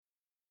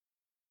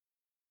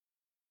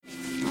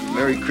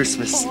Merry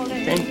Christmas.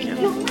 Thank you.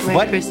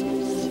 What? Merry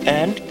Christmas.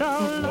 And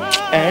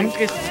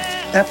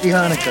Happy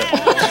Hanukkah.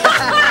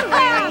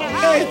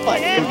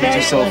 Go get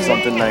yourself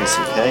something nice,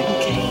 okay?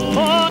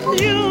 For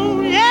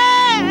you,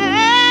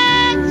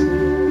 yes,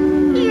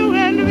 you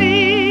and me.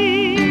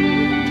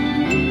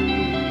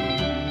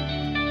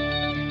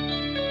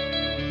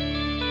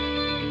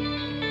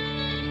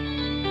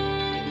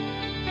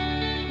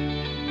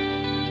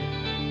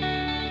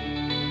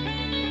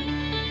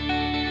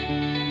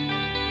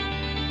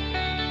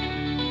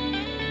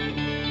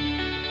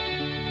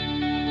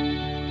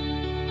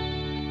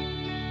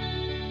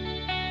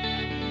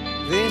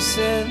 They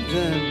said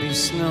there'd be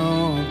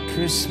snow at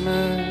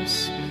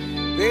Christmas.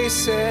 They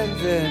said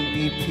there'd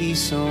be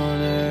peace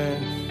on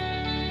earth.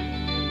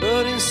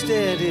 But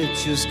instead it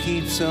just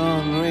keeps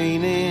on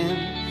raining.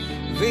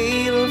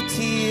 Veil of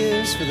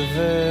tears for the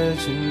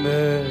virgin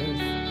birth.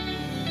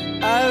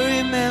 I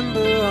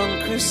remember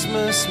on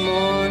Christmas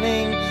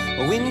morning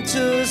a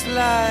winter's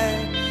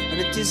light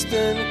and a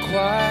distant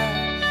choir,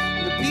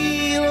 and the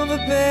peal of a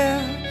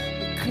bell,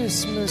 the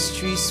Christmas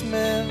tree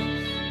smell,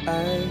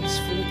 eyes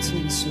full of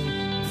tinsel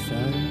and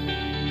fire.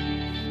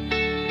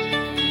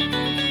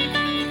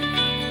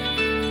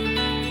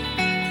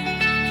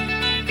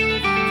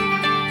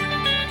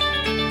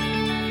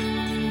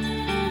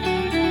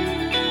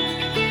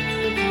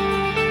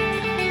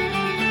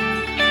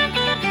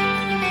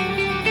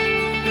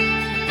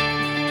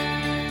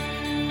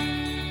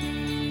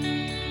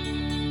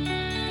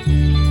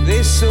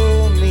 They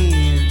sold me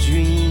a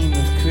dream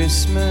of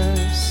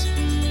Christmas.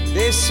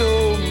 They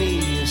sold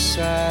me a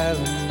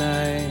silent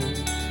night.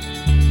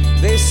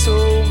 They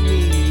sold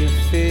me a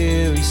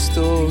fairy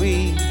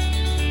story,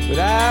 but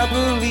I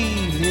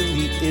believed in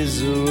the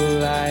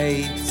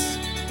Israelites.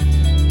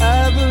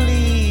 I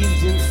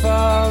believed in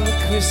Father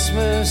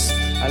Christmas.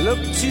 I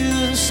looked to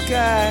the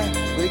sky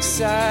with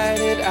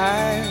excited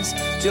eyes,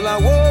 till I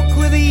woke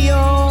with a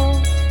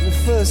yawn in the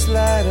first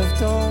light of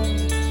dawn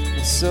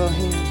and saw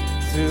him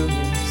through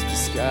his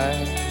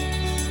disguise.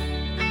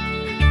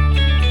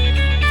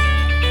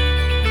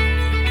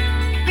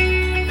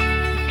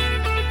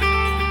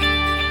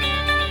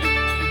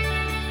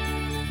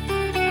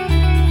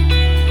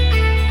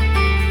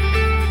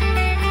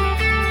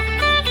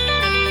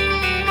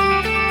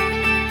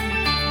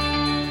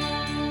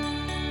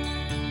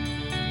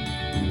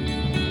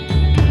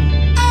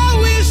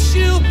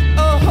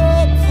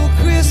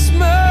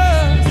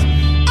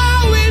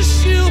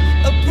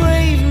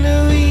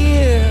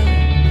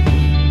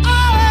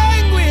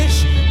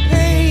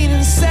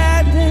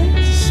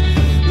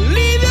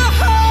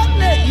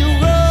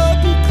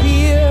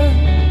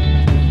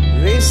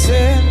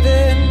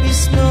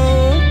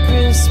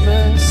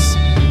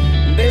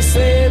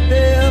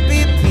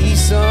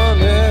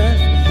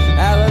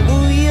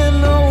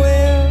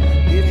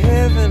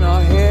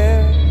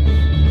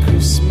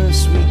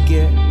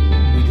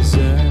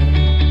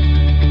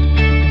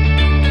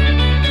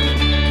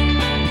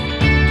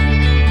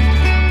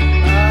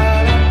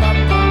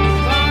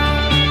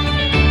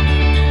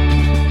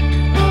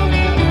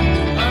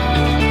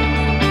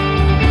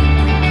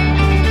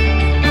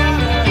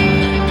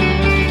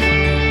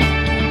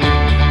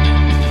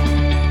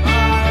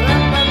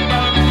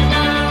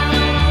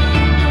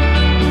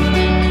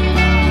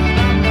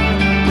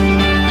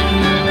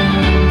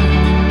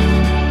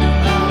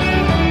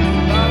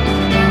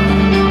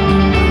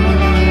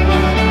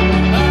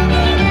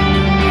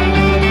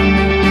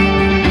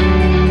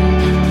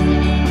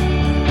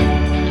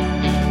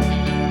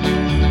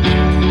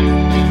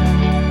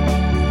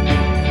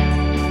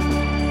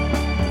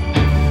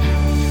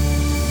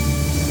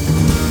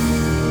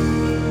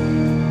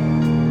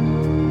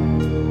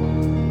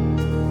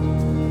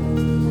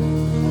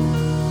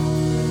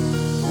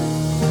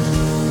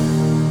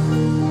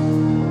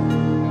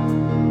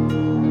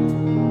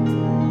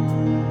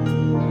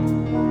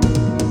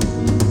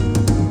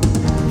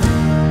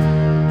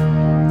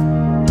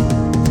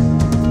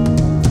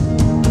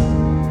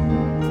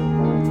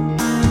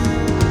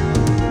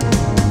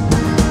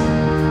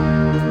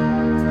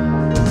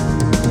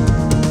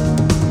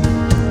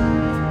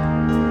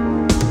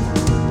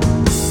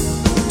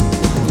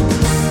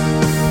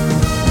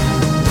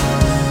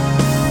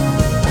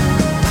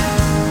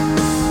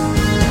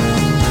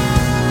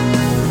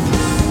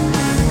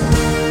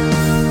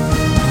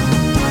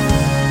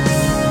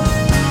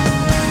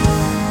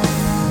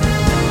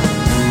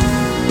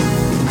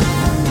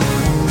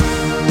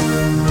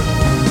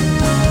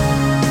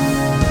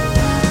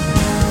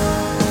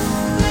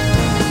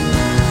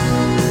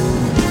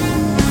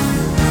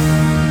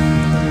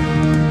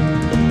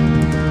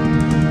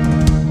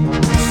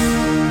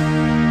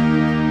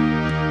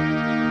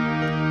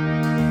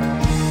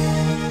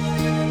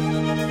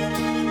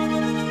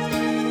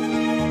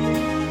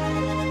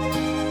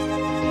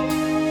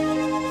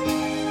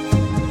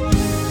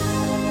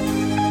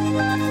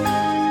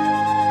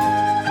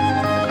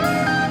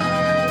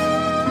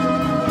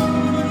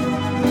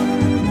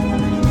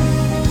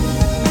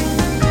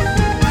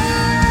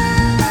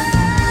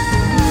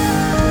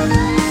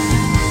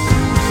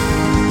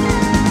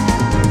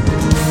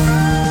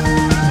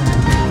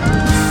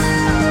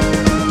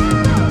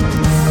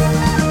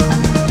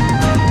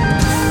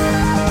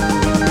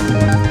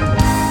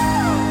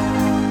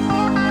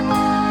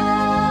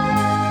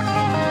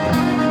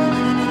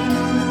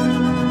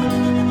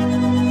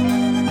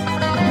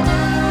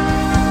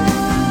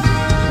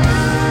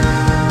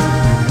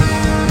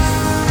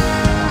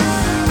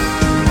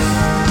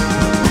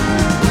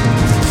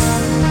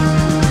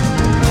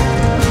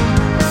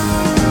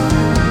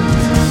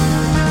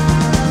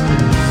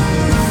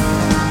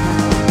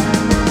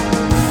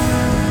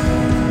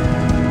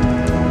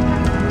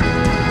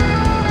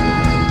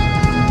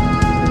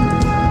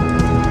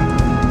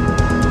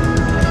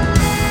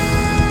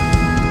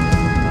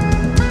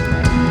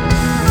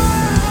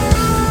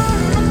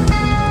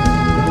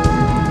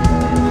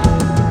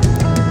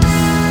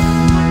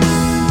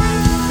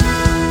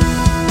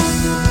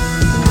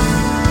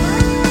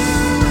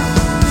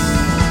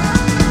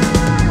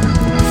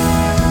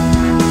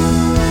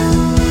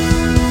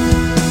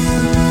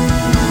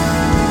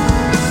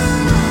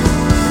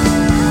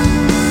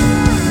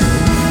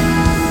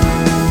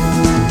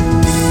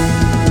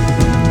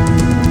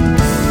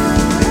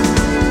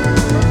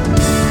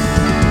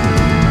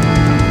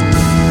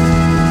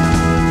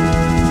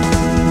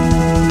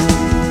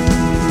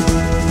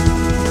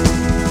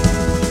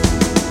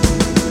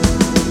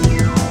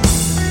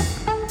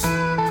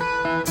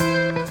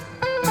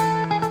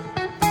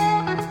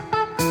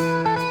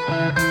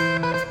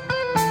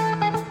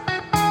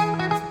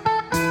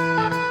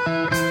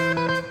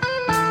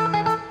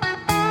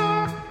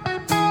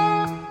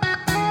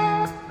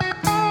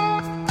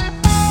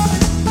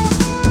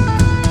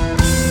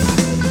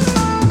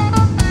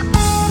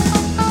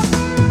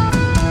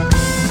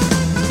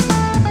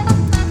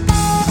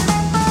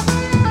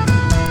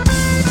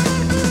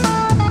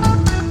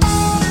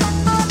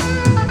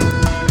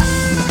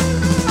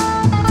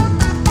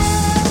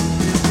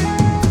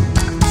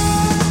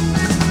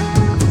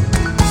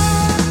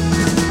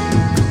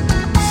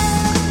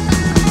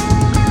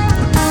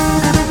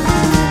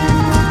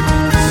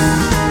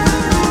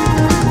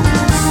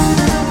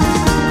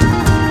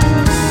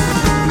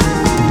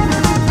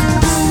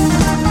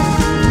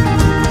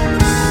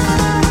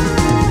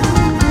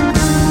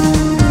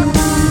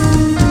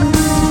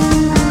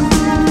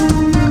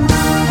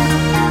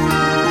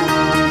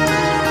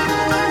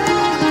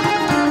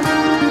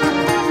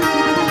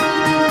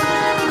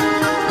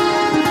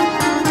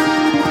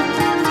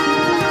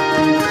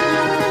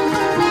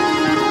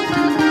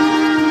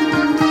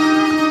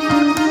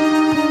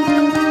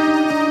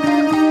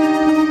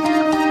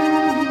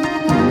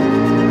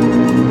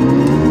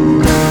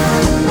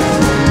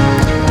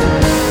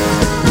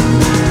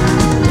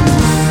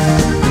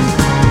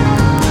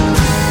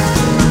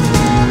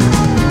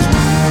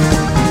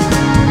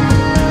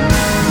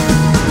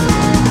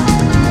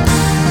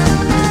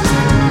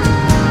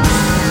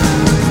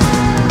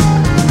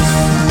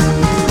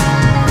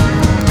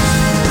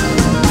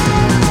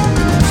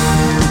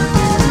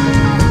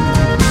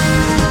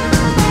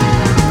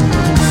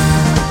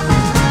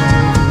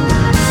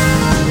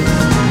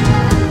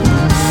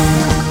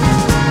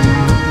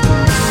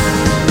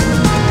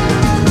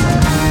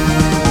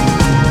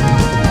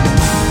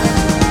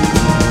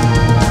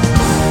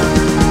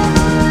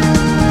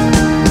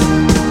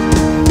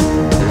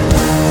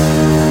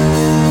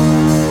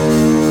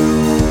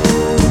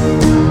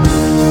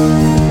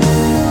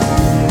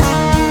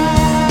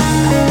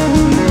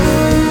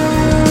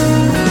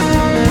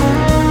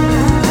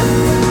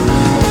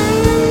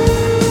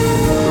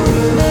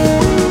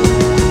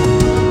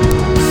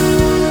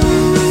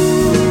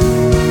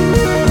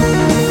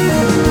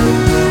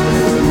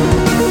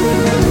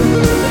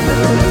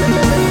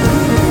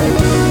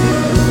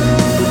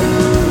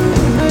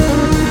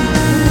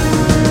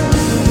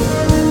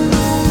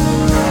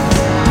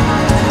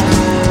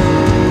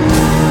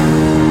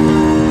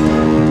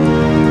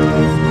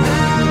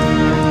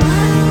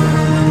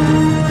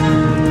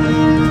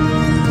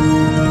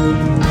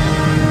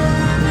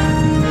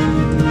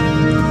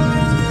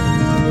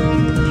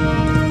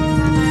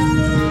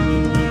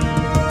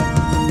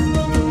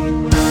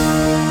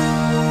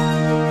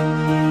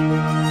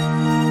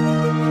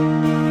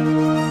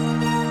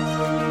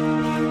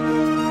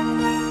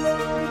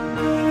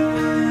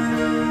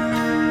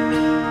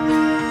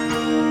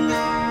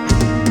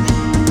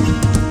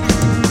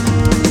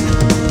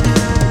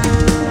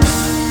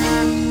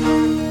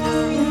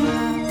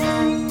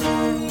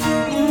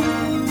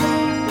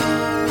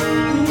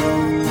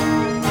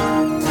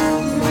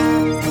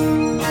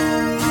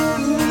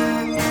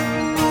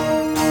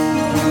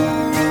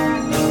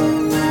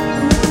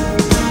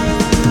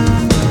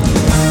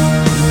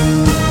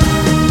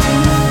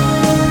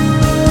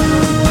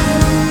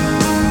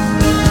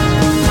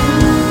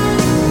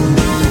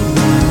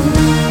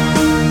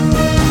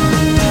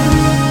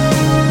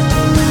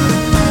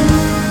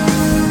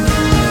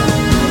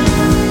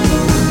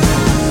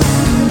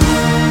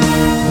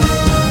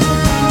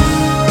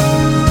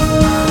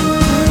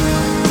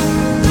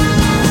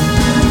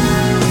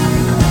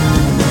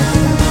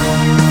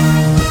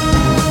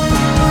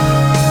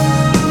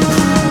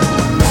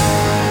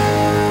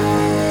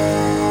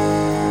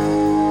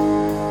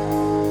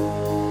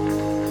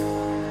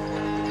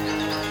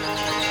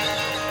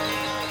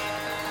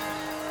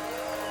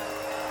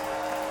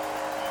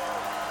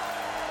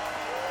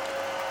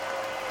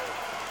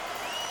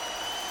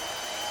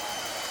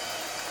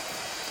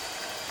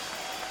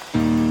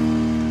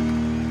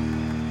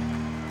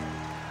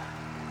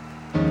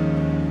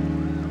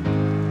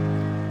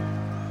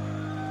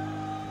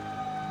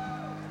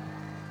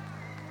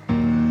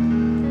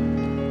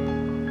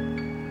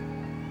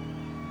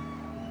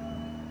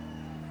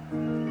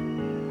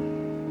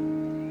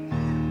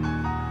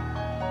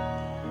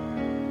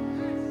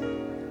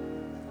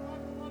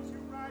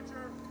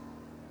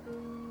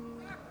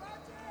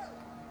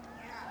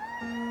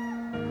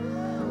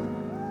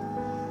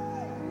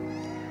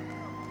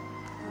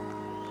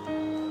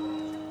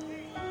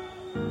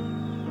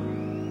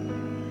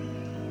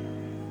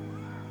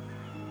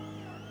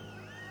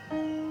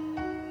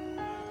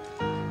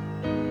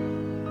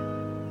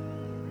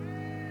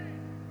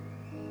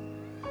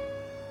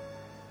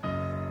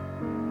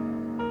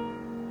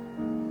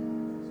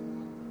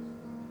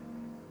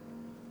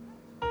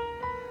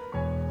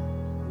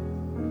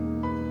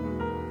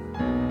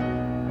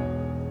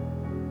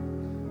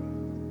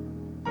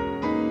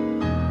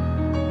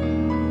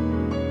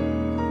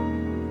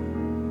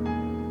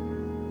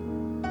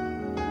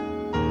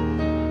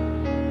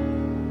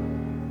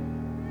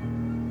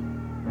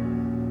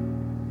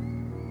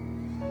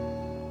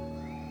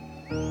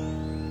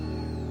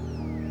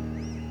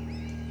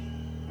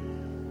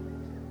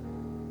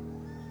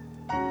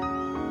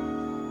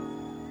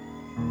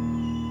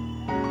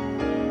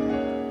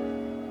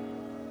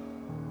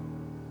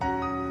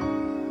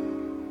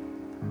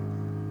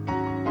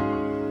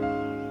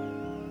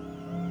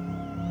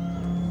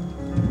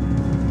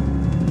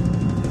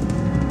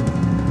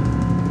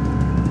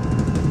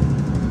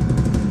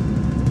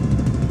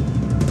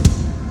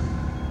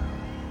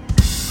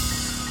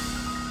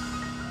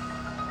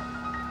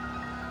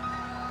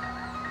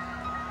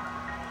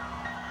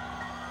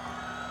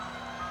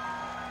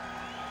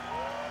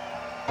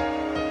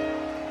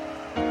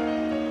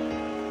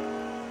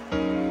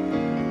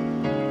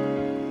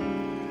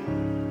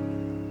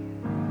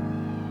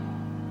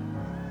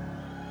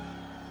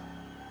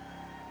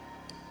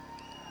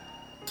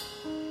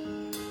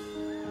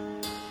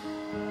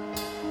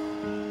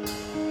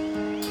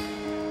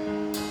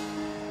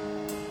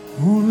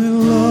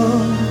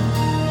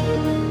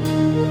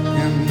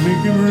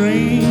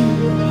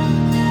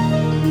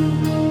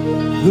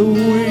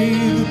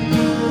 the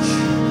beach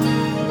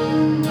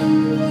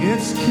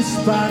gets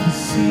kissed by the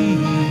sea.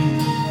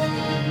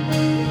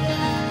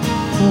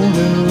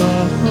 Only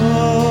love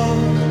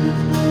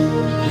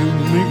can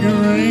make it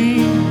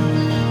rain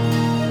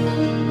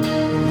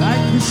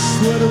like the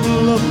sweat of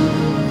love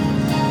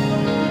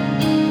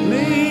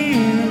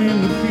laying in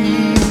the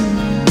field.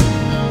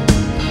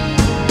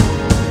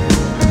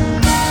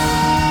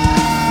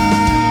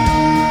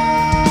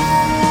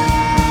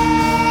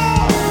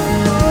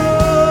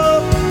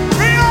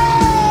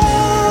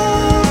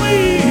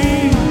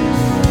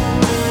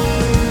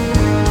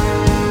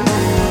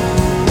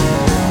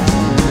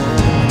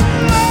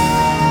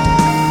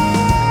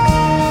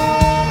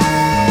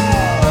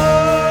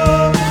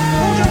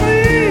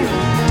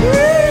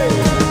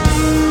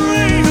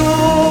 Rain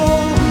on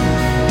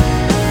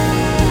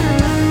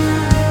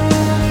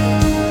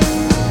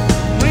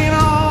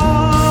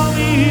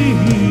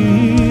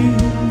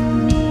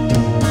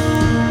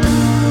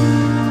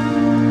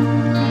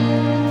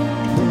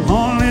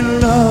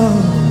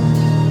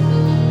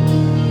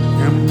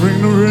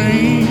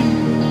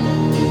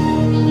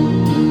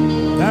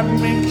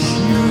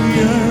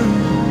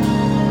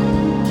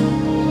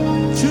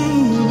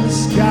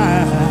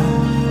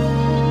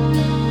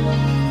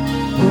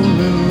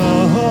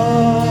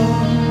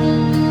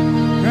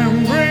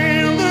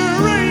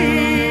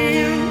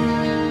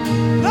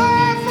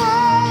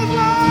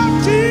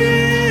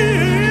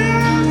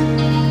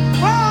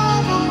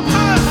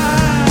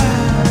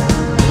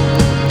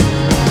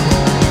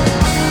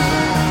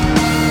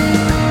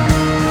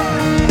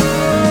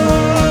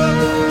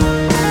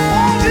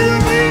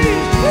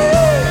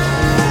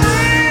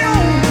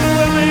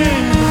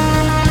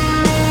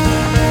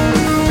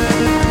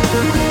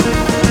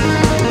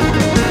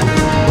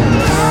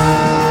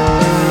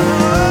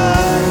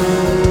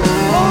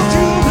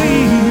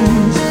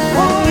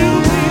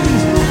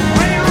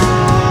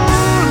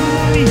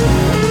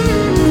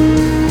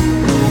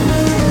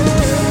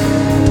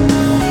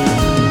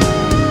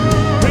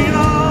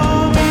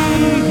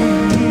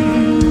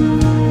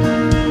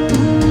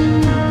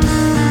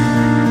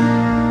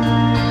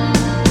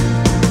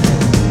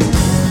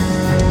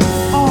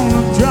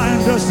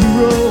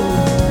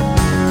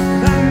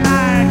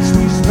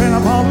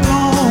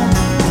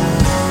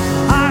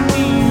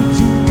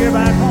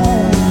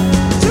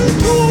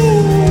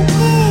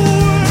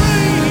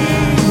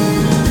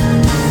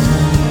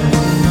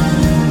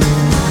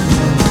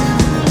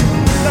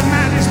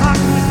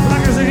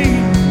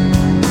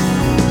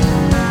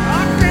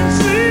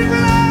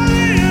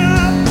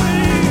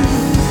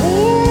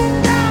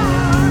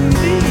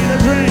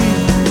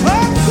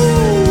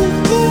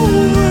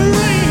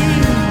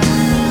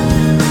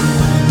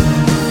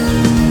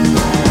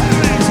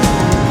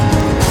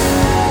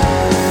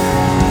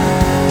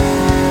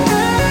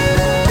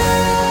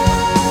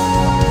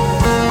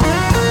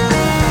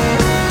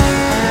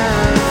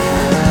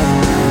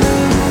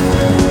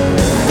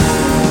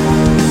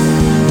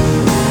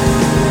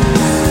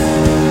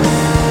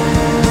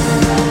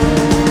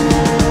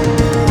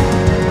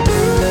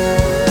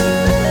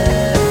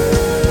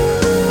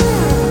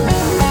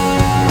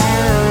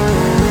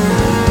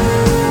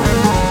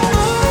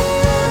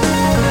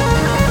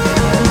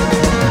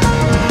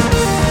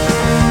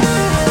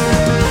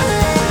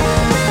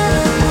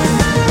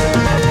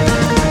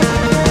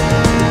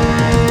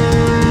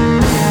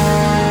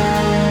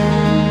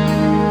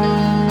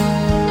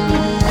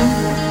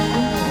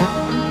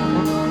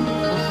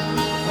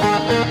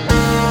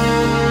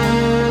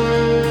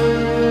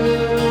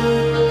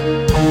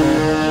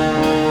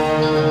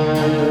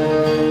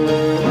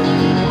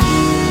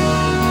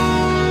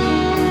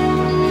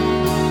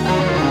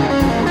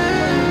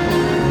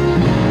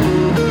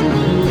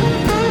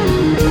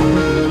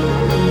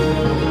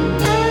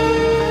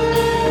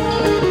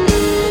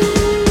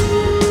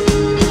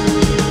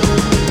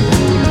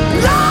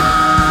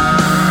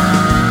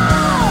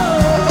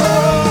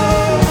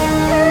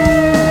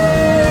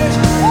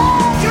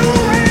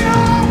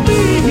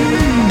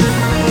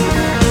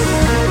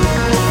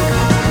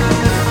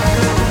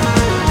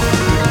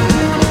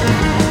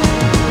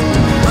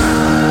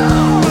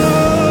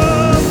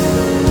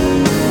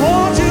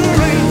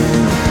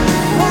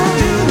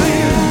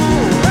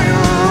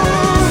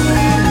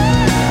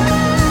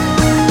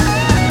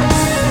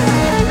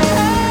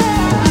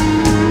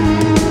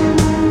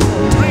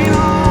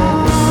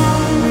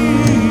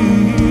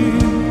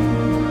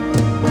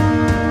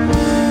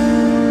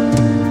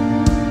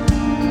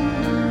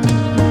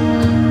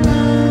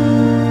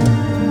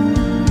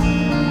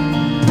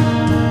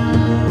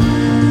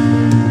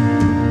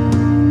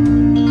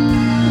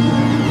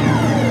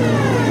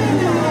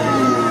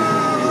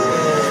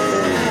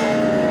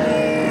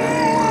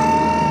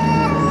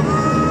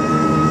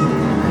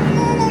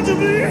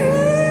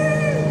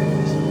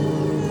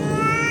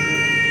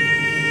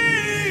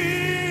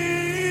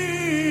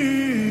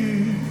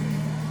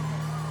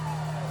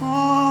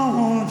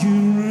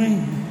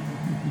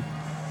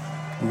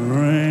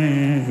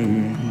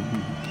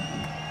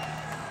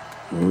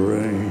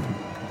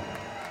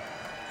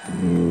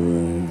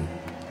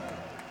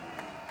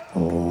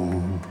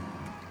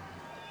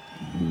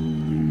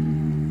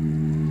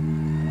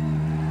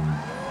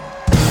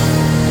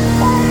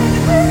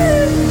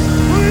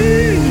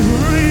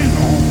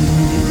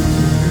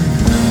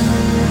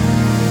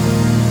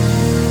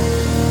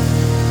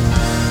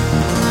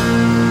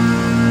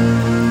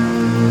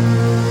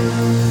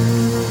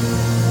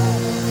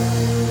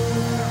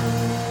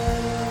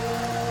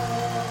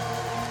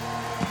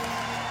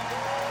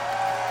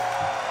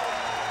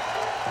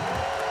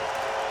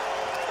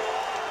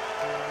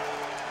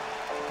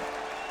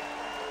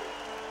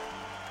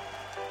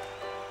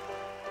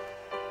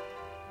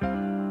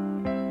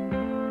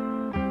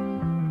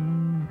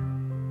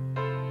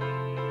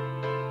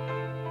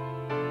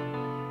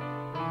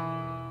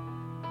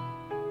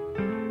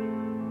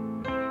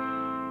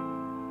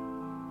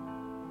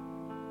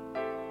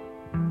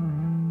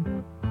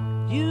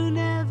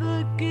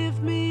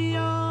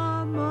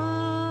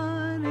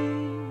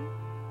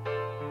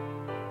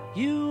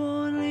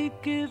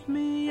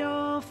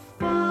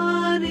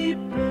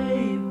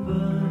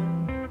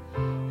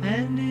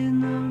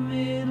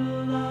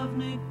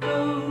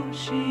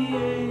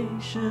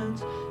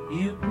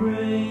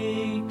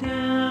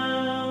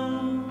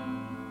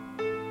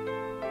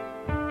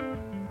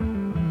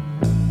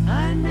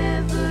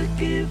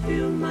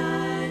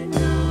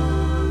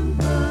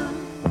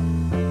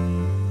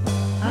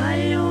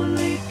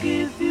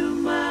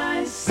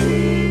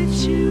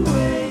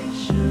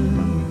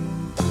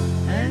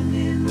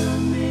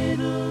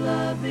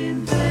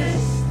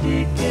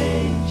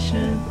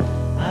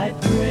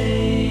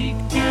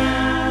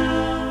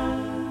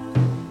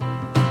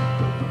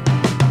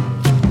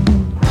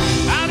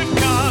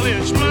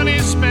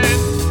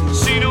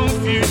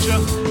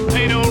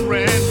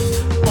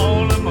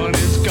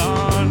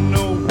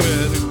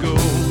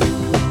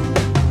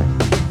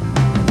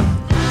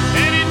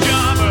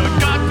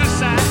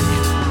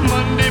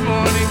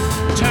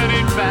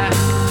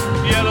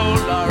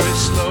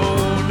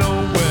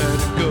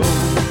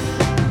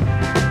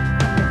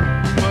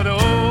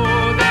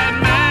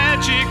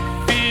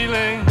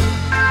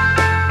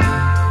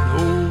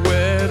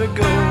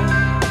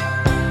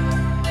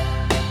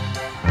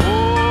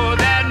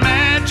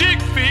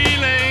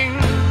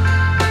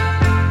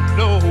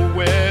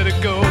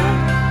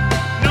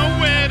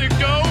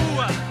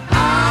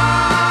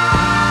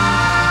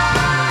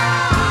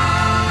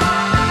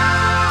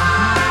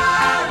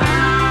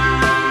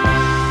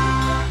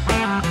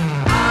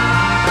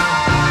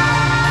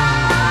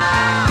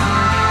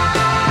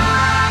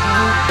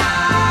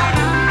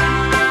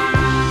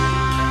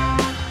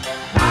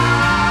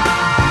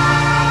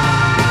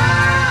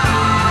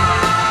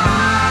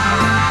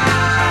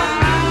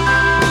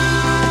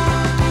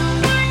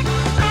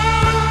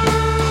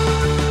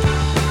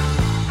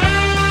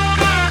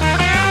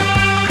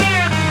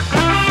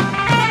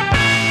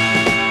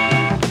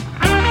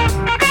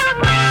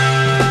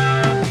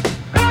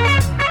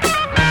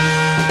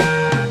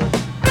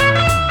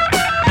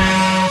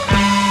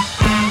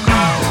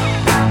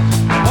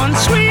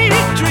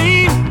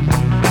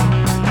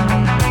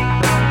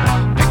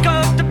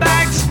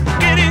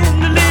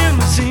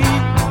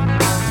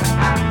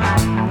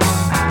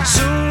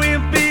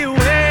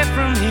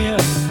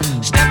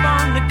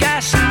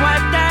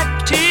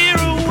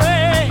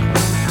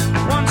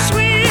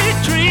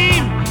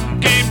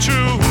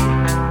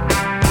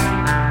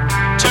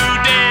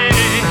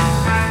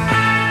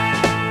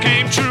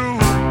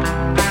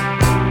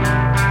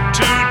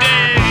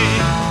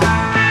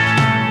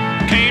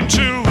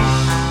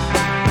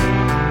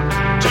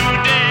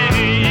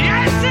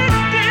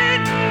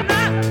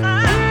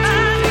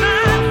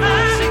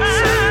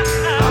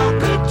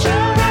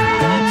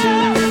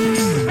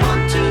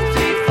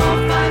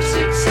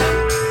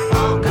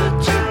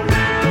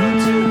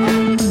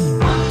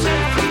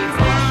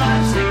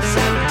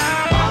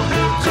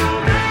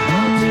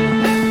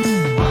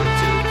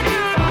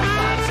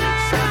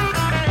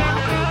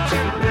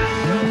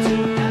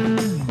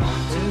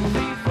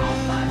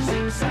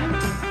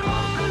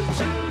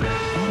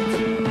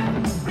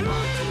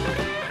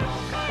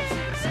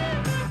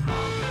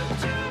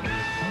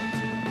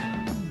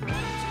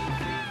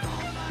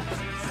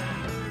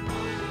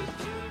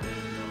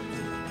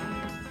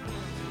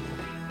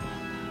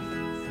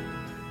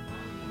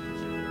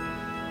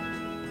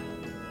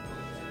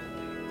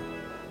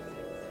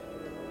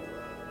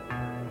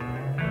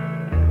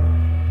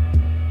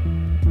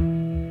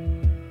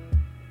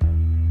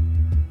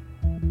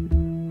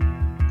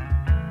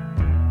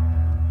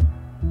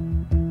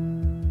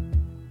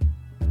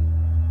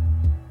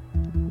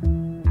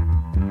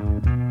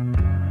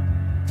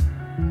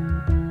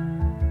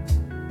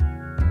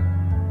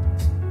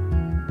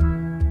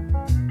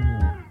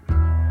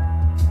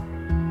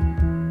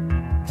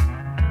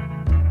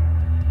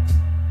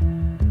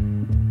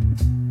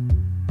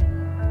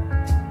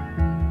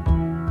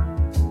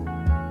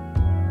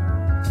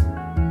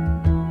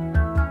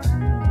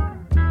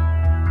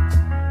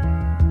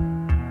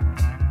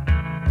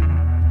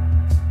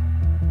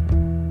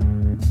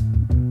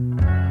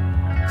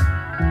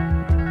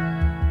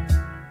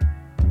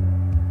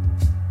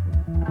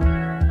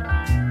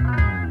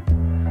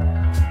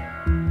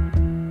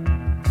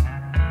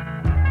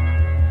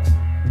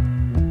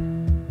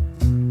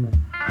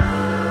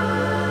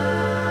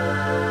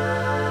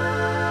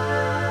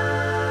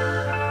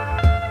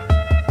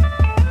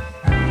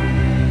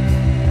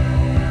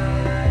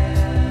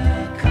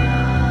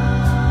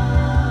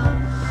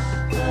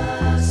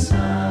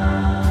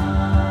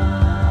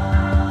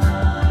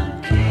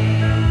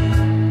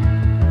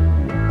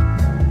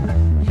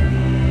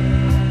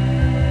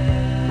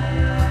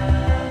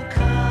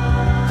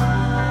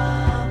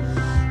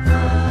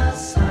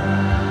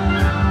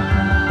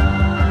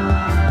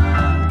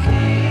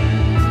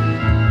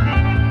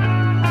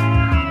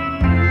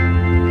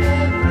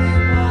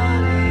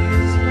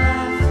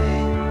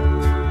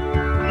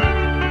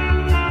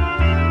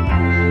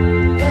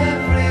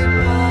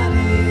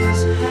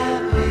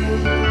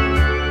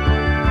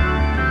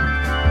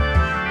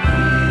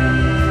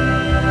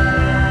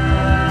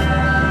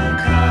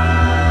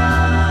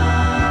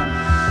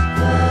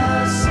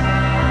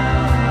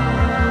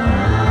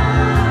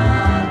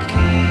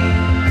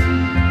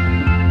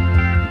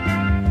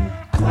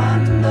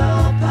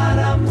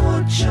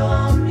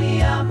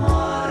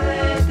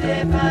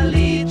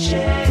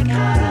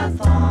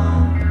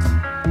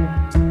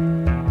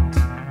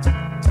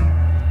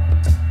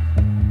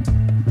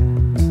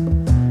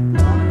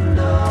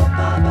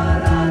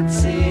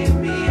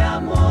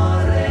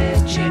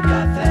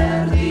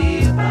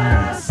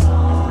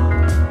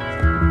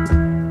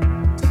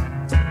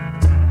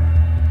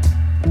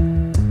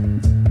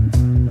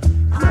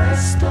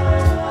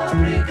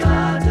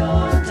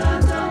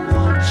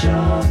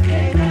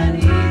shortcake and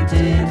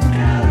eating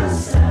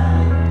carousel.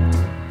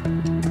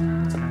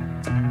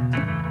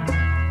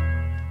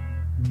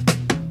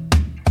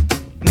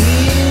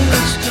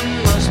 Mr.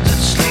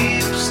 Mustard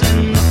sleeps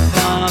in the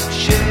park,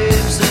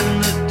 shaves in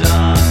the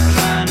dark,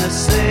 trying to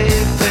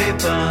save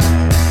paper.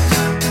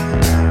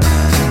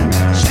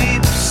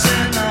 Sleeps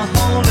in a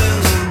hole in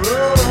the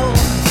road,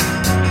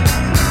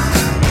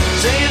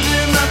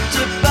 saving up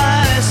to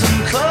buy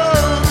some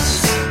clothes.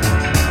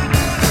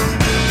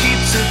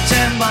 Keeps a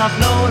 10-bob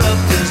note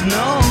up his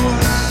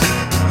nose.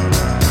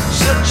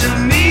 Such a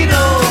mean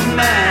old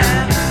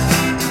man.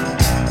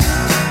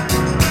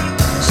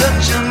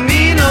 Such a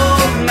mean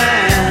old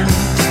man.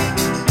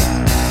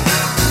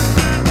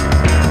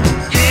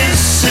 His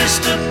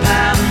sister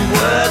Pam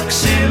works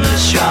in a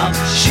shop.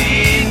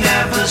 She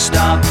never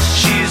stops,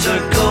 she's a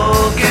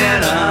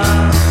go-getter.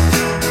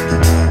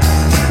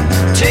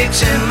 Takes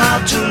him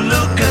out to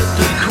look at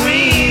the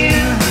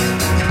Queen,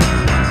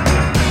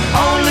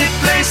 only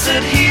place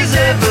that he's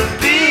ever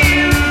been.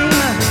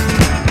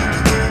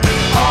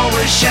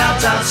 Always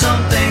shouts out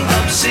something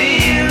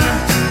obscene.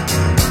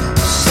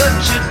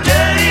 Such a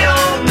dirty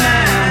old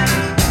man.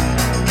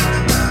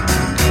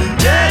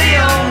 Dirty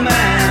old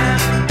man.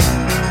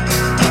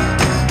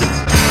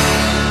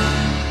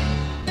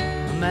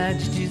 Her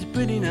Majesty's a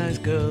pretty nice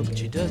girl, but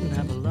she doesn't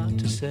have a lot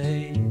to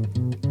say.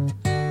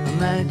 Her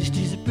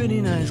Majesty's a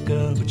pretty nice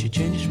girl, but she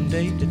changes from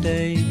day to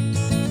day.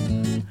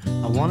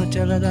 I wanna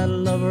tell her that I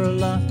love her a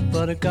lot,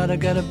 but I gotta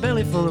get a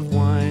belly full of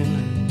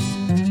wine.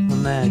 Her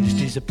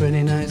Majesty's a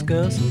pretty nice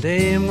girl,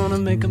 someday I'm gonna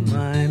make her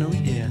mine, oh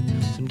yeah,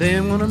 someday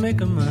I'm gonna make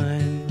her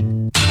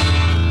mine.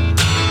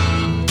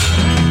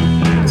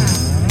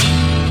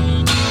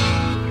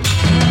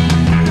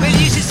 Well,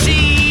 you should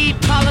see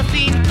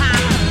Polythene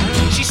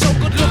Pam. She's so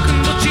good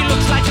looking, but she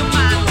looks like a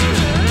man.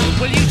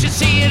 Well, you should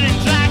see her in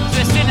drag,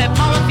 dressed in a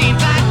polythene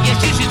bag. Yes,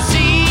 you should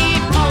see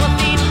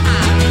Polythene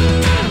Pam.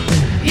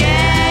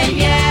 Yeah,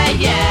 yeah,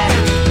 yeah.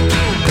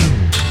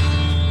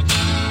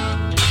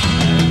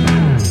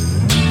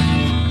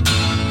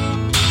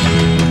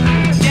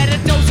 Get a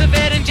dose of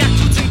it and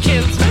jackets and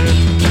kilts.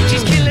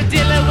 She's killer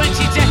diller when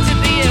she's jet to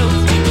the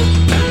hills.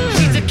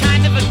 She's the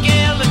kind of a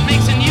girl that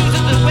makes a news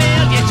of the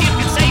world. Yet you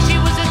could say she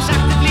was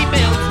attractively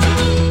built.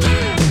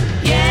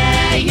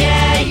 Yeah,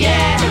 yeah,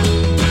 yeah.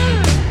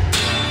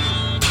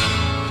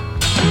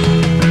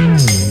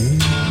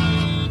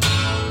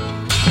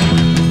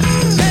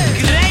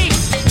 Great.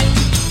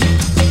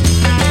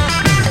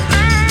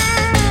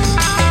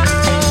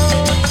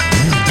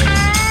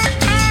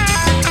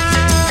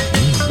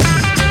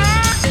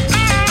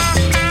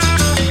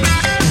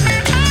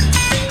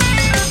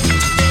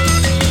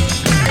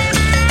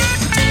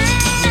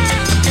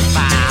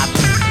 Fab.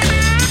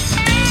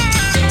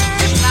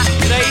 Isn't that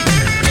great?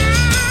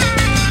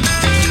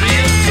 It's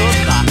real good,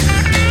 that.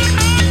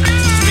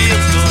 It's real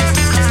good.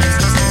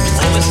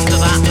 Oh, listen to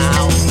that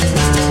now.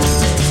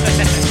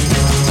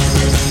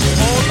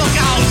 Oh, look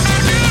out.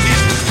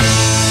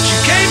 She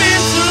came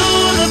in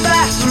through the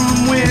bathroom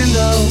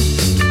window,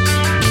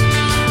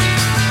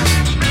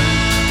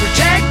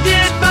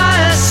 protected by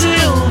a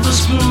silver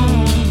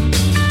spoon.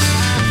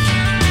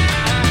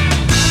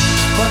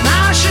 But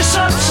now she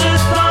sucks her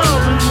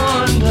thumb and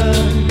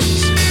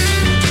wonders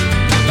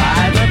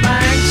by the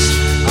banks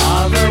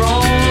of her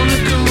own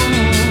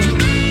lagoon.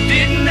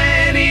 Didn't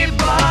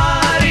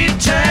anybody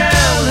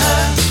tell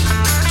her?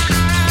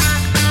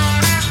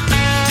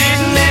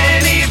 Didn't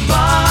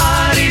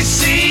anybody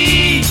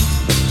see?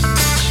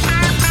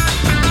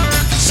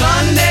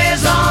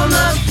 Sunday's on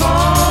the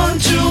phone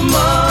to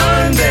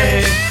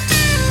Monday.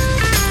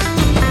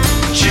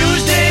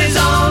 Tuesday's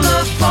on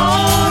the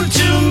phone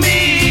to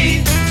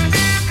me.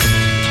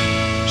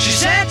 She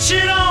said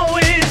she'd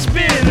always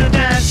been a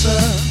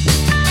dancer.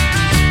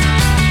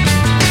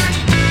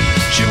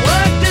 She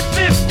worked at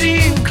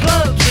 15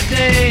 clubs a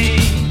day.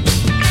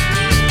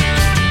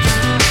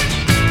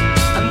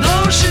 And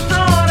though she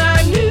thought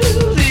I knew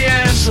the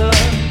answer,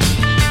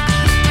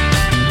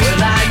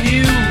 well, I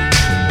knew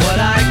what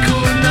I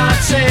could not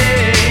say.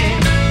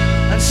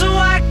 And so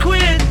I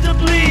quit the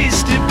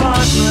police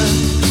department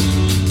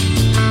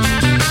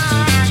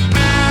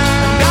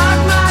and got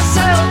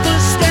myself a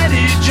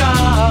steady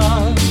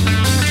job.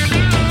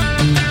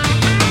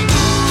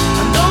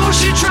 And though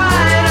she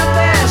tried her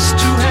best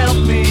to help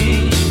me,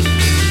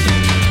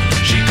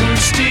 she could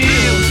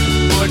steal,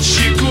 but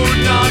she could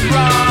not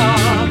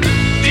rob.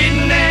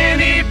 Didn't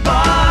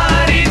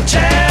anybody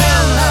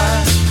tell her?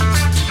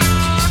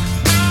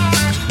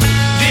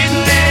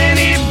 Didn't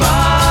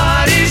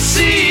anybody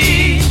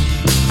see?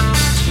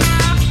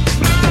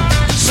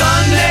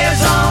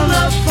 Sunday's on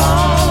the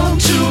phone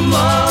to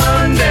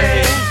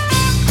Monday.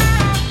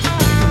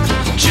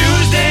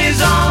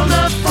 Tuesday's on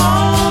the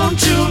phone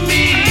to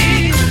me.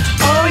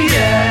 Oh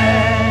yeah.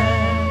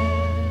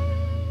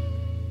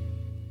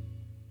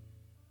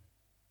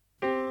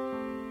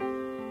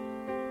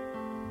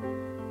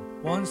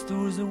 Once there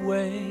was a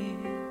way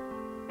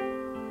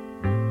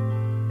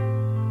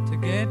to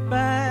get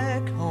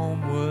back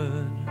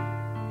homeward.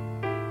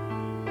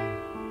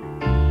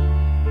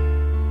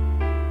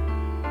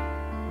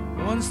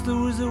 Once there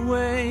was a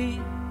way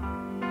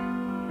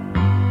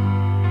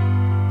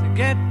to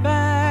get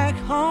back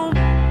home.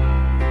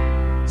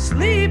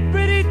 Sleep,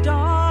 pretty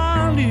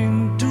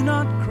darling, do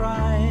not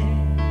cry,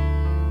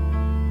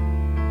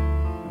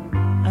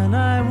 and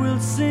I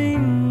will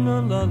sing a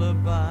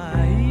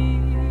lullaby.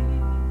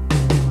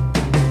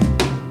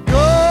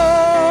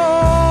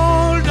 Golden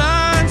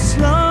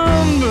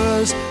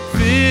slumbers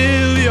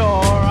fill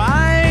your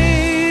eyes,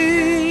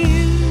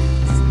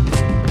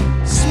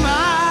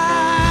 smiles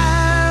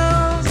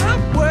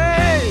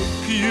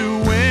awake you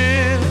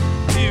when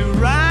you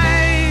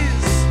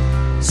rise.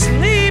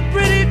 Sleep,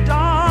 pretty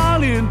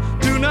darling,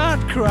 do not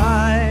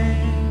cry,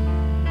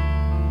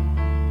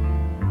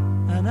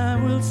 and I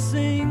will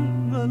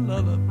sing a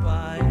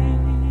lullaby.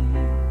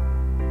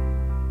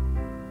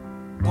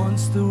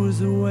 Once there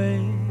was a way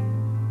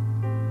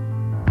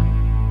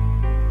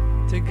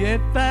to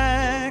get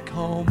back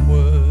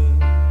homeward.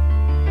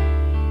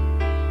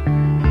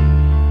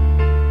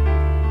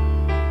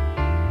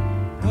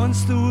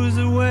 Once there was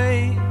a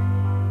way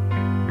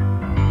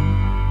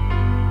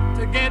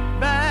to get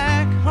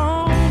back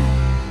home.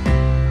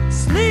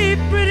 Sleep,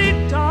 pretty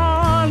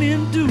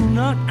darling, do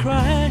not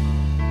cry,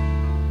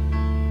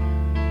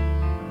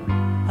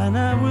 and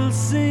I will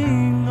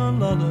sing a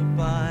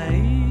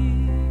lullaby.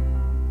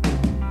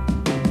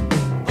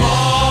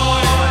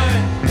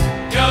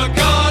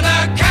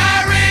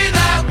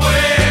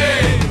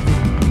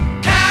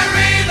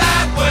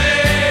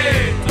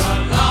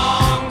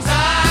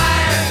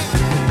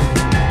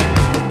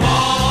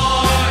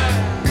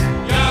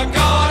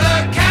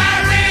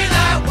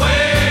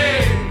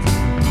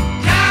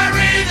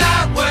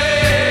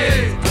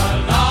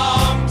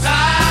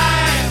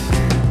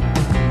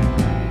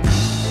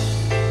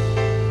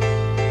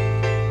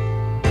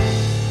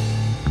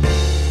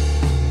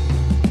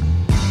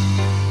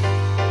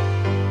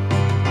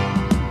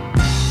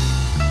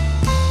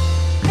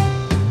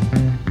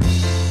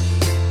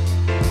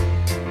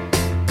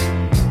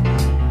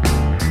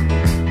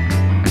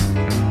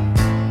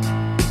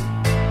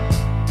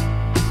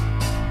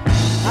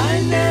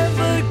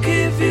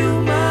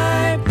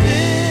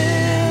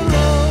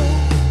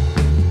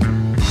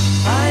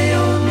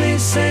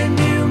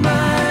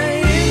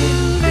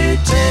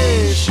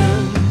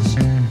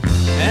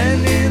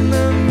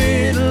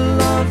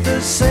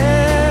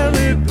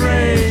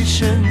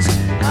 Celebrations,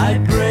 I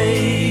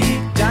break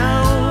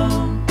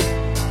down.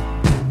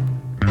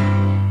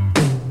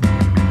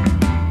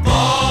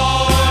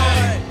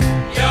 Boy,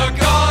 you're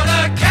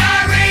gonna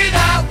carry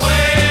that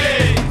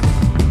weight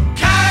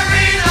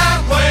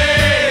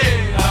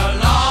a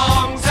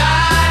long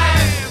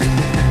time.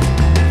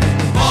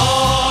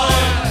 Boy,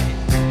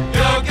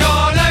 you're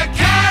gonna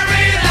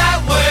carry that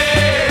weight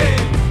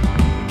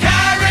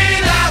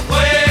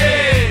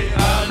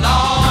a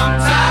long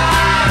time.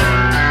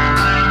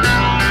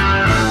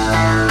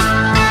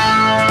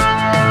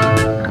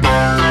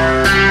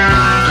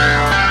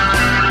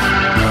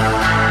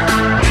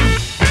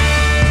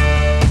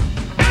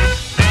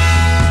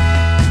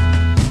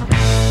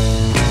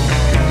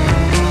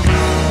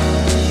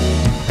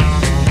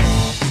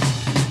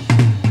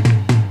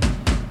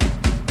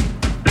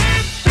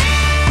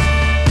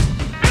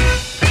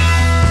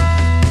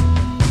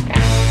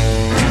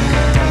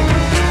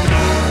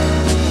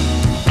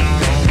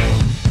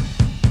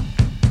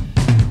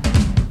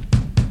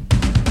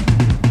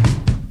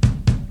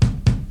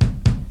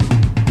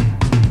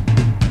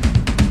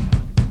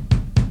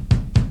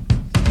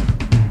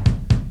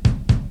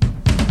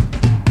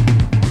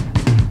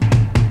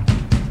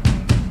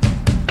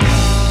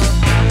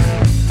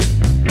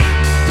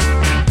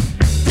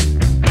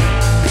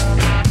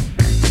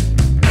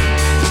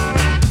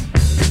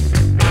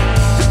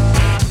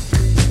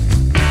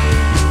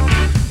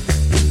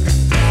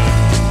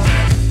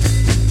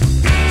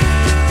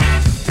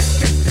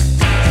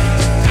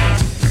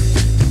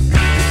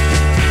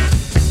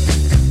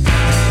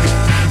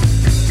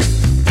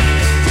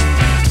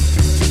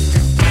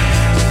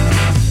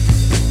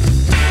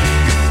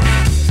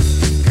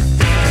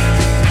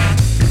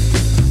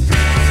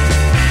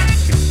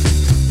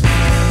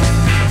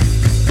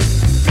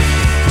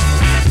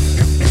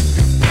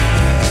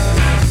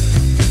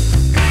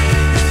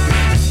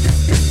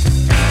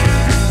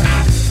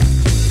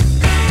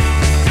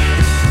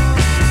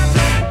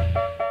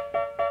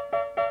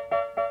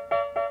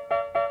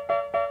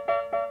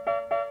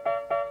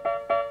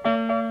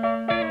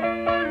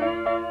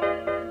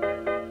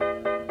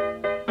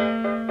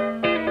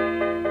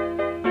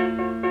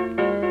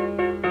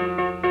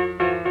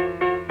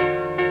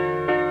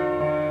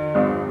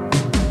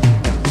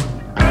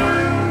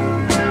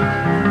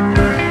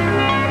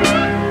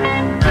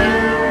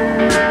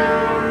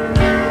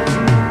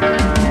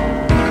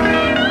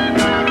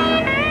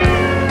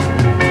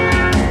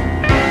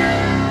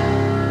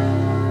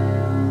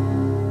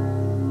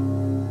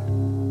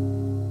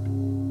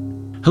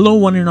 Hello,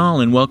 one and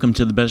all, and welcome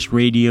to the best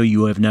radio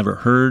you have never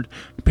heard.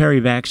 Perry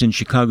Vax in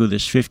Chicago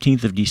this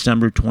 15th of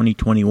December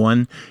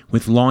 2021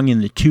 with Long in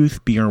the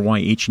Tooth, BRY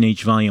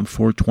H&H Volume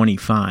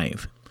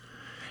 425.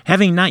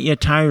 Having not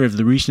yet tired of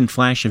the recent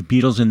flash of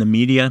Beatles in the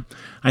media,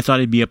 I thought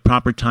it'd be a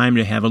proper time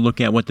to have a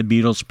look at what the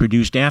Beatles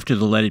produced after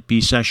the Let It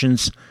Be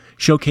sessions,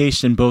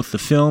 showcased in both the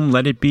film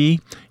Let It Be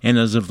and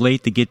as of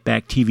late the Get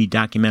Back TV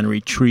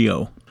documentary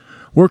Trio.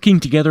 Working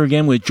together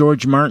again with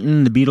George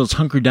Martin, the Beatles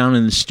hunkered down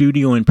in the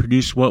studio and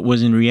produced what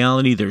was in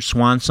reality their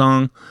swan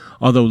song,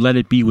 although Let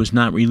It Be was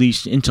not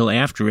released until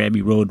after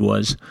Abbey Road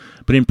was.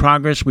 But in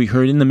progress we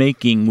heard In the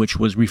Making, which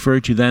was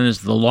referred to then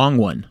as The Long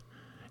One,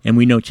 and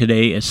we know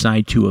today as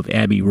Side 2 of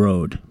Abbey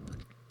Road.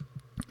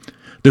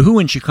 The Who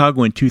in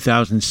Chicago in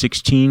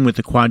 2016 with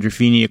the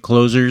Quadrophenia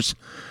closers,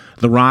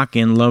 The Rock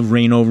and Love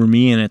Reign Over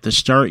Me, and at the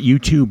start,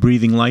 U2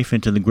 breathing life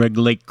into the Greg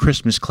Lake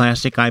Christmas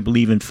classic I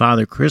Believe in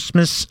Father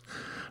Christmas,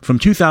 from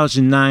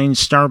 2009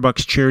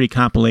 Starbucks charity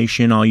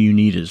compilation All You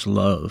Need Is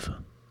Love.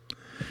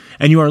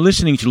 And you are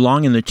listening to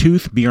Long in the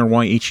Tooth,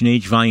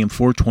 BRY-H&H Volume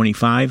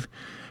 425.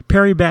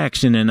 Perry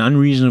Bax in an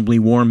unreasonably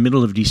warm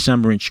middle of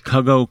December in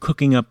Chicago,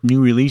 cooking up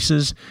new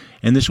releases,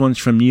 and this one's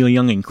from Neil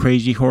Young and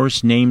Crazy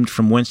Horse, named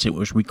from whence it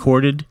was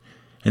recorded,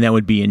 and that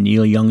would be in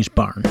Neil Young's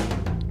barn.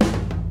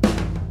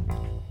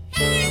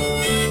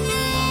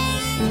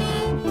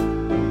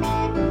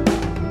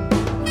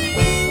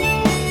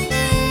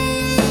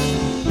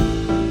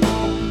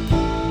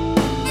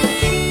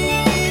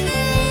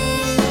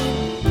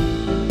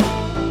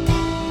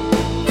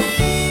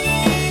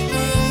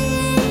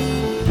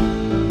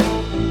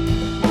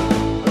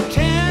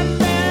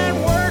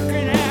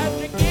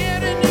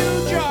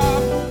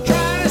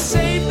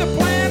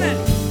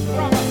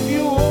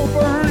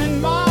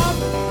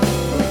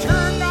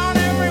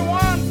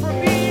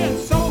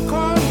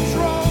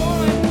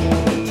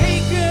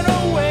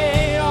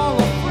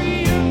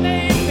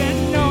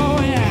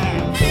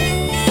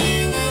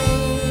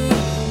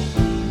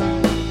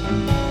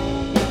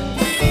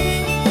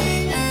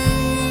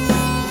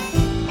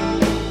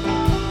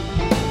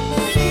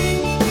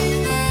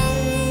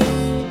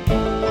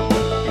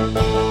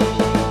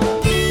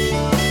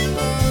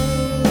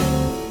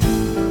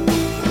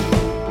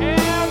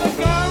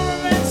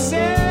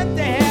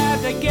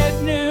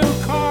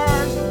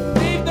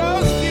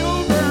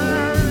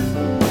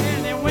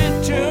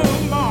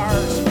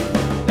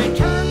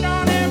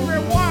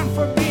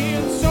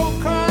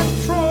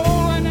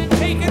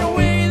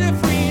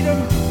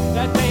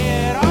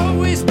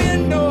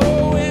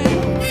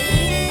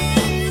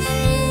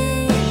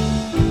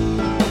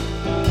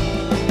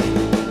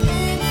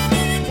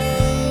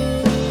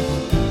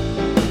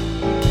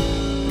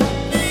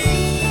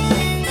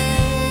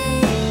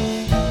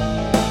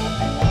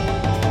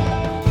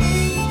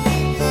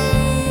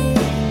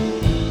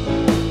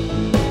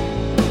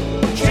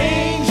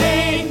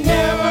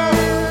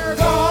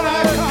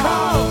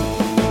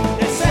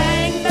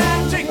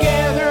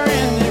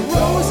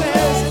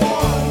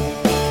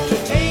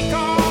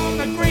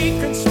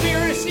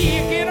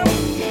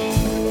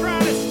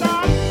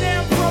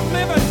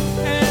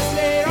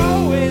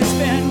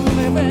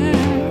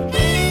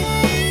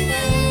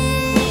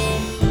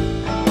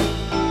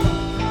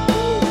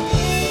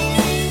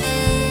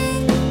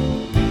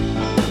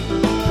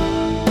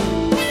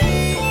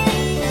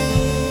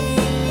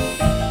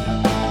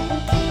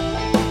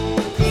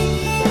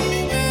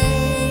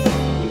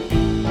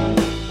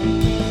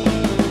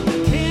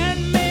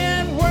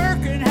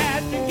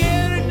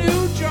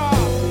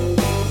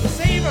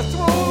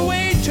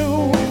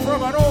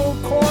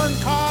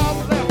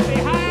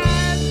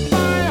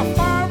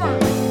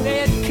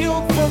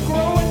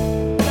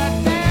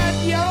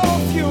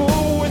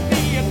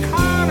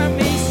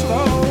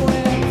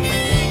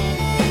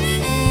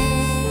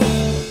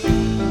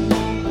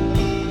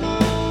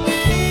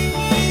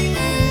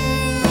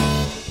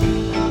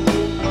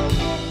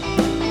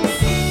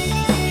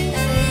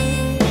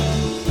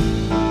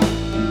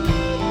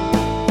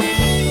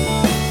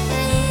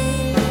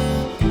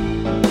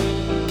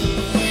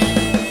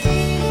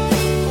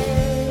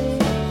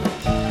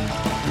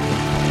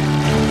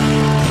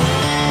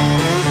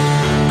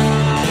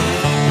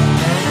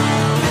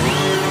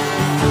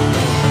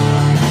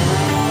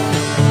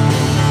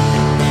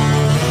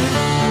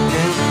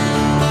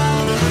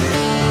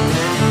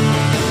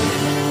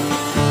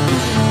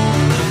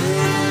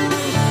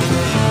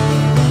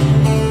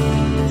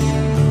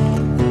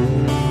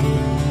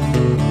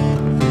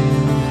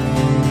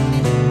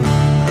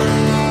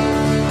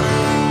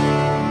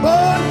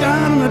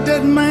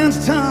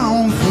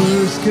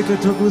 kick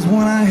I took was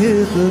when I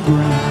hit the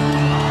ground.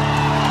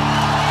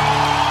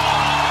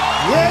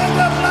 You end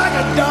up like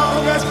a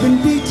dog that's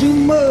been beat too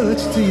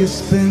much till you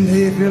spend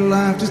half your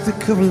life just to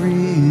cover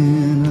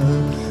it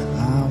up.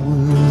 I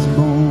was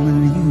born in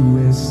the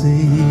USA,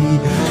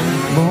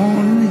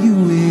 born in the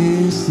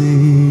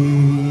USA.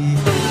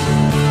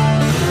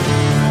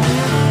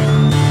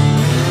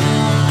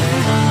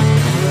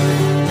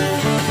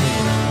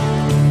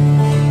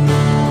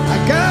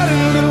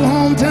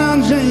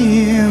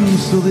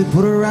 So they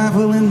put a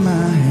rifle in my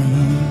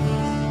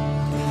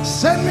hand,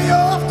 sent me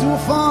off to a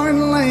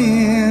foreign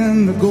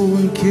land to go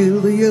and kill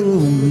the yellow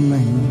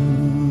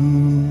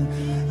man.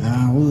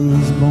 I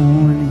was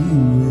born in the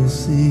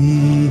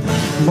USA,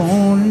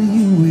 born in the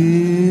USA.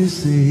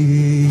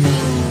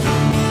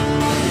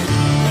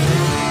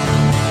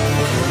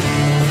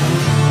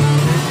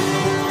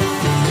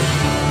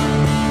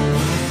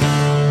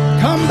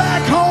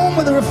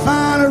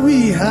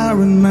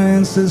 wandering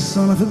man says,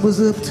 son, if it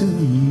was up to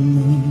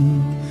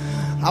me,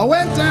 I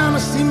went down to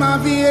see my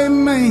VA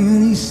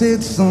man. He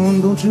said,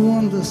 son, don't you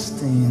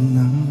understand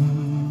now?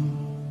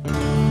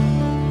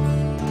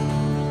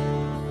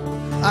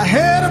 I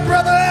had a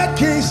brother at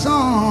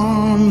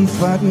Quezon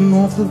fighting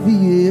off the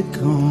Viet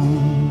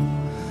Cong.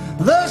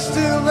 They're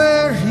still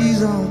there,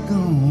 he's all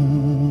gone.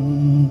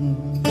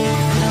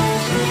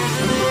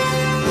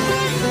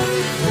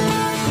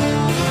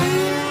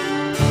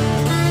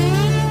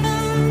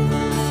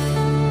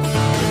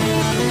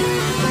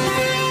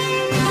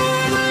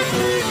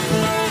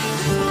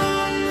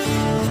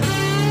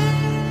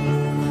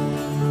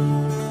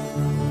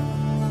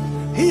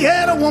 He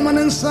had a woman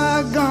in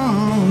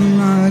Saigon.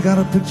 I got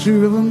a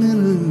picture of him in her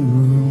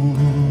room.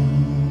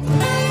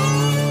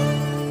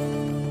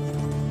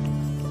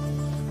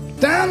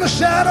 Down the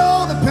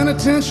shadow of the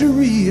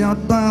penitentiary,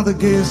 out by the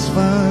gas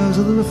fires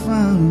of the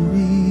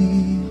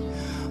refinery,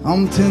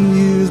 I'm 10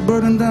 years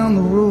burning down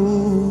the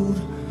road.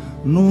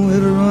 Nowhere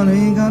to run,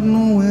 ain't got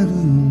nowhere to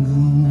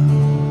go.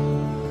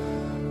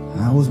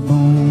 I was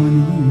born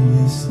in the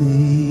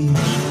USA,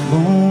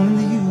 born in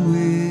the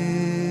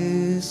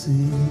USA.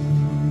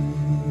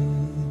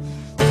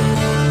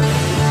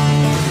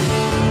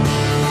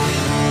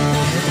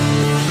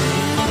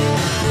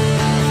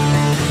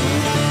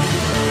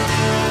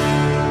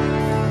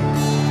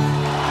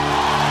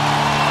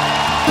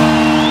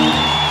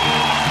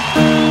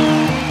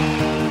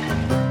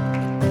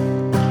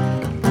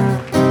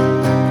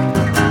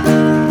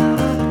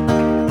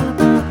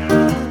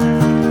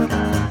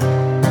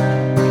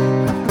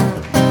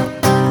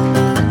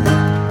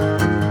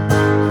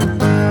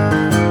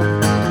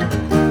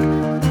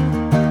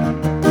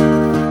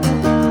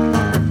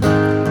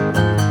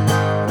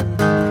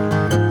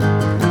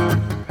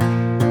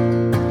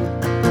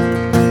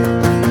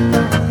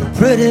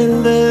 Pretty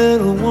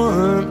little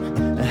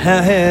one,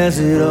 how has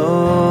it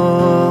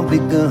all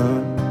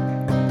begun?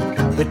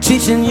 They're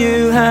teaching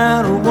you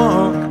how to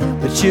walk,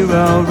 but you're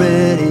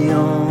already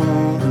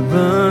on the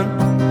run.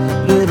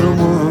 Little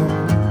one,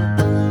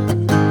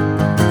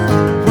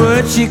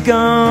 what you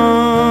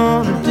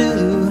gonna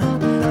do?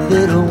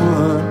 Little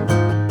one,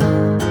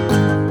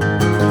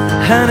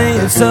 honey,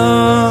 it's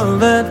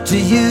all up to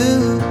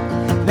you.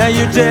 Now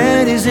your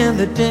daddy's in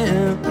the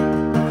den,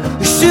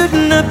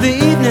 shooting up the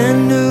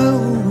evening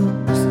news.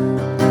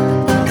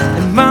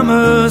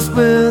 Mama's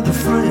with a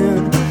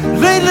friend.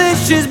 Lately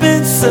she's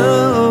been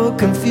so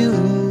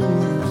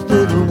confused.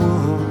 Little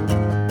one,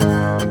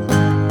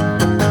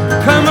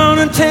 come on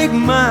and take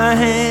my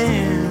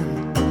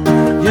hand.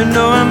 You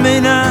know I may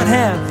not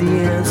have the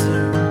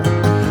answer,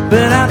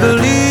 but I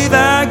believe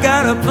I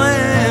got a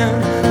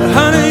plan.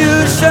 Honey,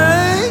 you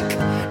shake,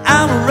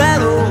 I'll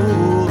rattle,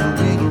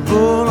 we'll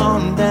roll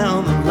on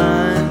down the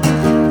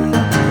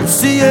line.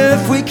 See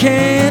if we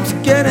can't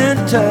get in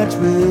touch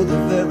with a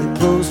very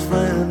close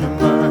friend of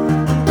mine.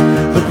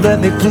 But let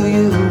me clue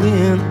you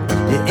in,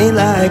 it ain't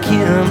like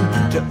him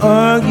to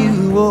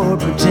argue or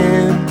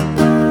pretend.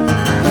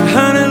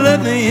 Honey,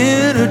 let me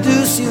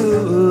introduce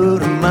you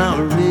to my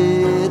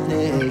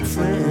redneck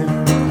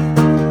friend.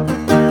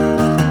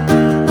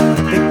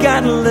 They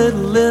got a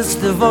little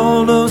list of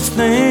all those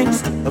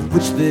things of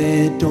which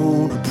they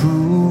don't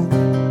approve.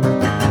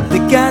 They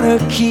gotta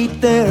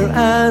keep their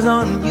eyes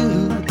on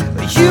you,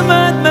 or you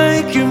might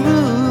make your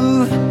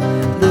move.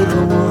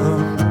 Little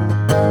one,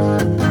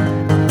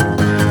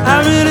 I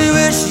really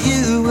wish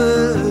you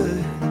would.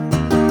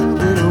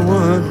 Little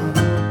one,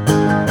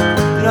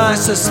 and I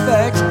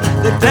suspect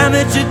the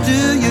damage you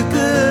do you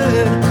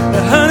good.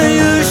 But honey,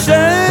 you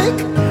shake,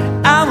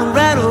 I'll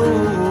rattle,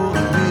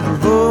 we'll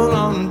roll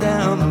on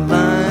down the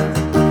line.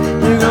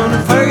 You're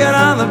gonna forget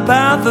all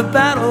about the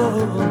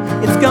battle,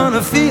 it's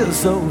gonna feel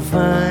so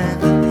fine.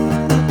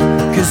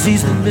 Cause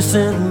he's the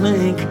missing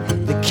link,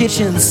 the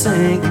kitchen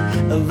sink,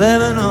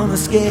 11 on a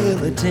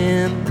scale of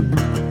 10.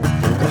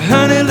 But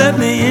honey, let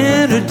me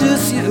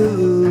introduce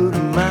you to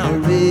my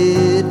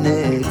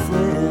redneck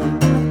friend.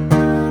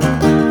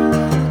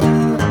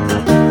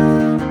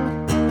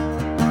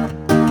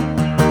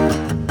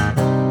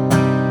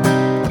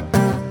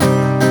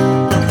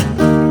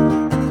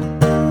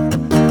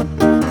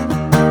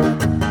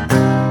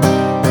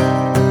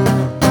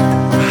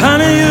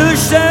 Honey, you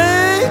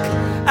shake,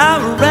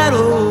 I'll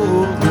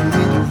rattle,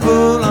 we'll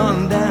roll on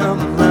down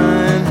the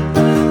line.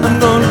 I'm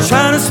gonna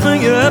try to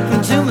swing you up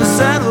into the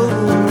saddle,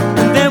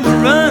 and then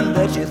we'll run,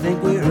 but you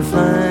think we're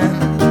fine.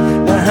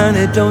 Now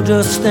honey, don't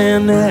just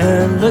stand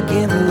there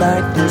looking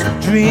like this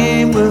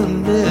dream will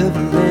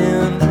never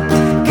end.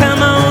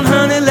 Come on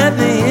honey, let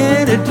me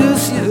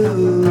introduce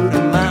you to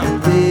my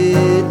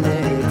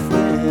redneck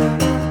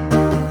friend.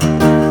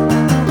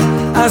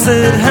 I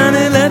said,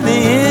 honey, let me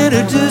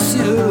introduce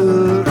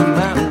you to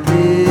my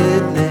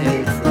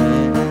redneck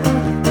friend.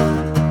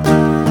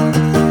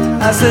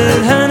 I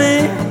said, honey,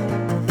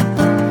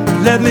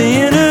 let me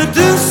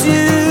introduce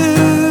you.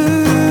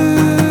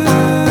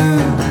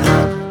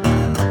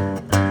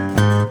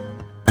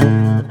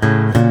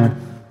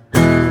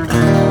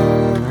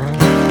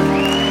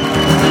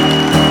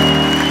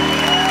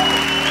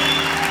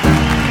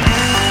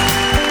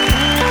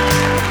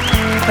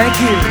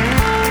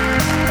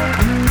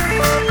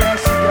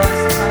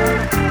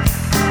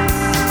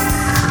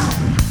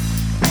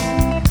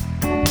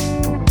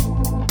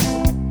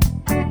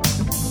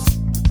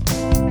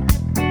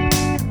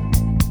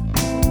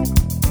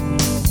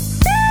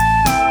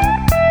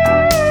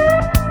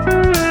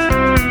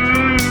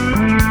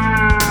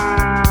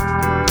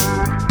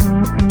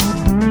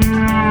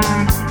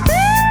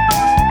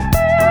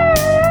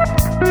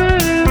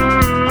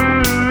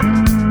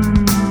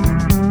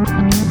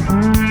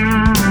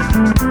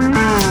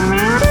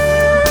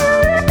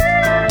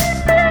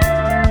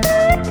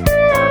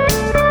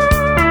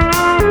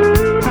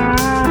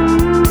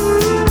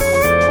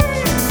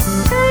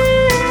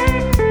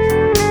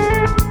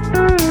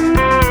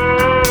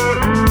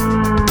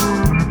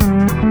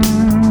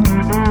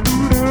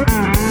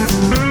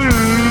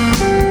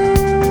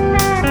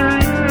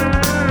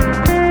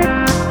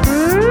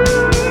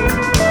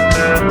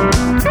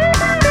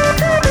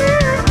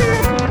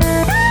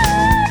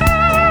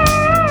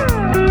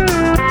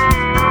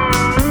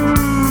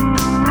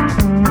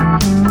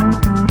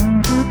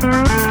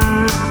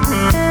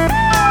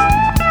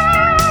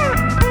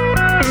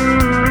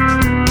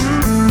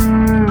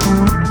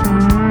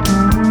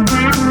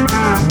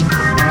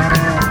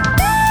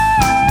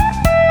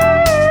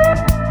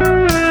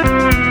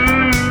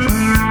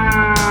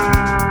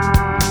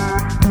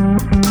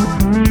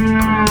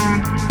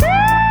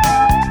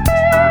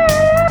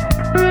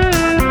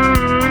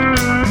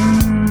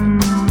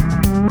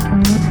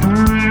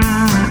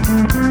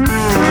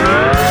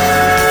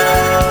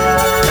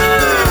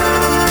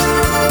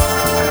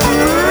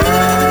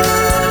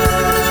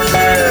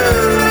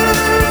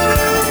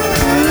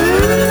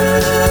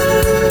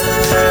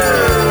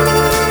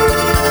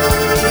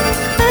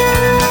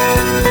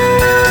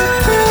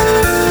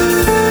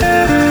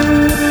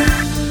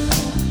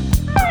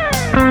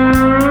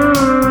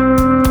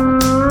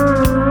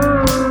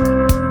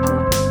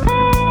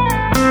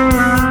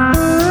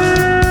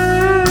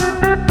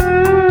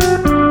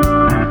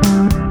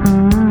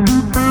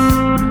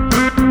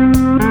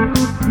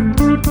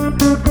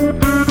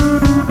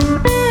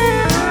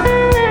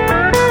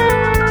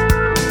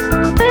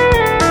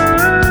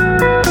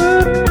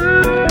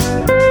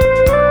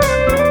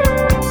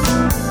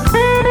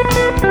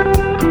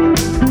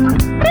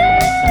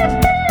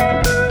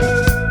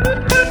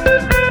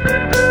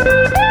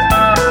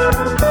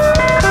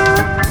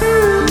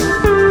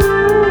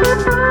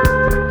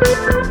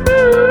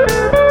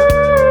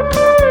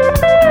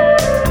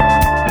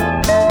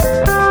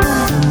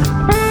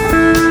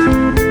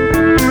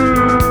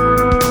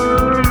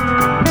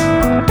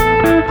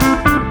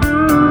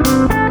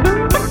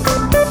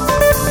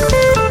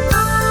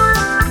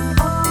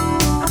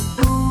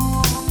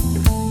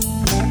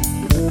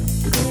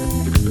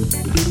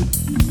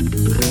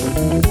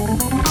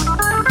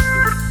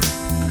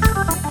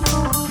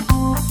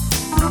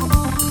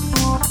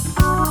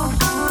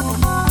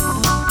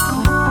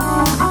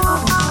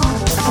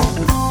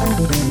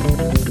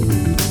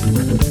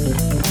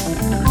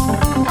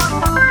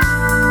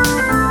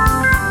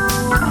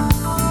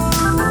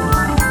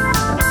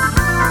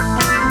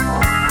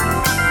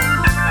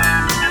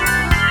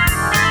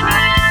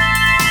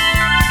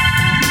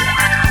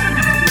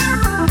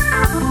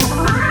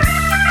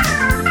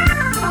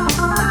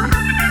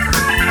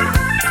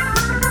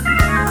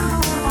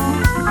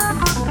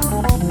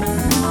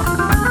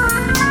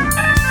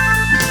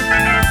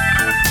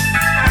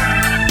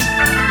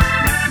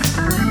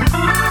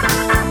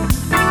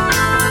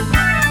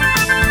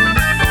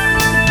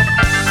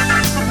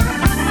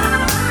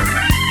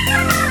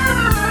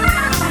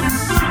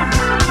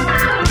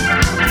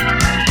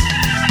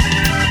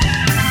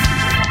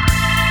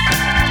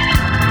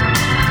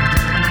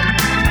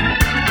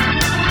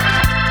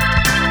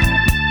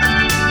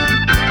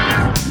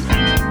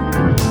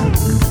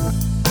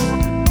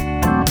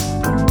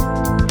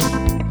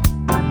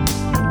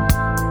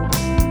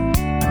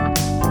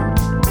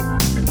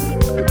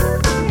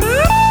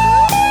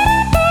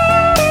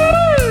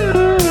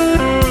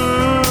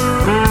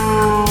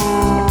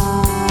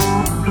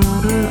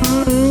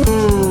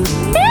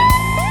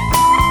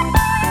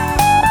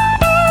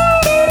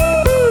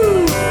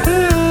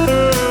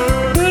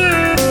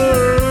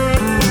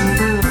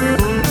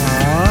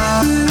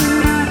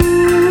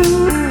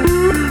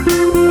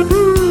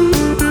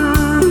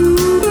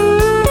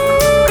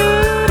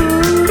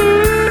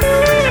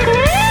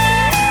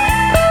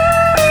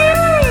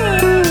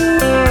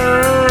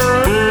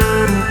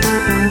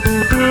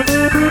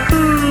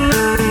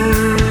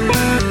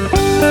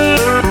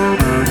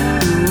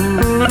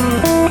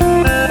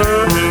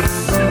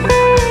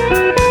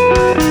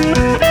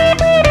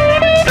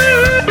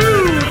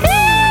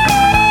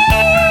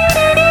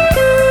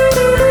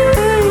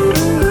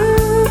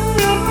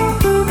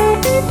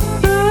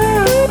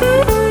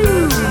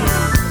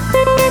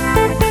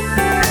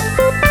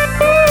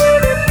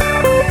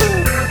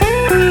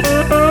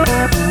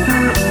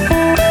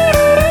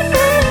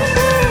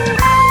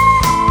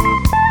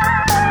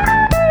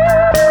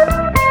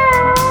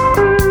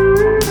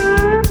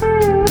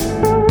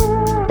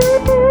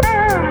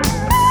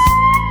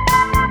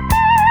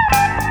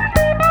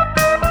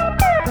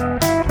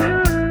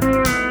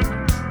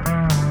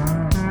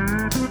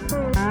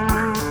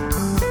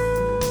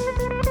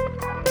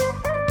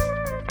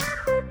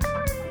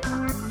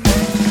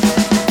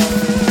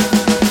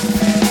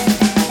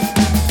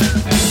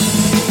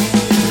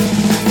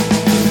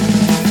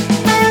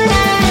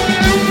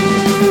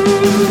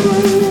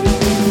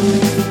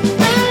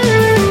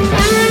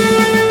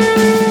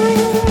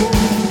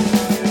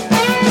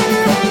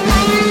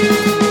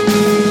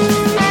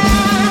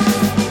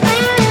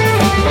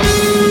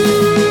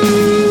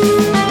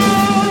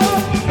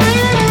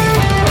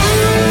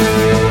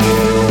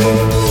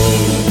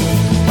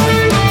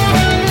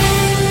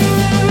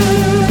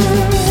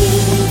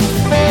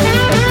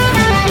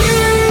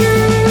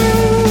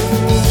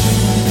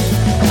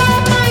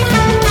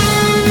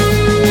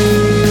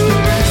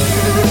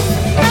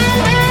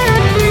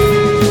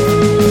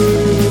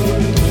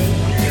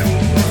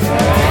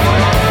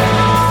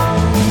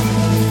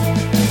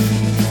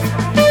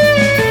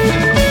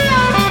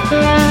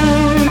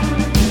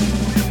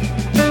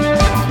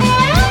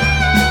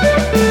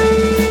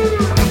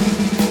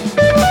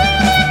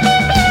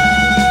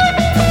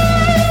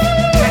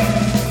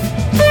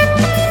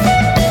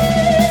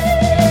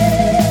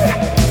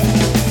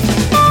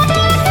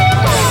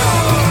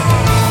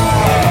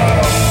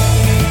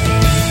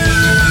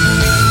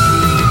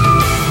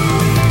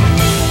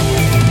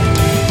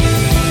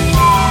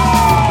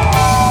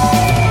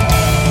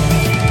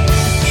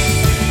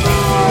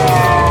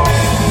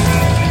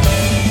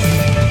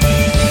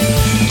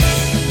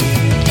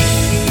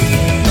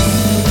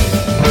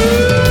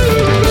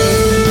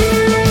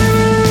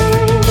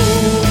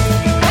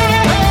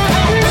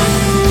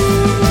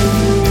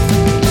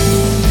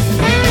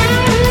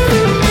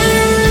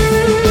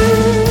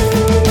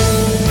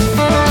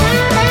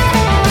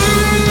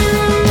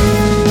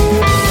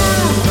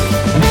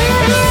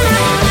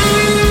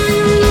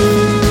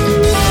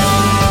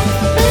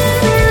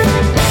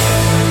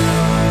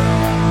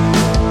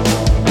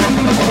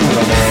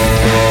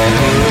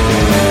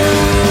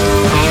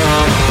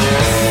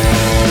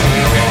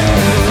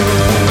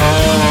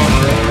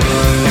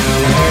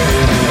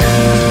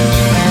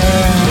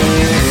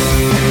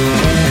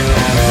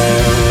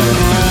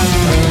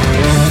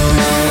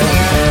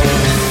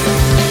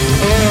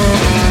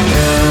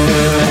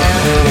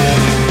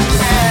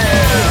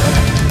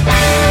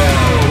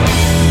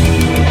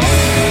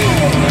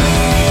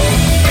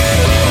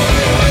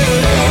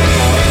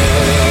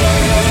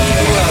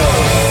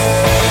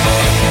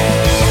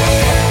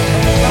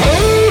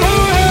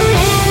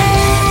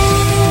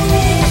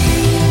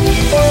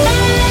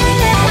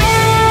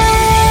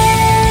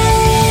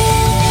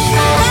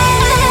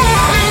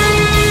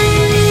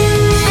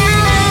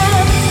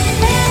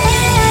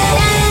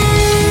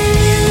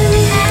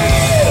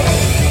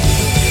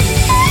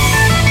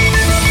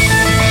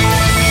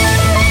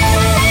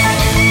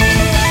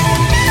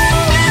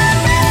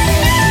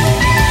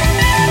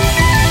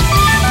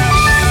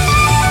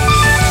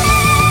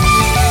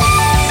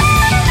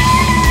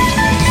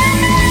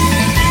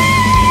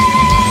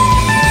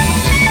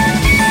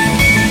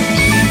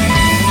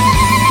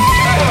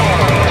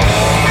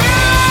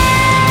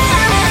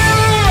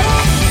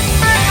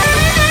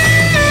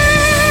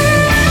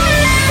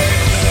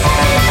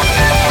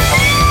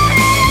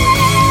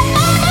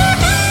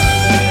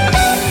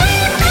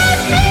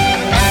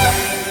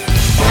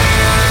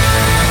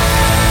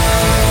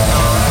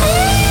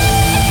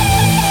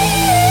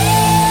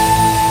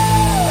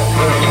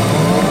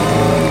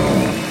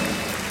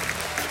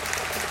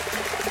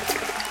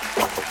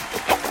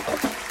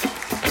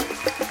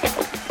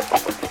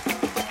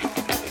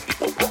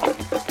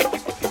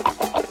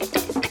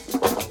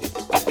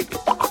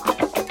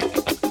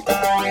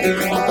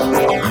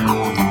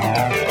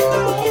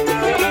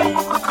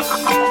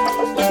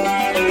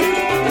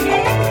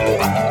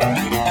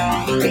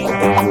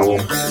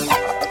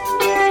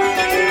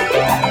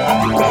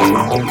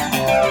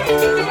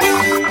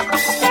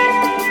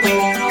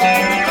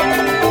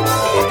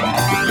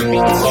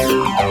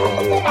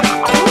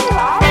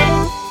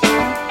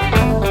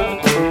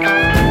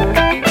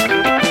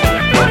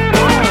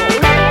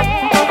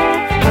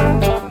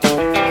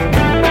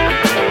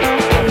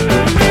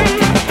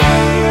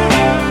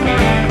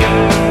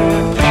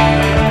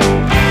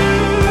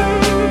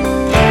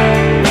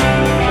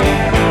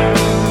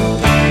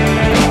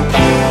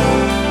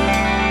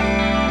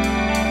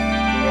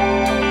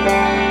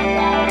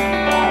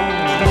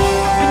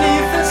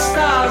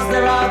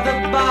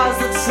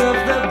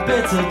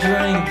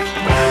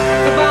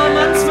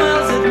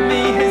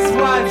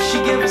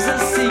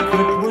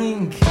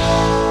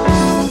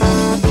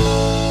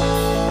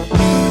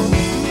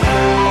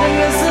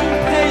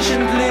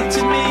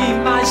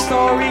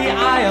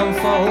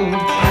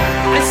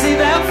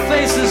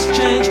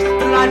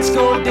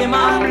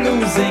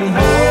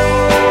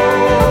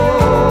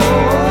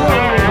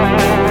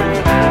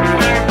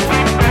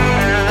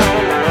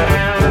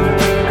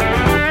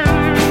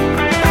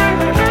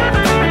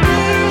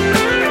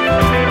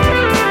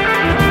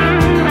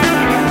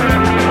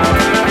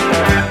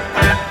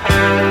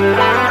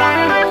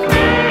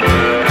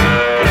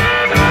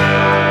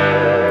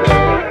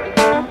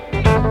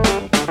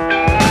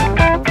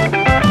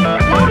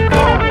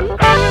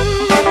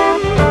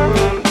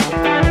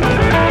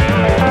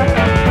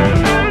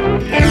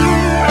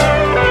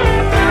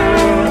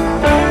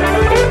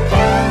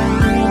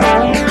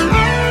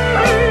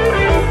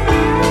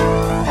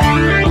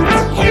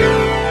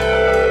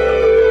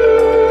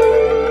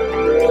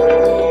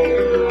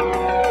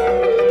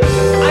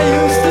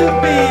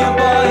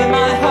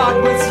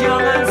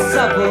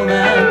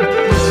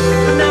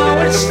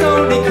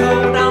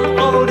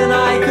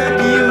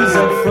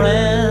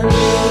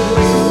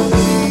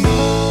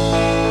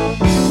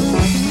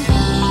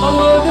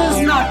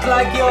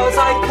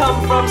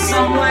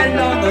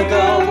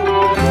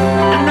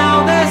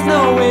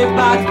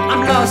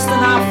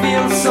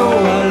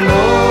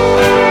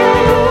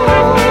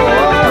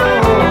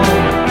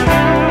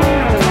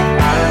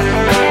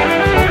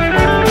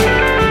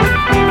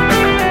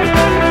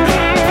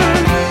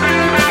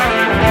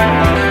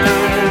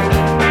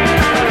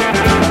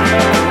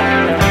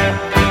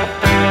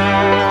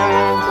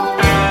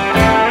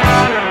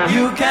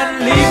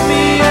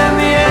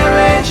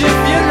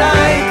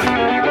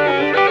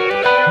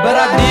 But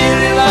I'd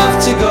really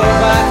love to go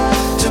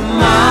back to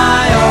my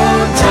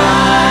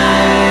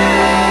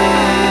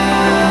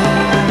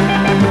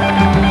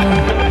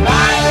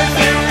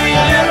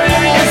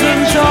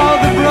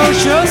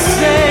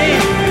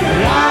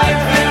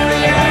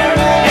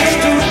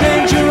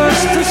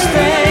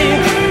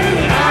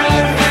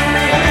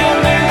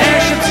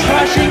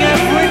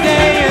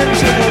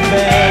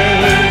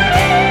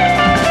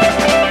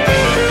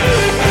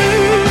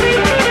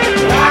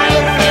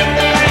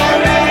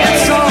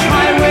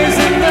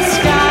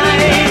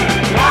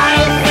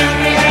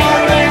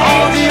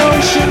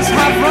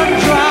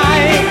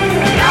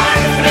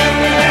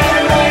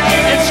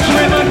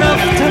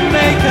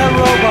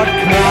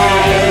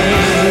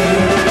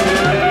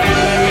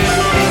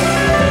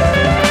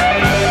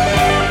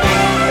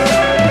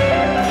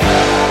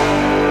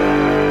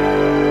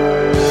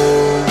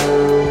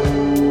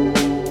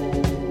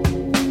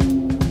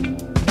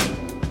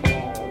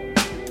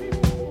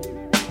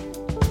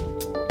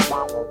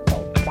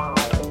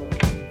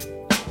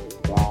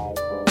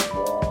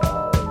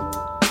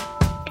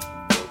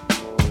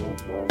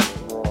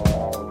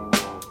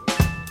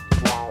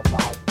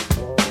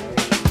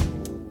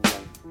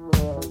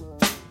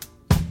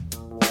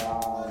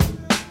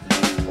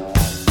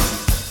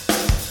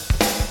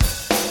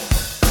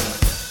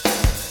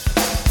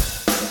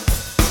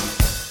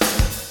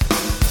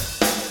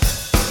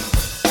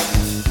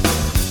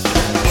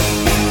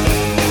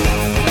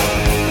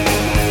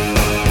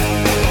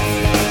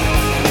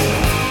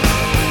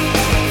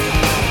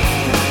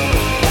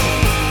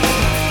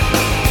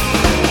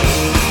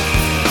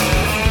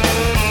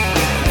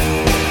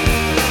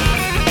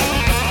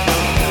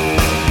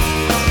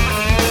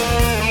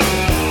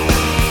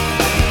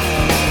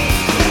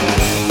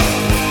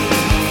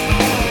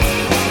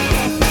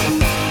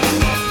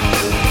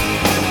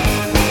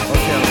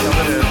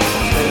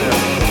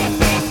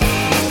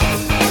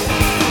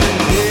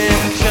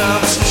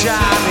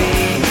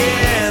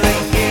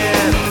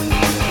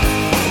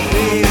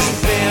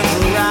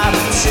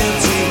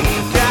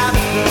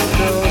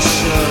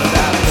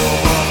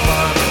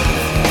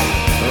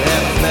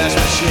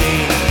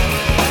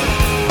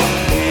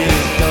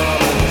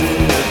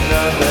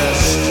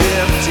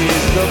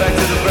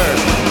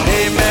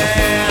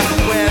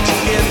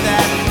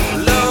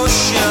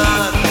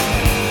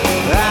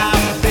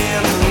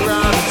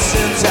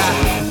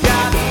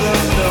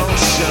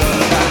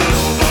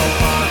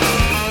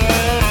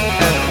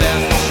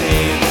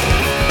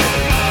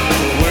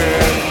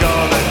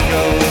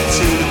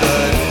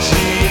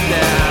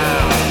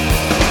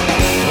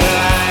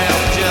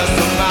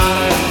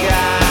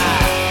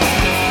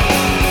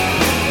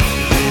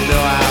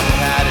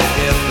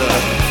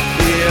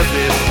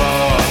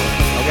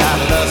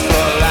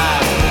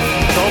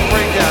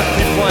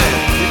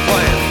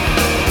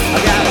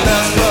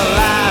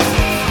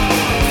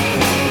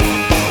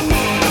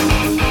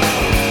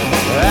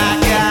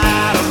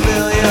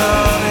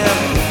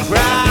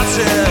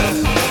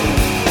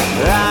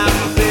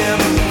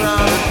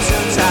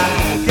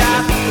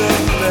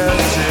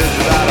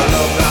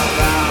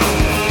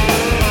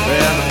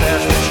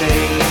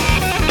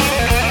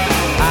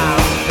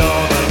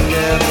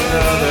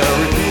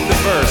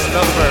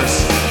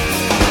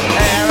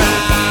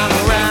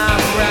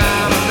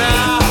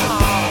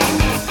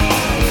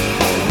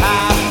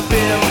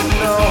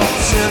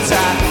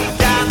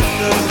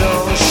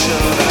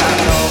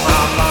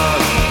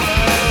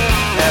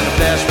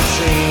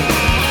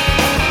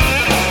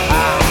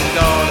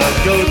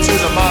go to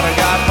the modern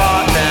guy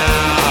part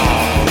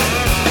now.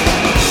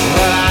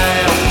 But I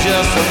am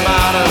just a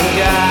modern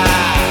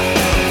guy.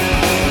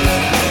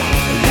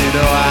 You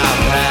know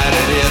I've had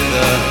it in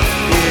the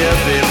ear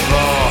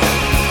before.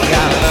 I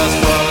got a lust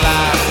for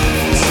life.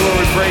 This is where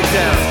we break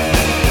down.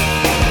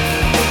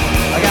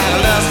 I got a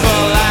lust for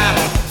life.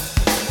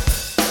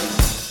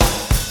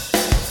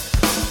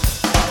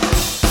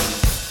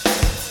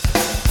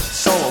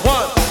 So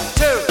 1,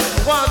 2,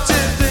 1, 2,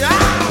 3, ah!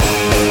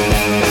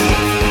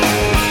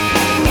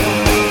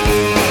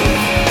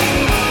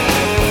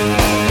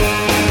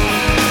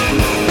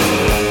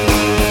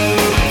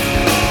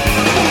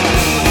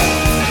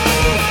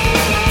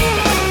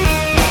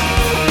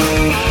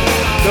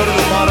 Go to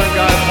the modern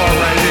guy part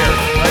right here,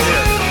 right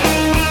here.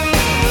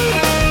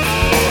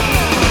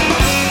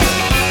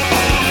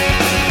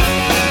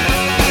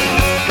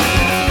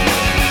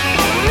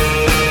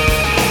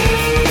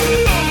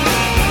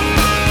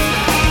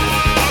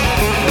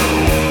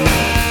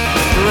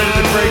 We're ready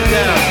to break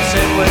down.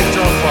 Same way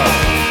drum part.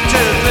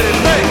 2, 3,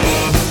 break.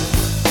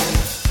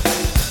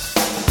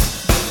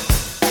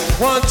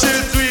 1, 2,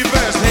 3,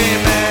 verse. Hey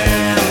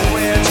man,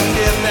 where'd you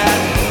get that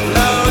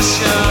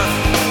lotion?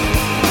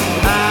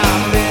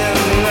 I've been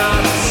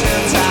running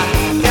since I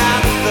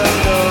got the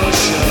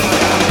notion.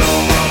 I go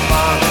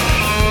on,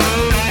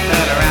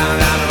 and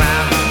around,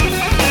 around.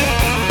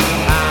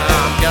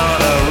 I'm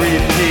gonna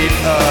repeat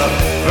a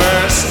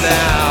verse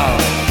now.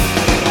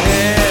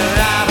 And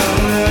out of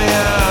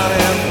million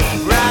and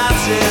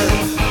rising,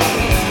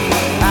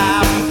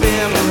 I've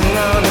been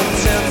running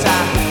since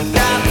I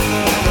got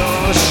the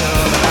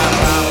notion.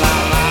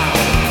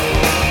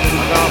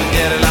 I'm gonna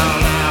get it on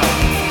now.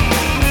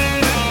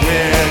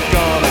 We're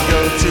gonna go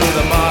to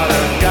the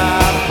modern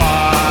guy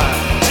part.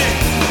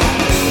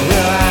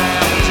 Well,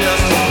 I'm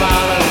just a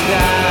modern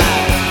guy.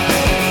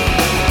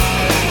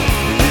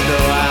 You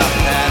know I've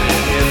had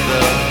it in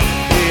the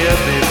ear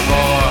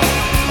before.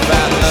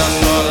 About lust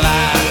for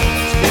life.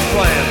 Let's keep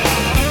playing.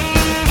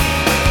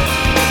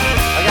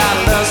 I got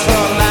lust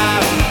for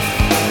life.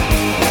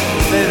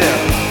 Stay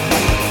there.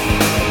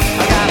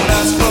 I got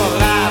lust for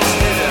life.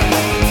 Stay there.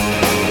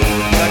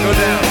 Now go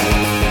down.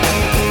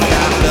 I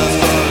got lust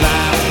for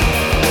life.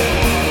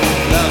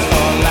 Lust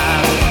for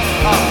life.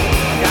 Oh,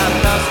 I got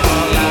lust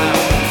for life.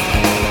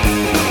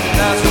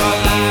 Lust for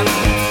life.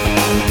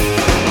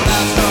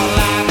 Lust for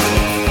life.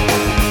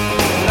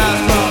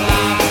 Lust for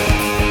life.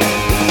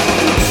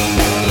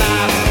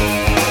 Life.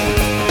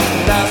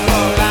 Lust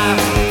for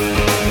life.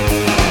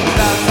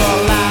 Lust for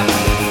life.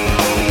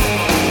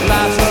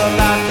 Lust for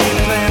life. Keep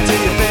playing till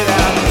you fade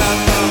out.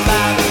 Lust for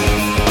life.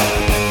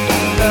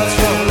 Lust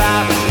for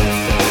life.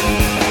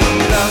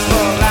 Lust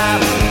for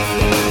life.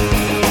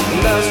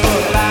 Lust for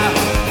life.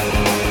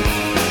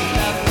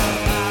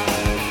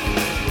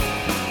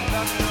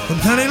 On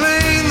Penny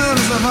Lane, there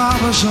is a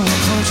barber showing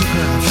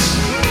photographs.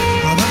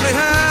 All that they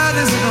had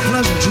is a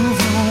pleasure to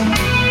film.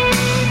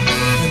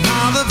 And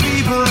all the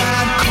people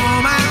that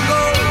come and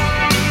go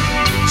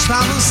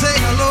stop and say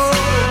hello.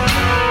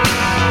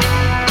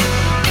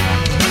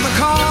 And in the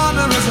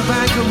corner is a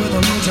banker with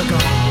a motor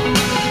car.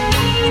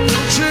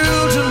 The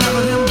children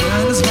love him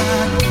behind his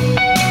back.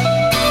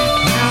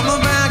 And the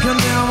banker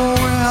never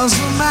wears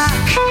a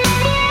Mac.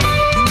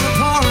 In the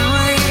pouring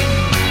rain,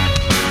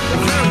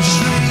 very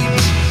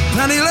strange.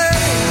 Penny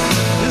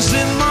Lane is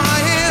in my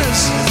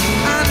ears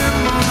and in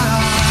my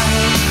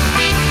eyes.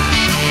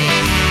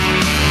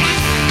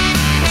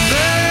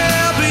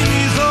 There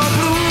beneath the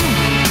blue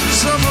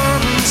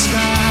suburban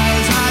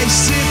skies, I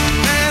sit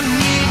and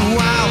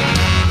meanwhile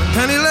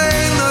Penny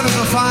Lane, there is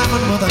a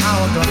fireman with an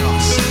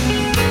hourglass,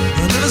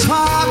 and in his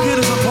pocket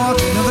is a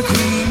portrait of the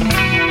Queen.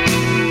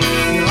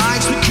 He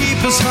likes to keep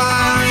his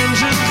fire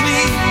engine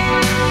clean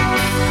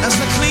as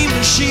the clean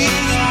machine.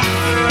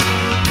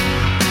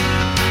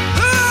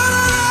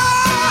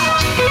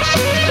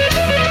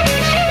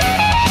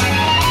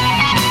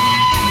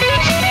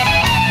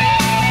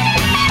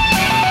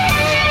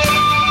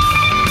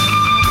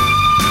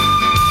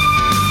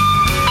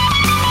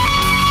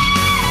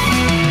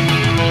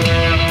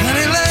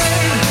 Penny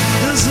Lane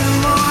is in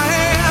my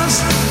ears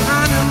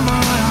and in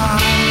my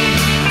eyes.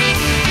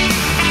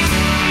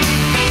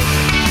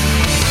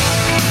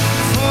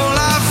 Full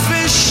of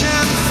fish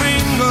and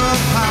finger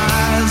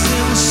pies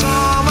in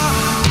summer.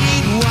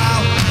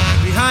 Meanwhile,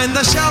 behind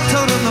the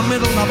shelter in the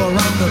middle of a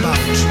roundabout,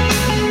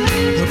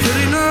 the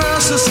pretty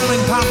nurse is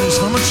selling poppies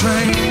from a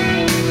tray.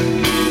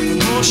 And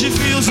though she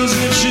feels as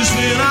if she's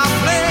been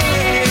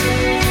outplayed,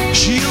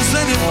 she'll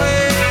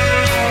anyway.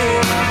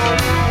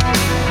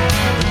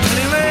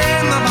 Penny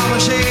Lane, the barber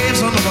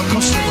shaves under the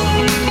customer.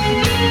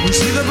 We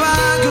see the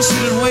banker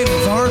sitting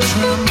waiting for a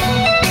trim,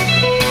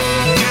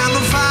 and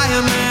the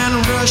fireman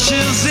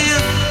rushes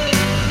in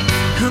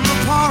the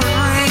pouring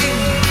rain.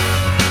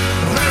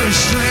 Very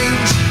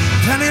strange.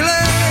 Penny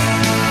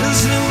Lane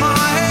is in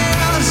my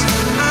ears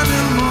and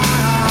in my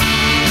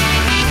eyes.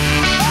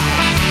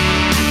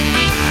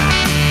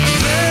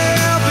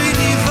 There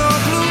beneath the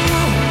blue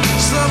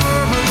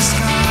suburban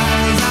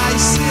skies, I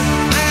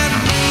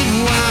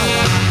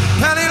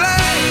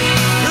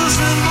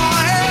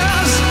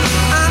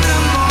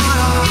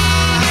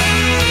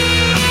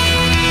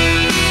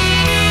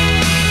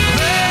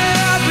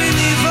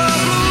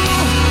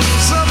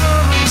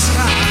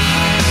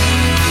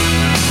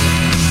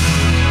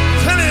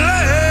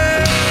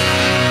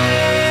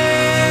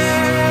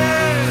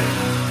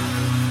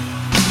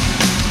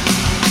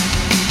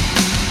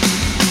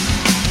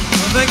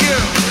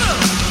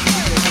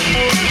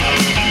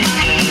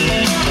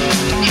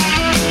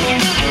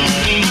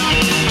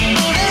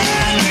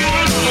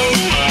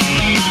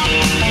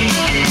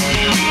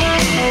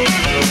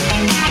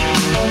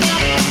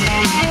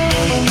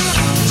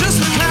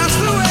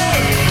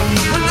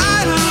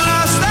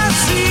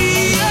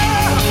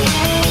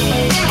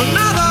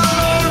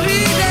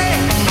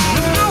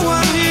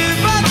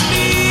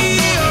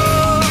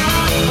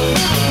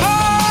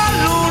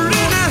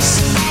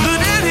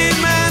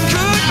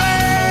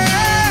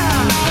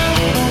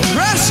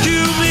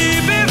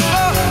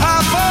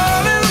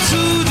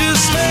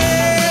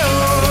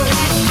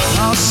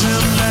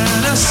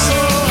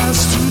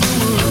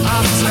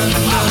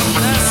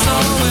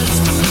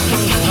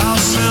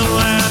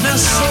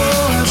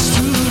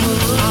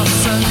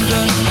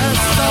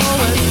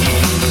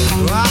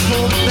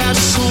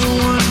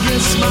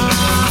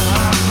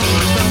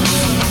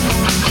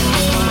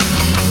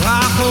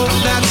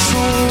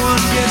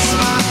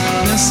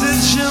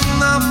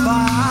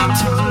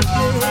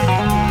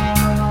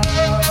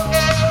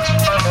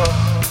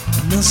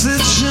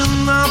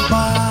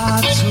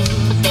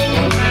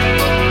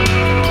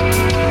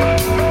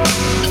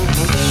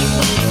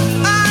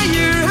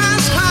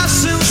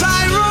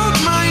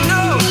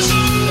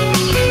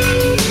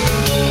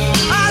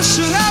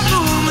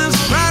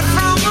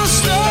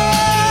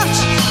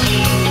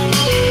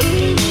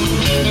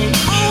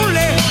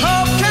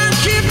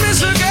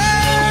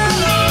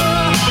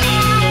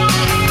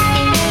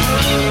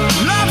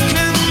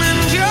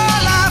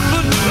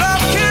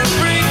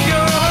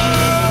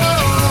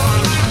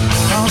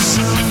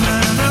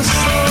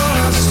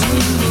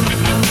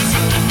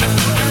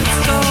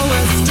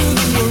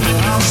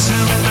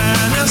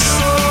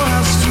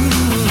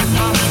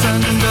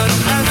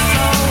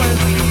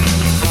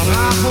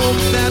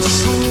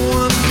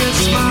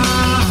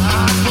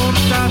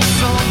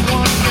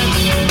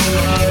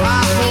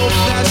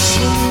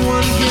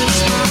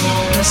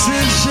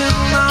Message in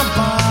my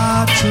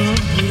bottle.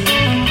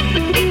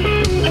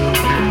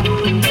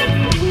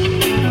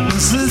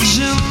 Message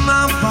in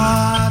my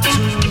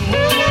bottle.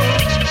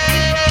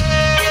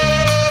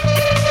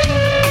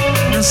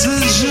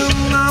 Message in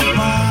my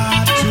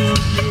bottle.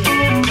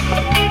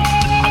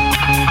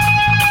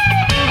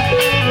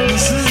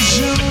 Message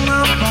in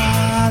my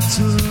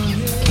bottle.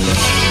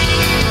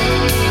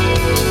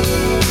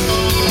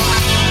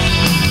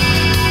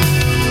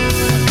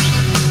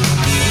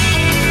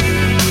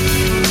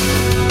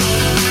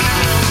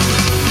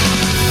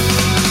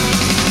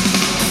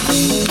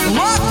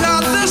 Walked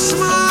out this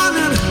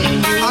morning,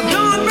 I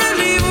don't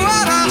believe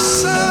what I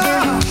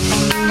saw.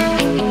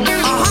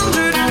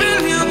 100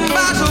 billion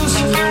battles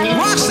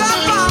washed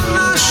up on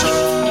my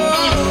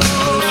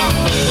shore.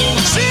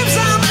 Seems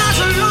I'm not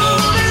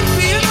alone in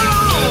being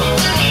alone.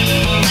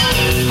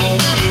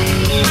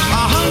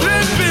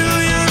 100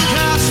 billion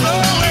cast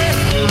away,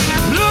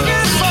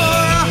 looking for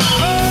a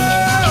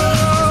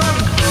home.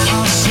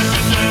 I'll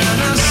send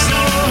an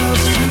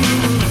SOS to you.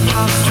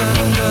 I'll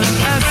send an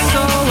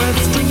SOS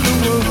to the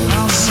world.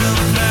 I'll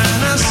send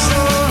an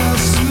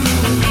SOS to you.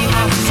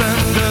 I'll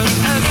send an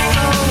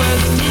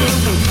SOS to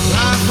the world.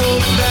 I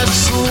hope that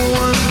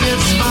someone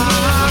gets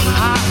mine.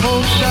 I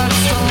hope that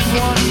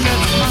someone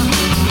gets mine.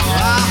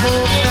 I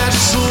hope that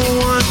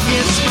someone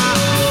gets my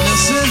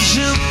message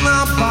in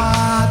my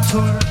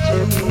bottle.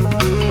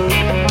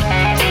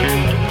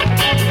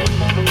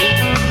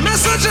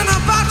 Message in a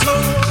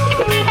bottle.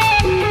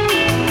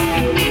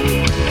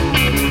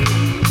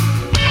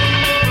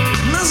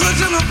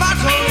 Message in a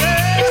bottle,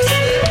 yes.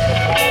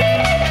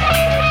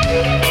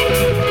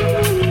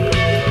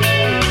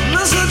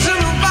 Message in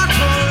a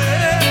bottle,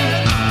 yeah.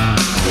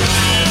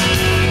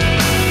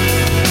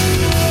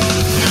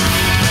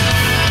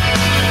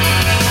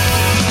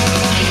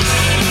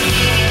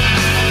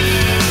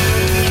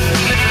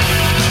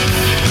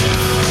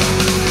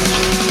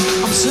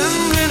 I'm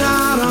sending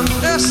out an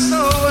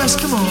SOS,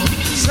 come on.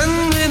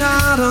 Sending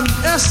out an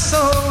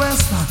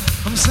SOS now.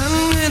 I'm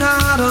sending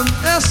out an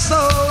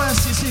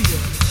SOS, you see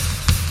it?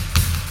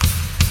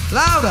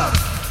 Louder.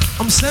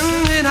 I'm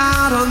sending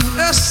out an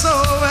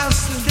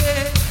SOS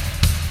today.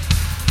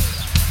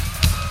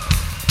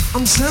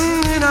 I'm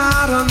sending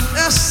out an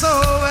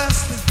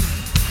SOS today.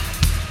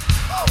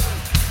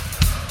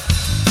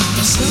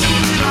 I'm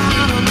sending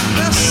out an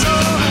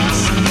SOS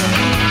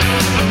today.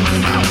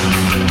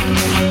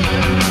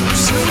 I'm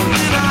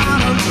sending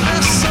out an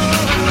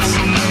SOS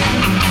today.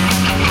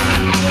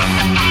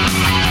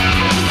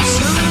 I'm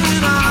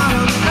sending out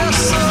an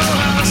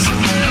SOS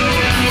today.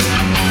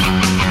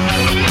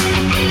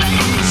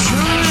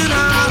 Sending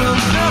out an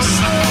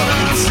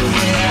SOS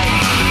today.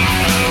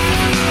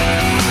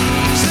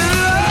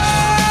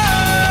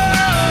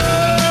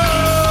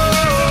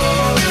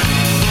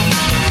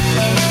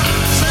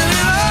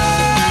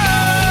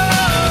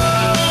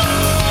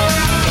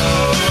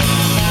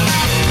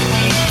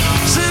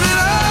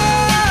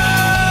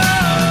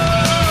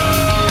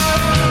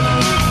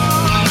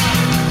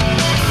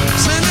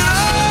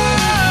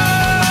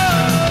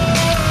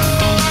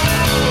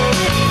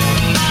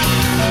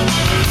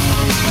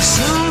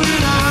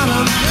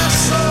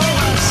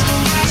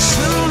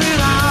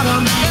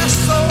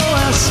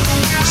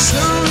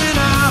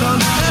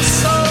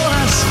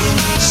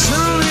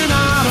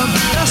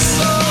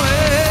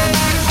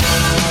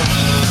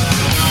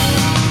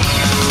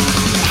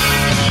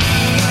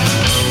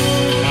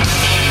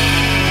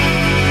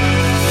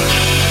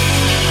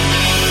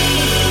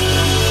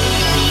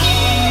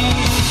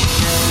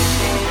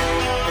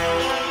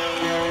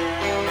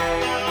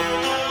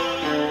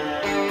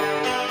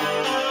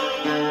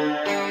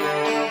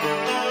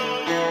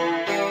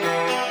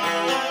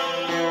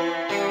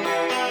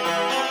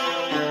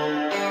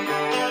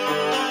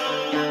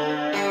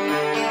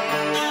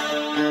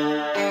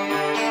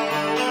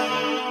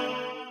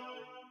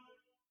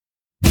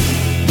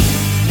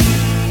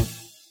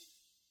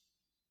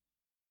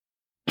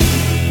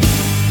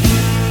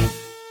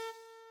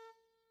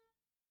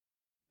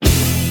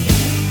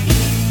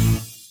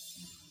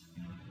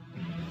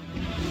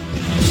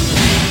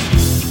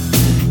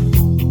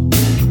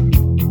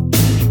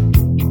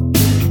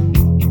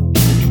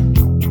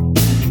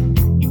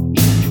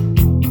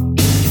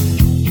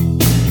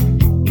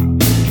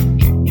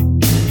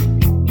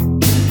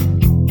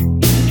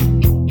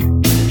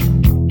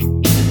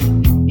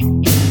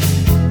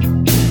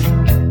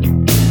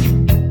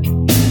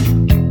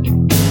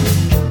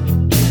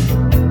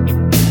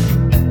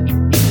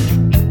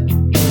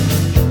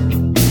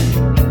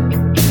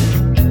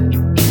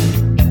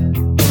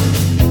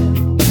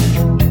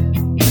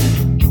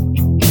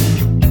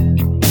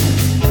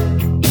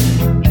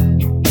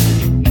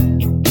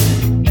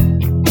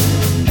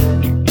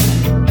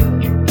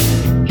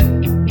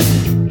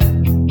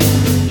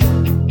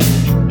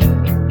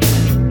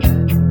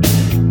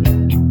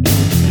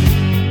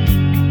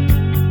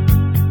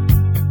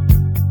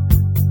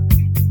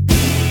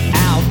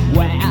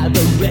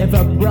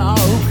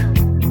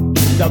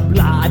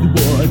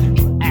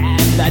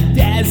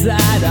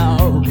 desert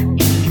oak,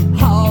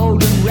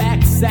 holding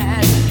wrecks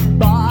and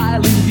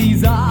boiling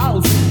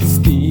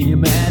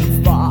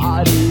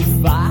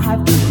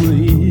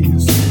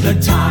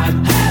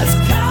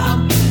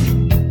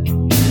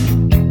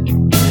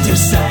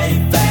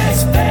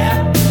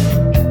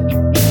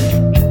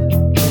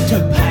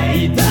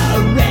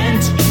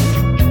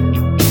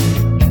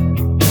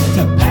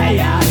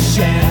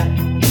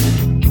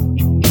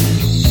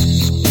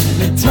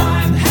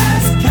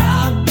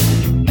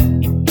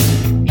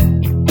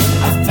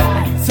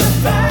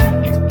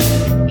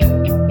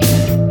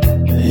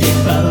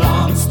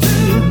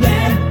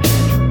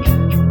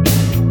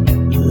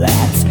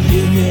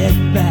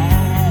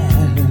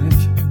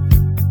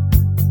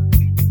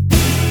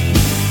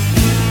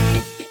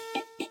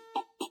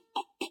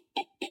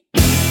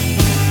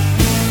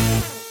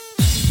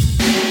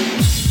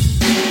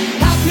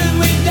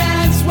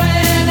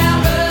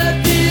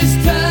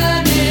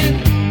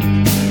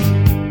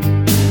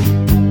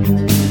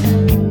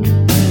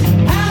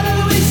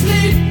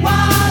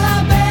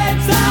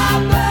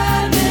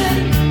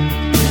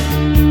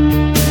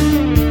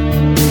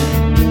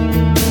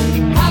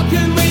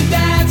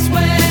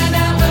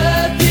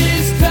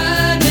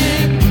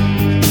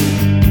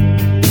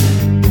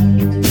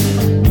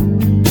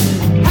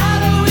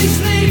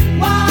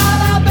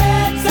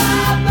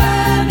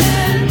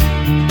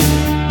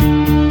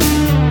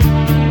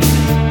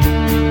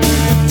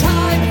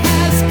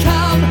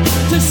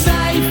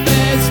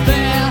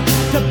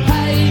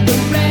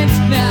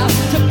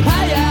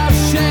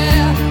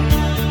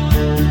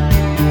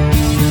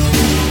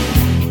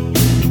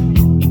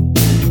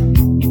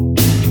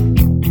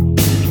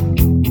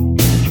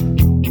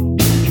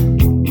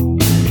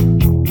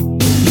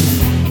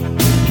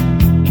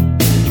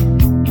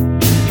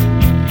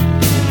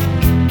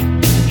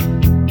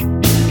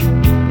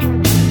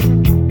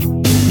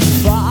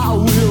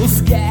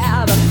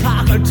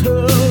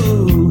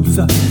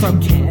From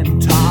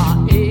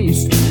Kentar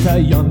East to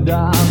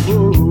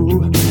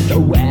Yondavu, the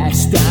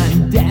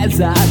western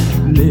desert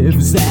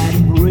lives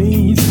and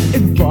breathes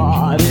in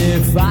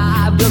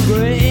 45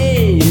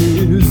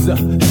 degrees.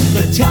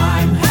 The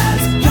time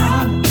has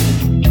come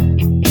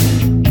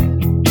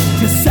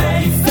to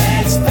say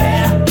fair's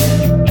fair,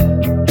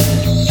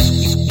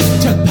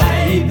 to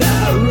pay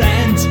the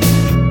rent,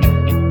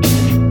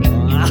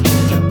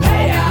 to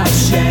pay our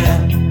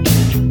share.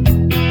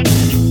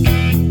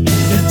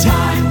 The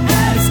time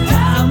has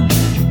come,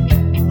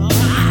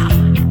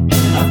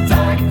 a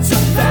fact's a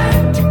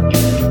fact.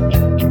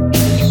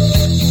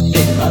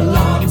 It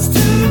belongs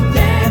to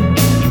them.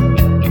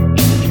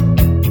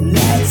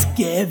 Let's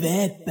give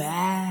it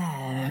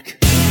back.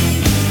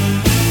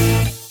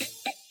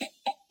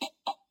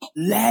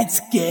 Let's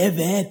give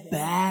it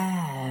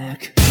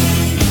back.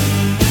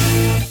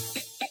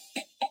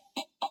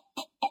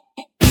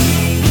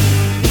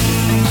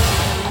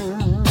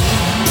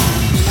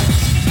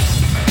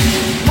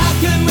 How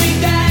can we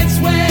dance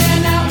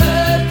when our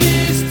earth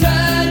is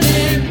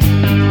turning?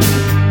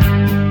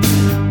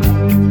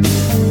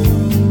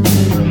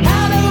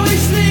 How do we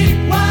sleep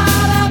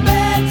while our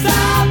beds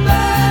are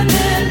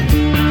burning?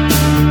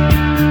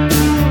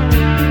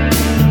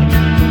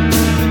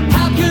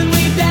 How can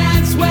we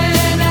dance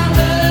when our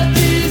earth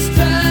is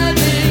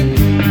turning?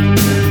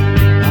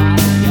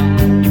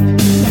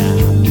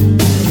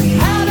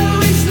 How do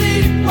we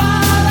sleep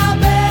while our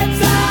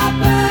beds are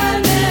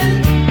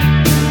burning? How can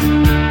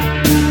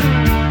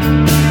we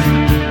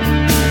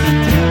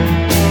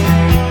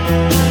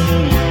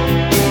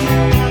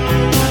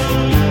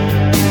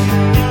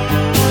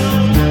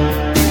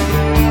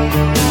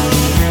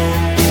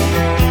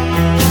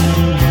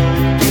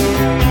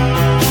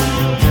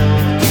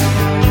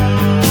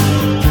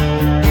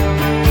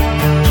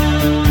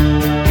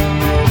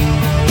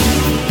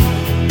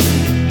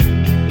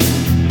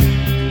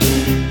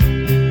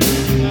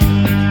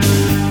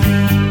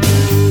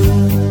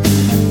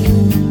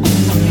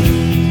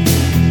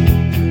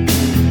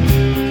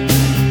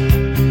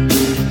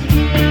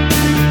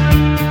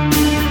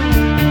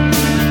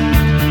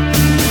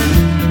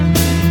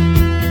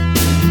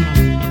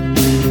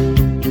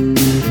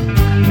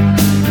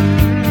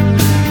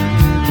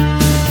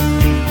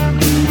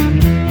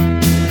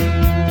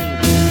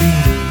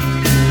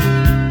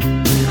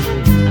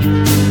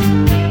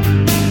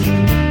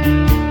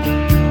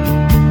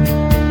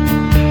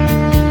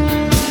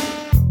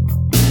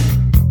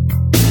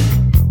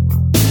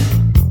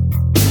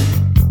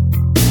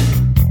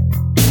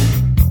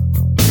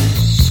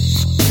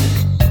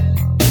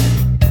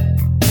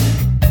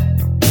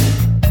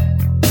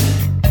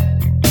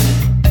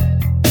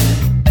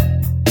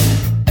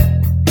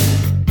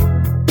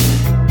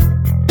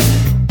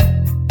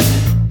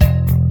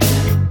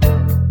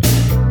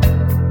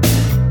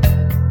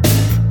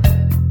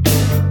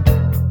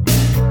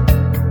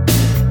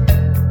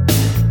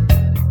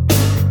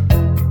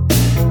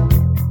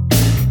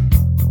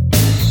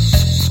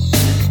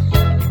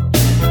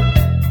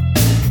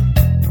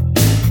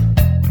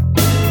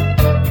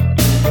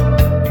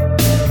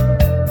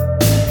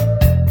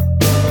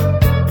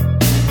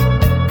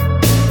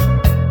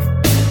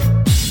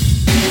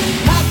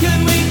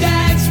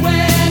dance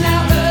when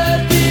our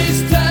earth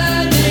is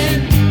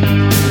turning?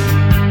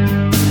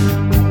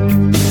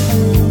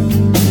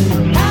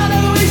 How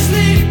do we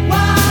sleep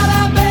while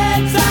our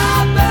beds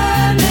are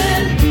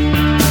burning?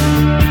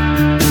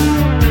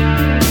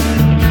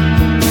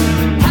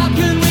 How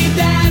can we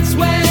dance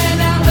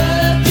when our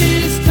earth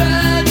is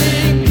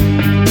turning?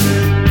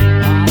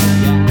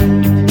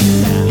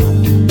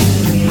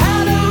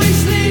 How do we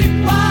sleep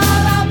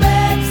while our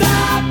beds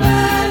are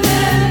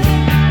burning?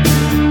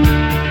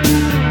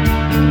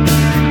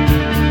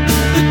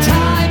 The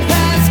time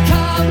has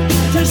come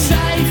to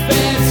say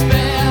fair's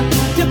fair,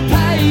 to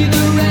pay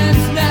the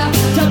rent now,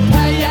 to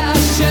pay our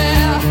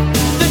share.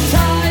 The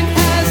time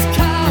has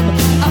come,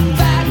 a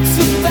fact's a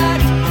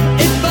fact.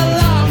 It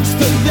belongs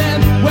to them.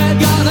 We're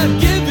gonna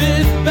give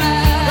it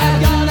back.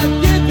 We're gonna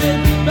give it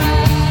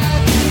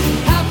back.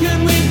 How can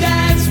we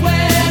dance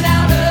when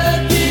our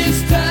earth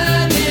is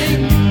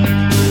turning?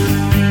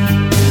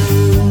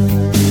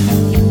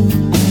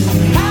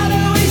 How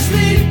do we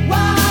sleep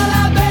while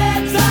our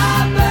beds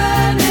are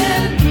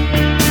burning?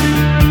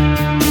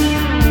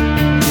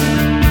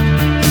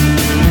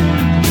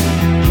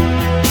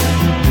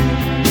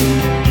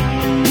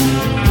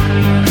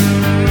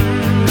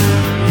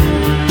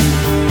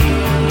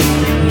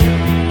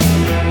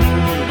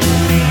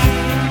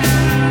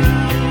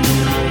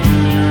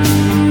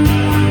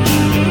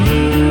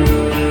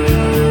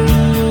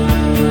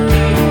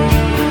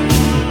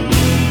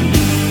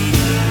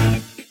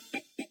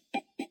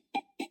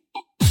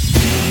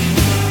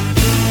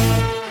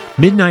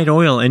 Midnight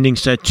Oil ending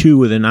set 2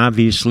 with an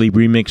obviously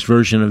remixed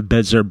version of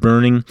Beds Are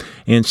Burning,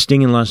 and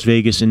Sting in Las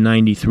Vegas in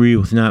 93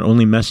 with not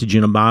only Message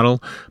in a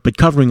Bottle, but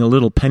covering a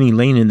little Penny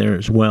Lane in there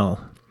as well.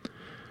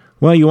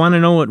 Well, you want to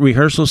know what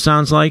rehearsal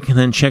sounds like?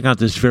 Then check out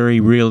this very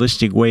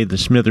realistic way the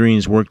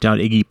Smithereens worked out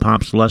Iggy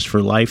Pop's Lust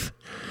for Life.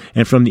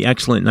 And from the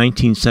excellent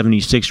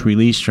 1976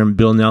 release from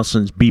Bill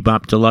Nelson's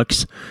Bebop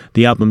Deluxe,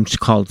 the album's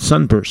called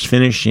Sunburst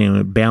Finish,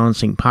 and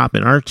balancing pop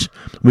and art,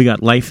 we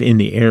got Life in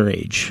the Air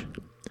Age.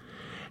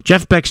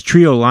 Jeff Beck's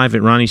trio live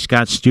at Ronnie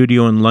Scott's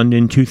studio in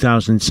London,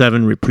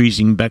 2007,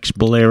 reprising Beck's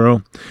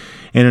Bolero.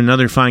 And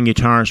another fine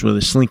guitarist with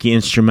a slinky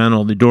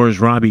instrumental, The Doors'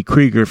 Robbie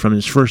Krieger, from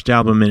his first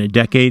album in a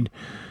decade.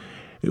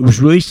 It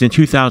was released in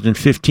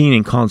 2015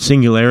 and called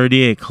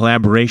Singularity, a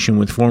collaboration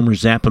with former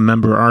Zappa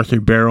member Arthur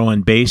Barrow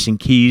on bass and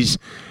keys,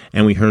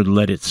 and we heard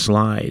Let It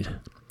Slide.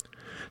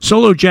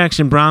 Solo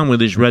Jackson Browne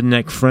with his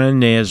redneck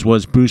friend, as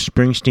was Bruce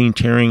Springsteen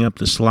tearing up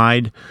the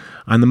slide,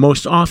 on the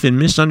most often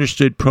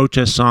misunderstood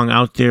protest song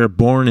out there,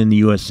 Born in the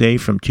USA,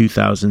 from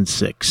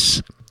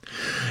 2006.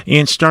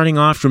 And starting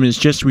off from his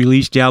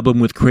just-released album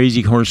with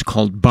Crazy Horse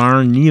called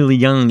Barn, Neil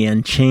Young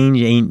and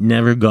Change Ain't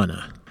Never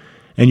Gonna.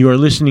 And you are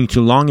listening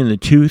to Long in the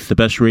Tooth, the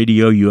best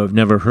radio you have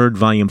never heard,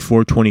 Volume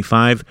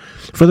 425,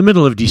 for the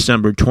middle of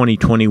December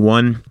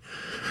 2021.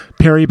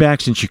 Perry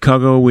Backs in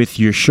Chicago with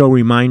your show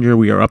reminder.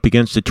 We are up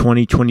against the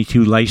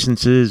 2022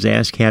 licenses,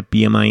 ASCAP,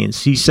 BMI, and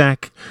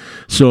CSAC.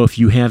 So if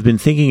you have been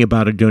thinking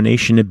about a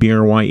donation to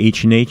BRY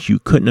H&H, you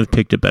couldn't have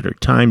picked a better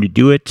time to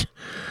do it.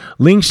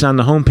 Links on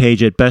the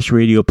homepage at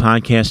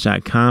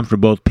bestradiopodcast.com for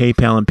both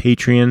PayPal and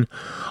Patreon.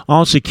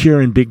 All secure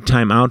and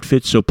big-time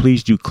outfits, so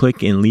please do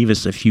click and leave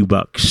us a few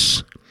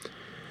bucks.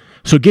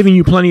 So giving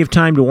you plenty of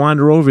time to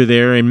wander over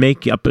there and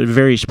make up a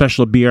very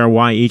special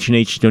BRY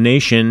H&H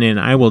donation, and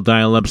I will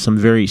dial up some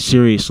very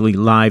seriously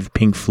live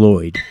Pink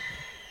Floyd.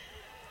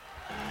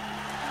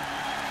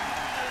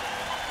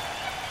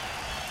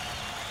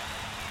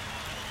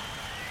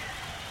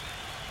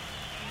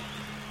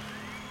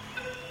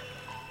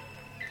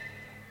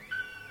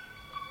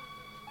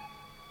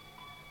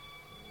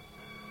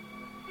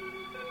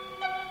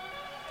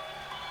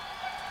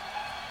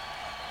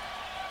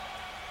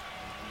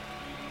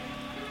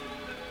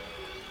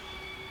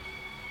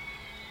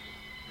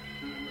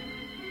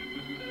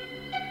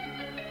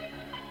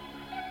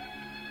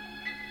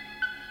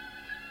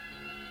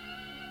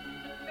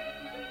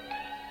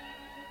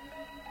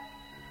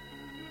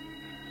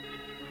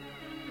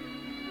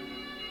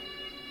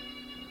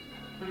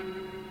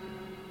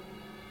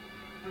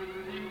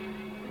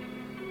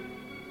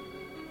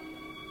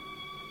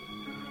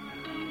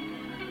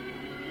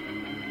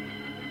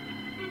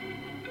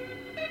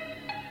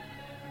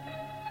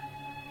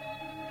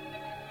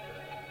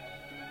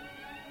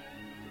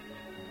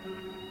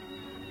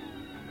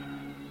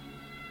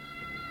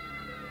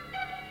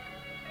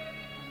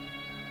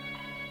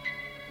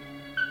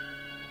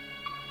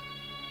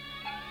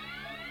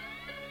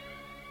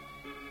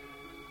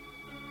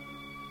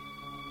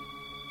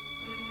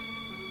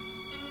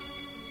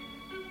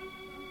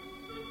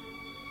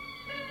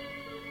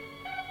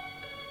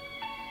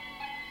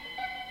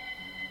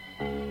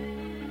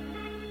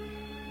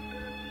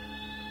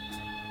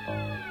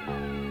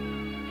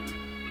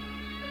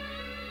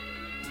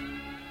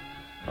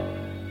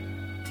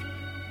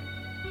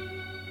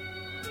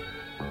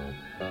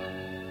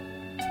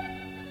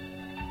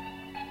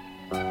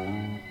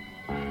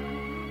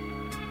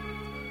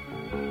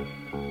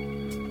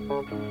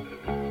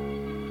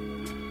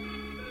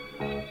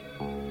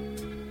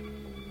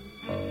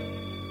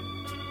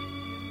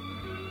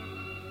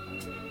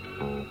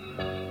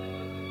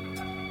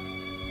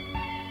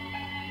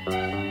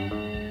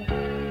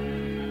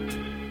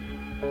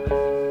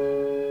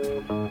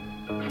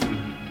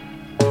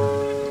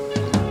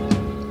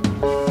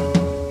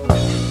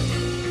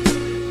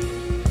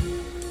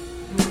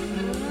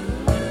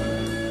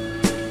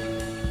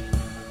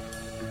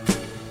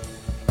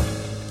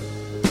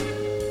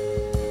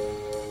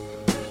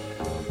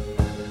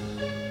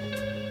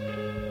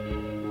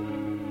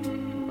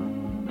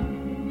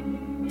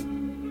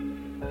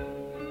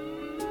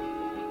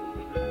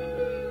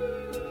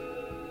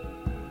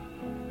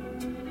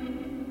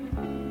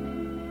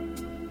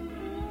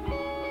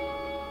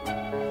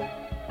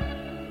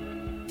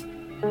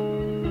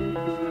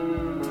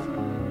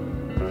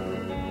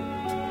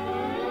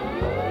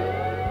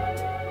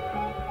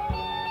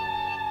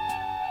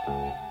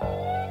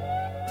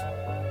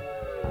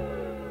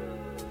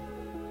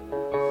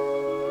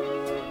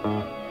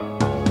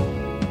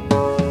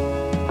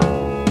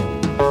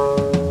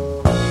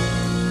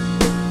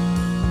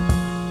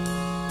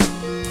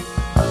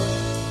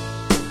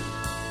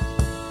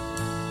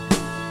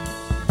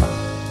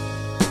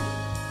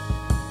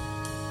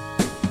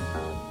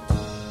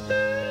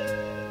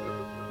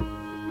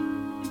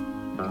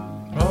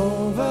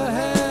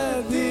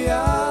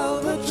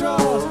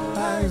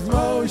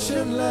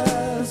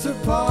 motionless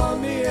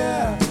upon the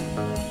air,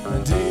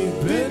 and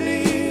deep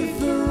beneath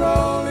the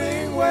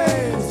rolling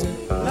waves,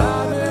 in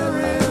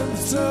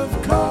labyrinths of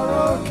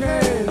coral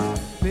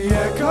caves, the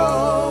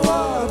echo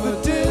of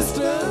a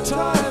distant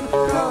time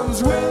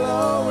comes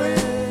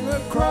willowing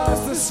across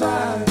the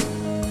sand,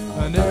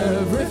 and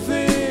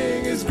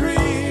everything is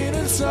green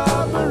and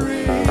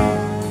submarine.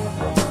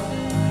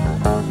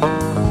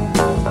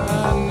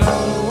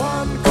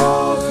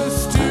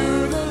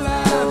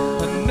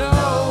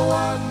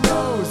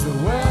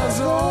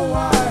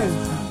 Wise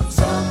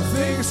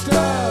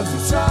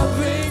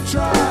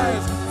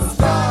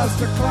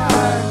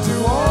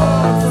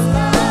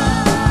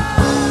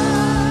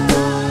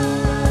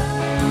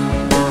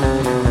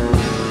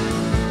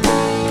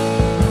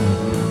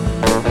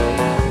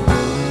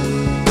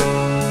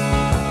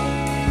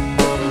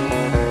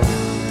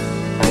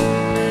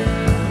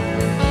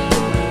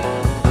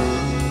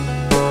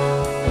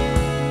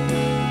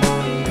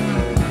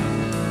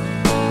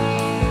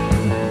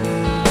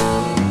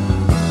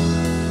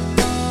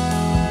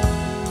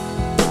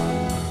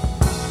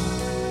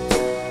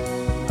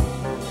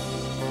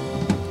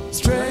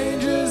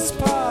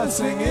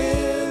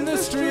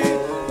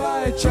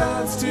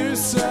chance to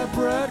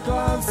separate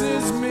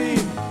glances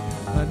meet,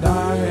 and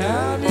I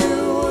am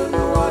you, and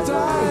what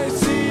I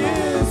see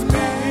is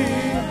me.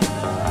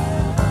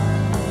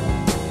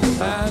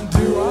 And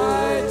do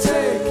I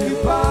take you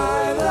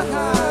by the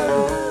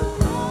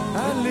hand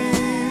and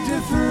lead you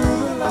through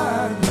the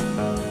land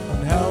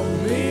and help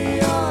me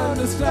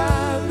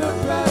understand the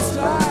best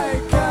I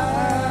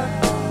can?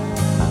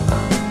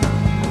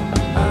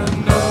 And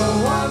no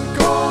one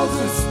calls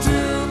us to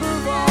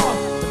move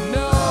on,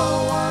 no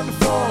one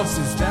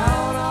forces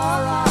down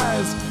our eyes.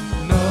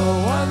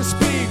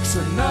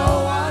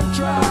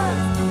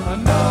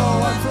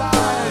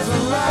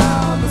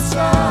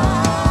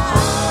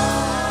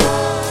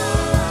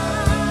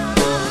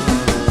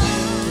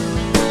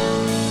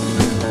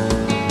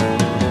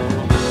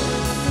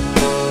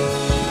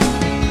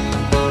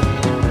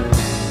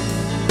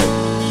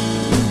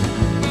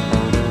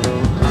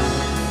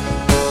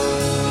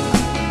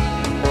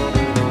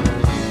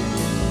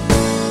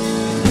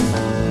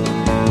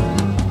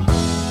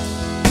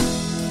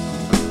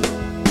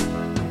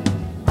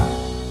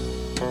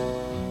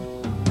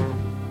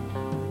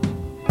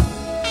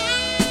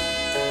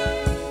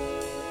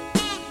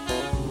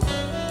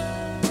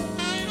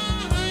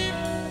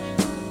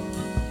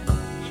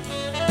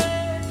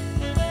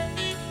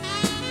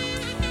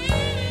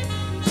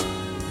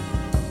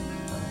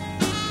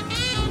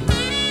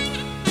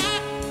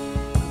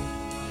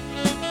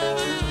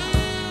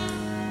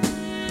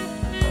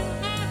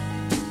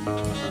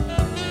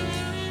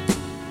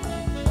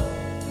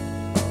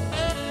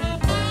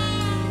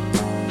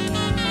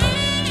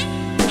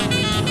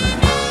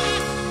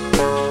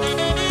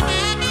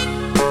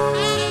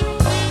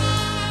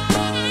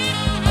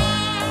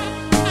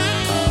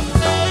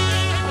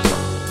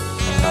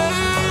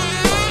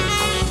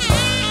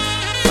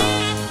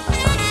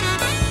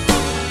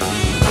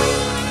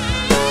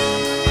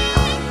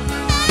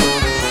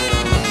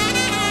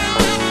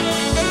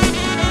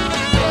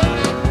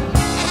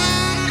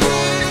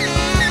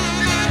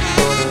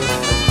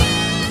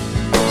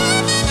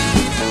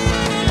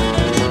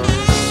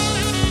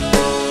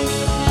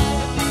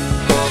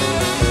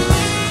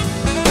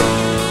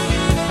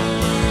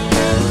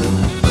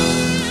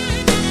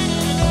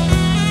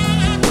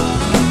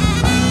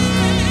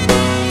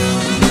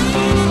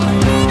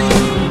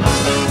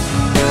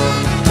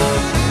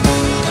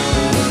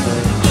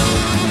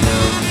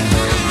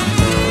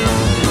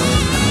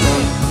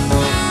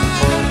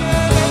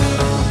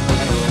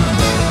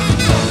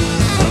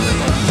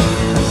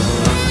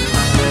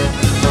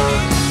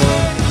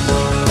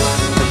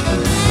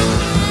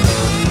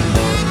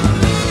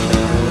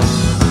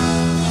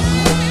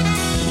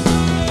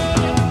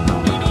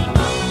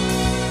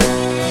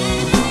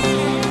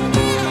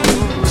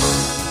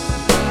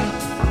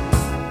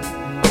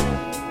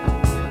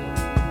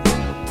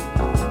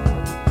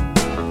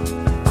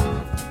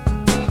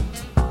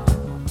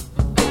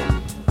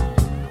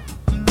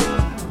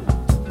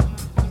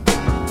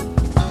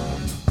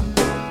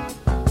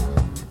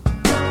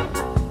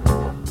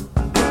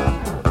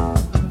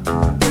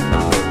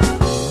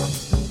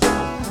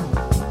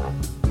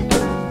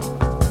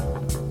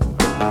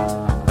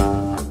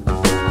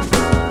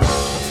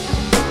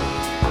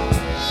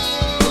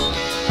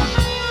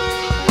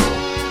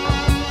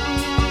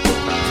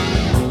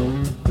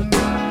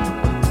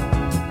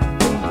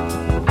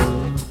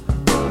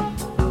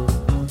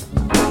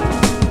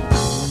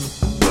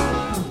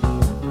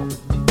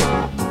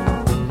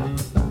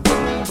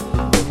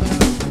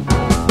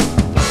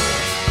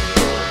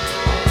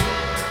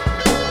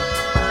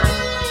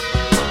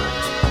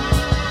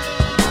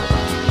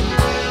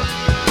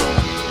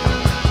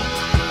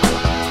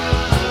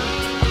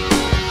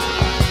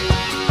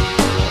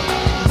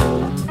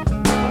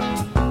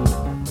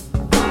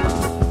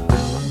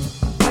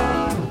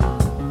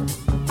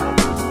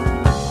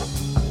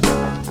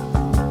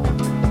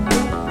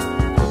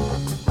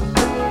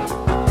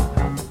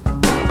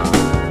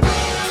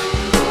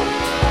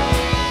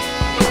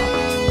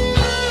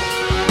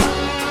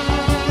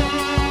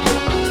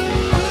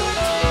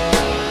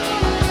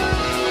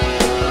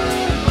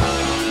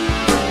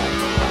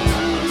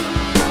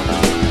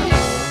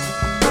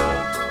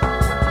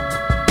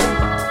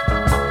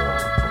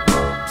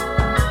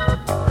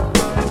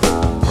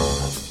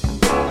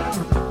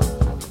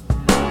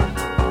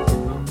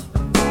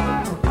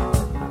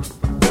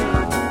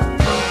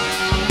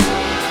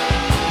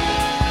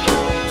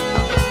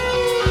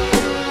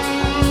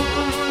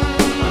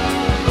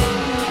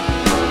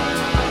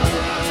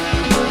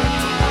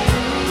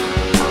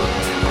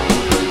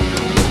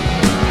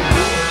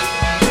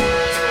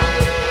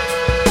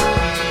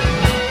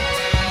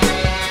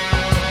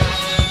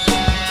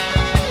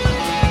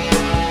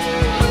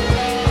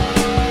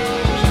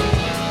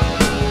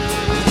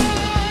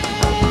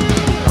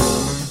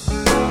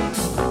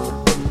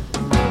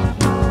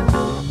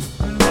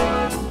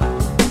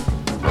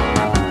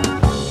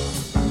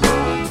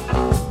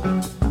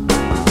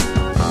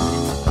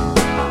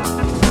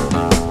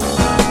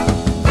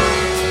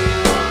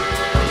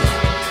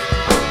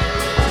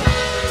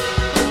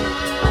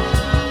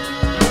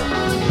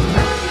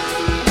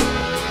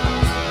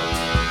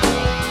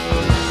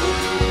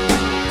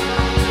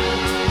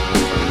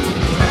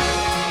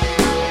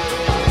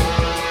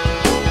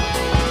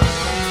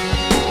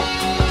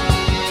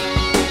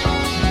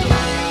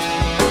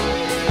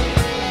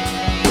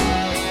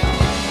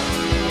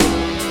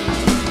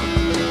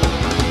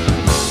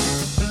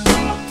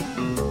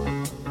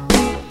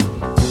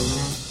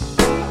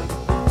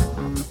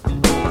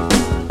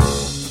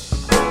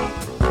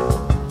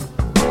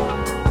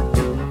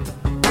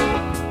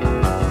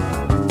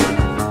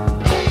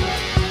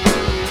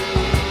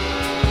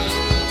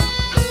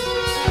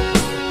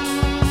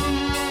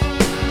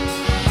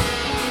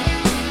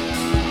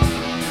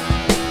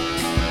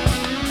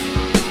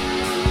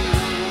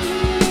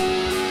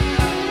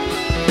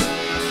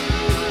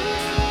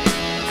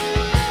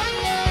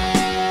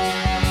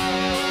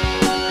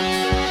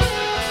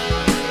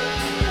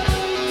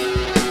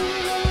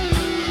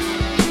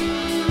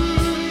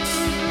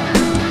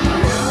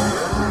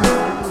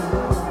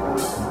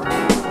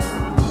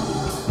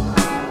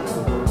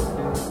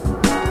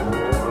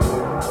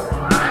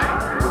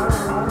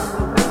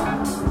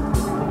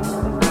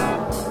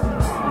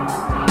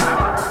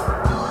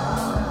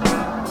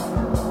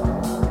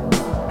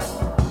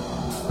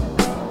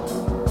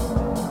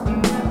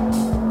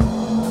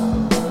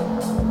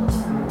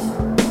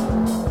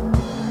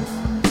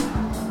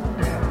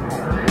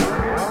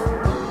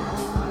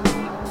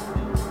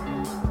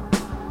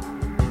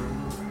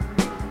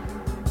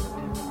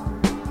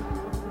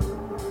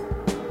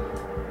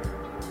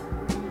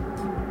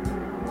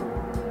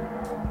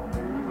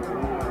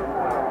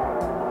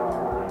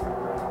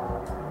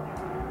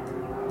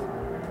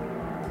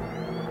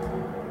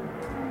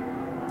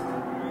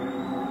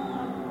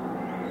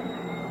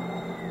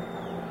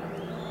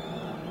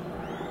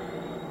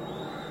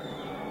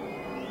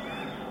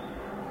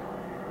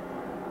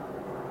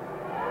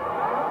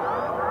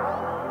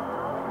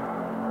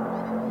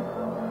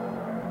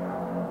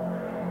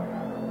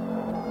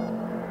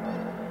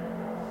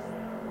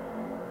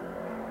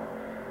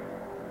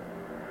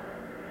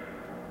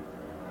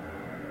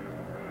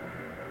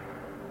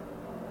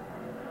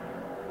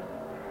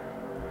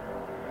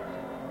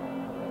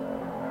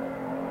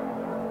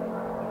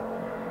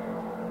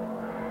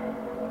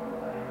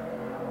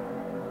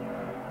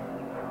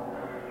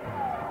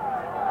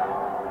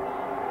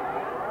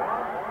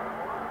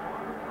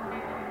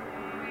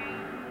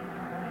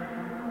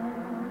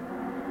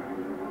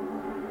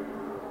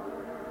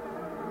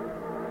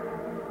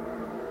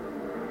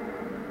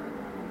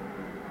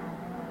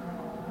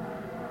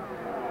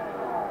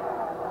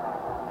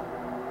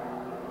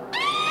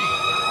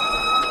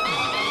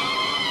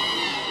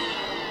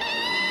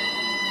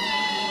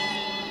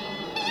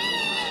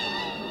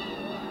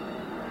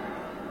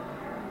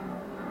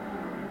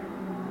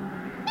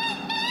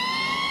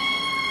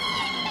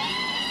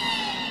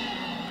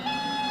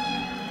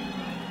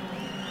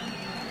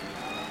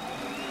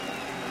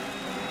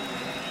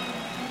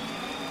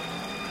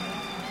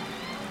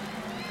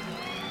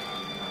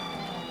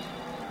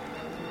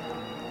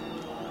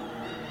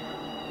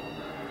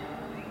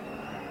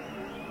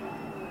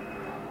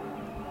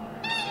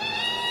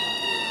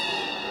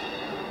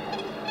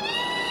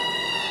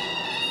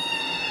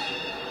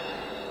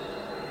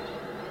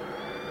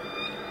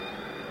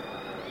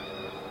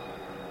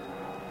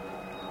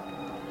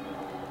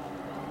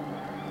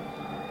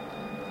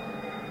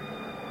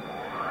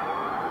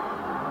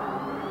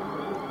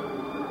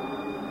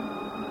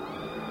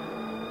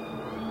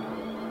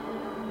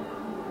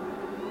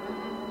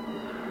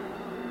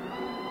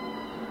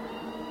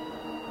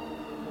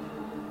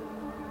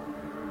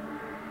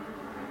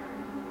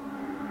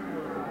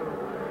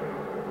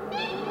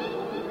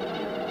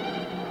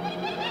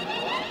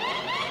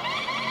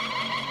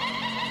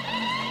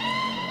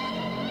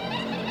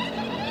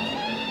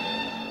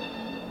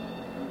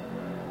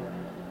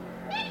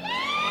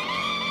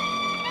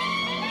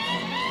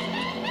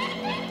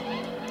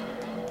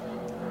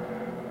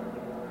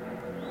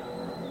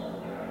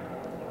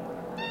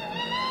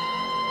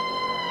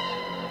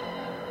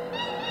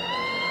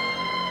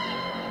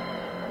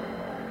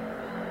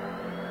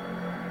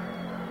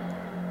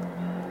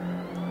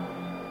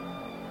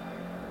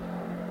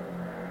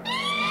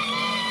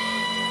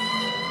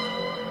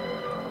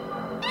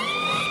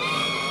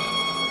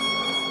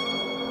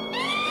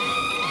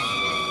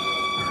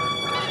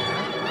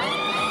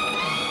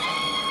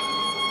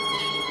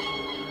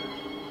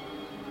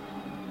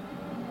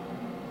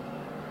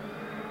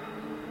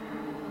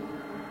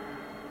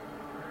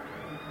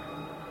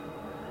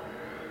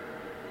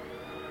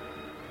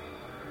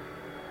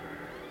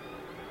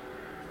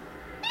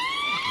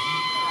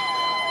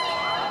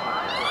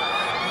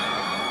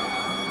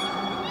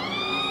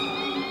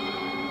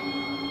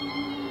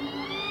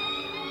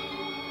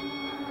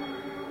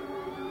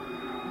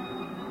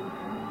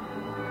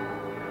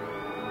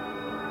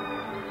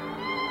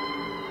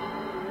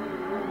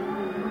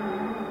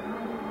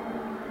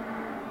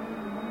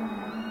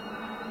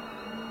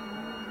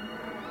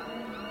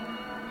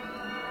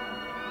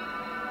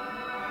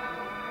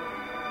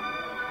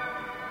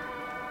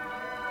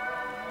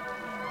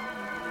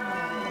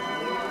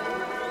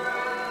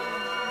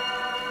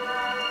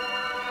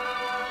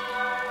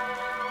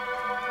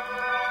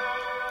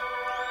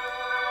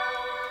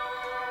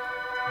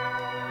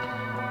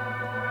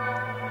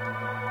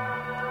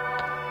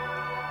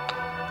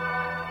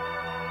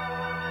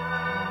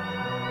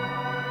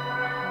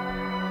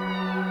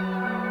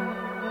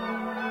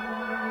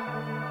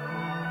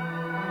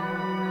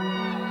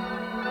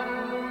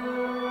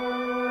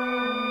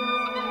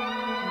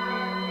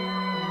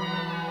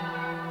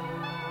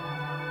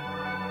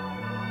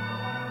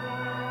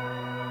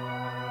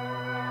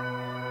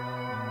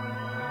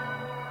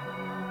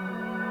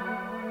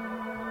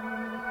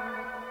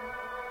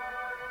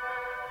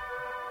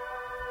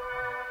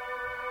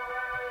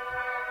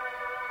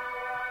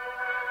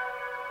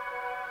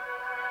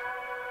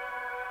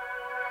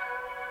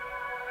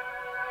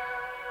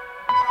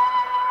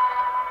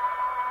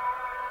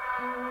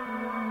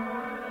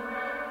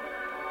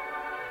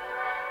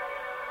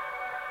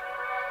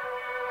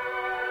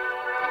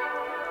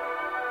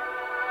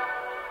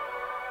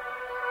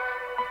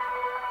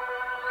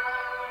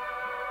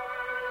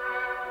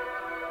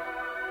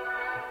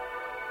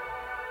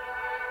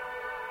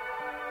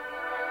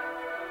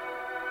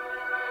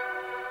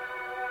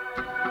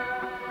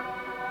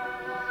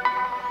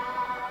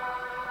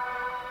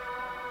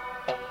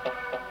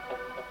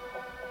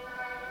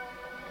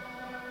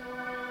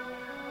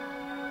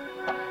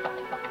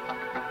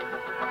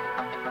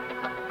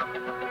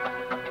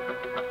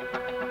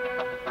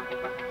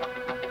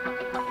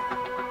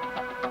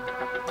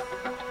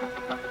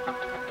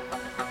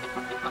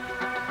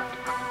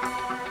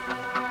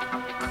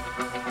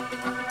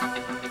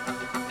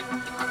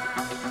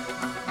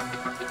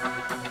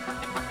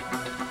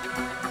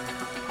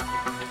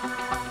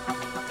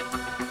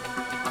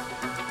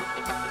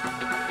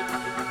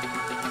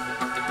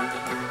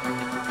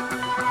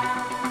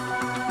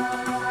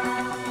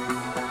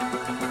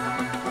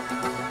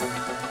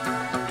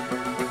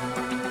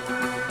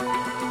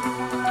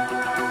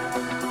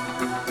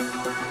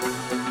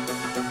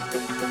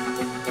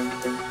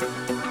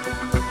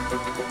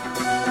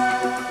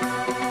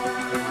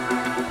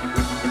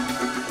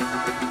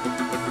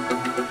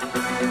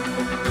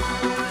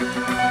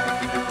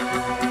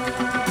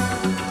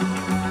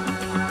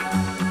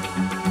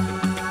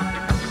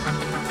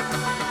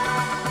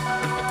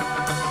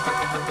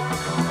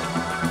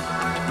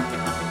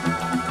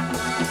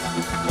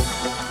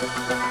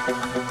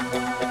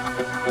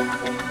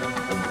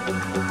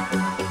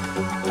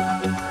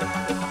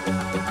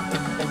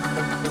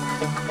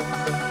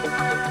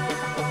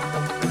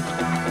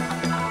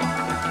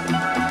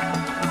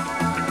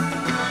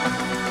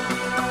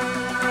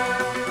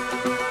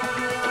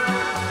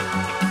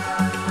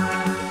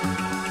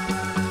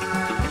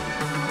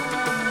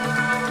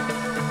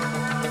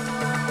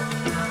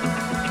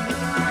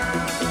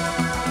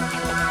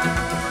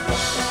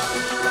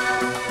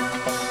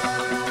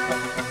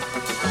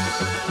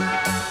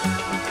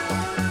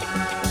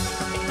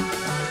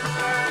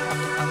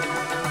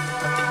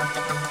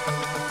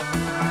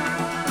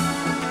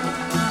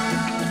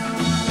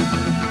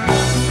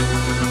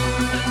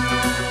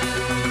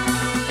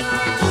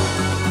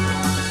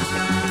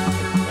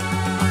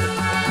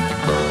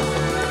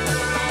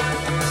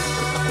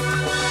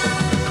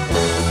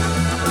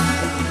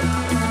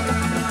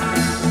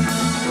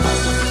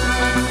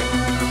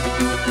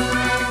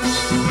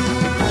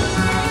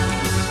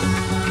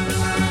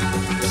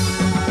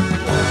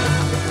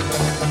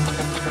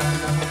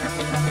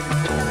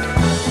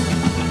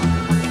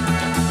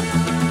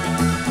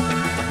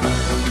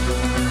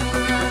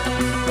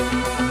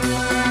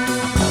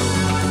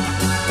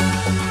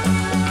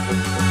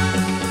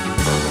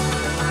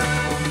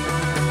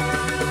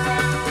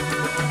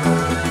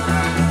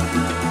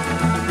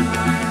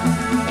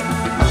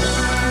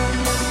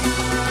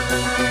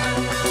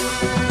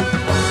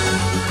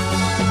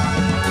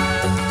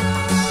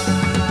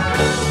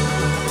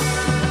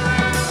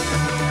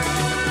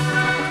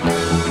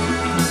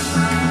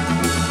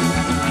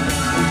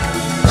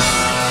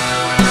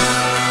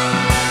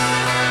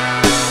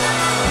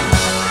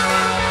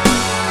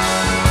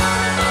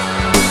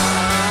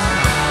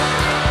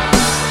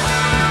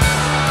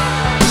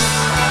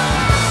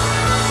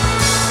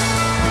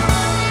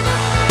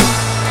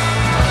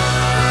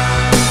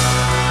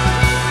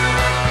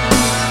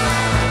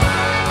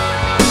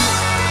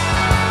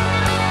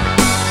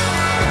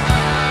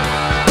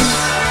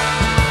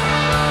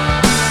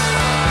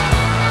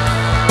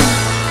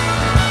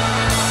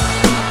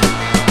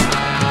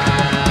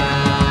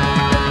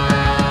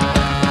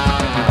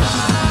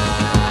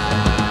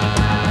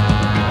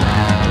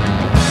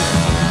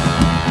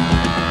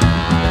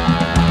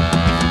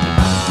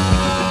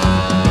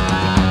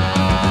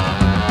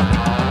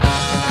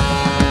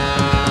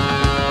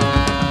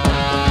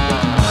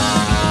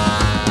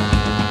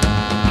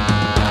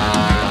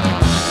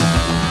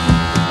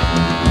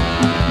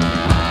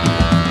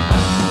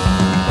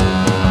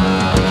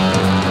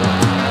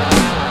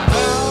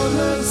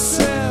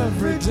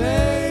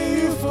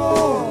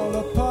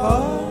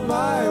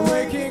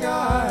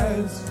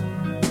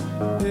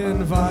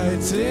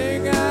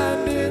 inviting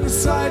and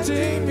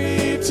inciting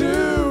me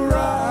to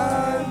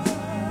ride.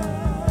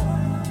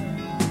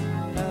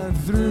 And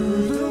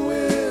through the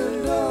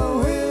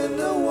window in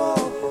the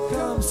wall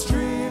comes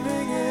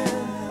streaming in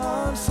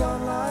on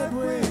sunlight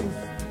wings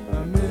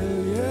a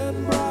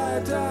million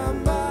bright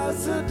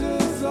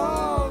ambassadors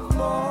of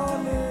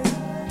morning.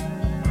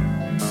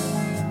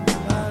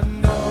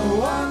 And no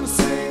one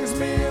sings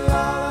me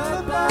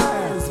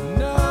lullabies,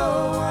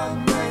 no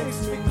one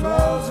makes me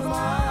close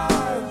my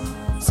eyes.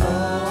 So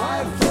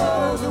I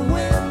throw the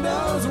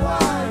windows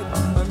wide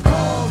and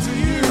call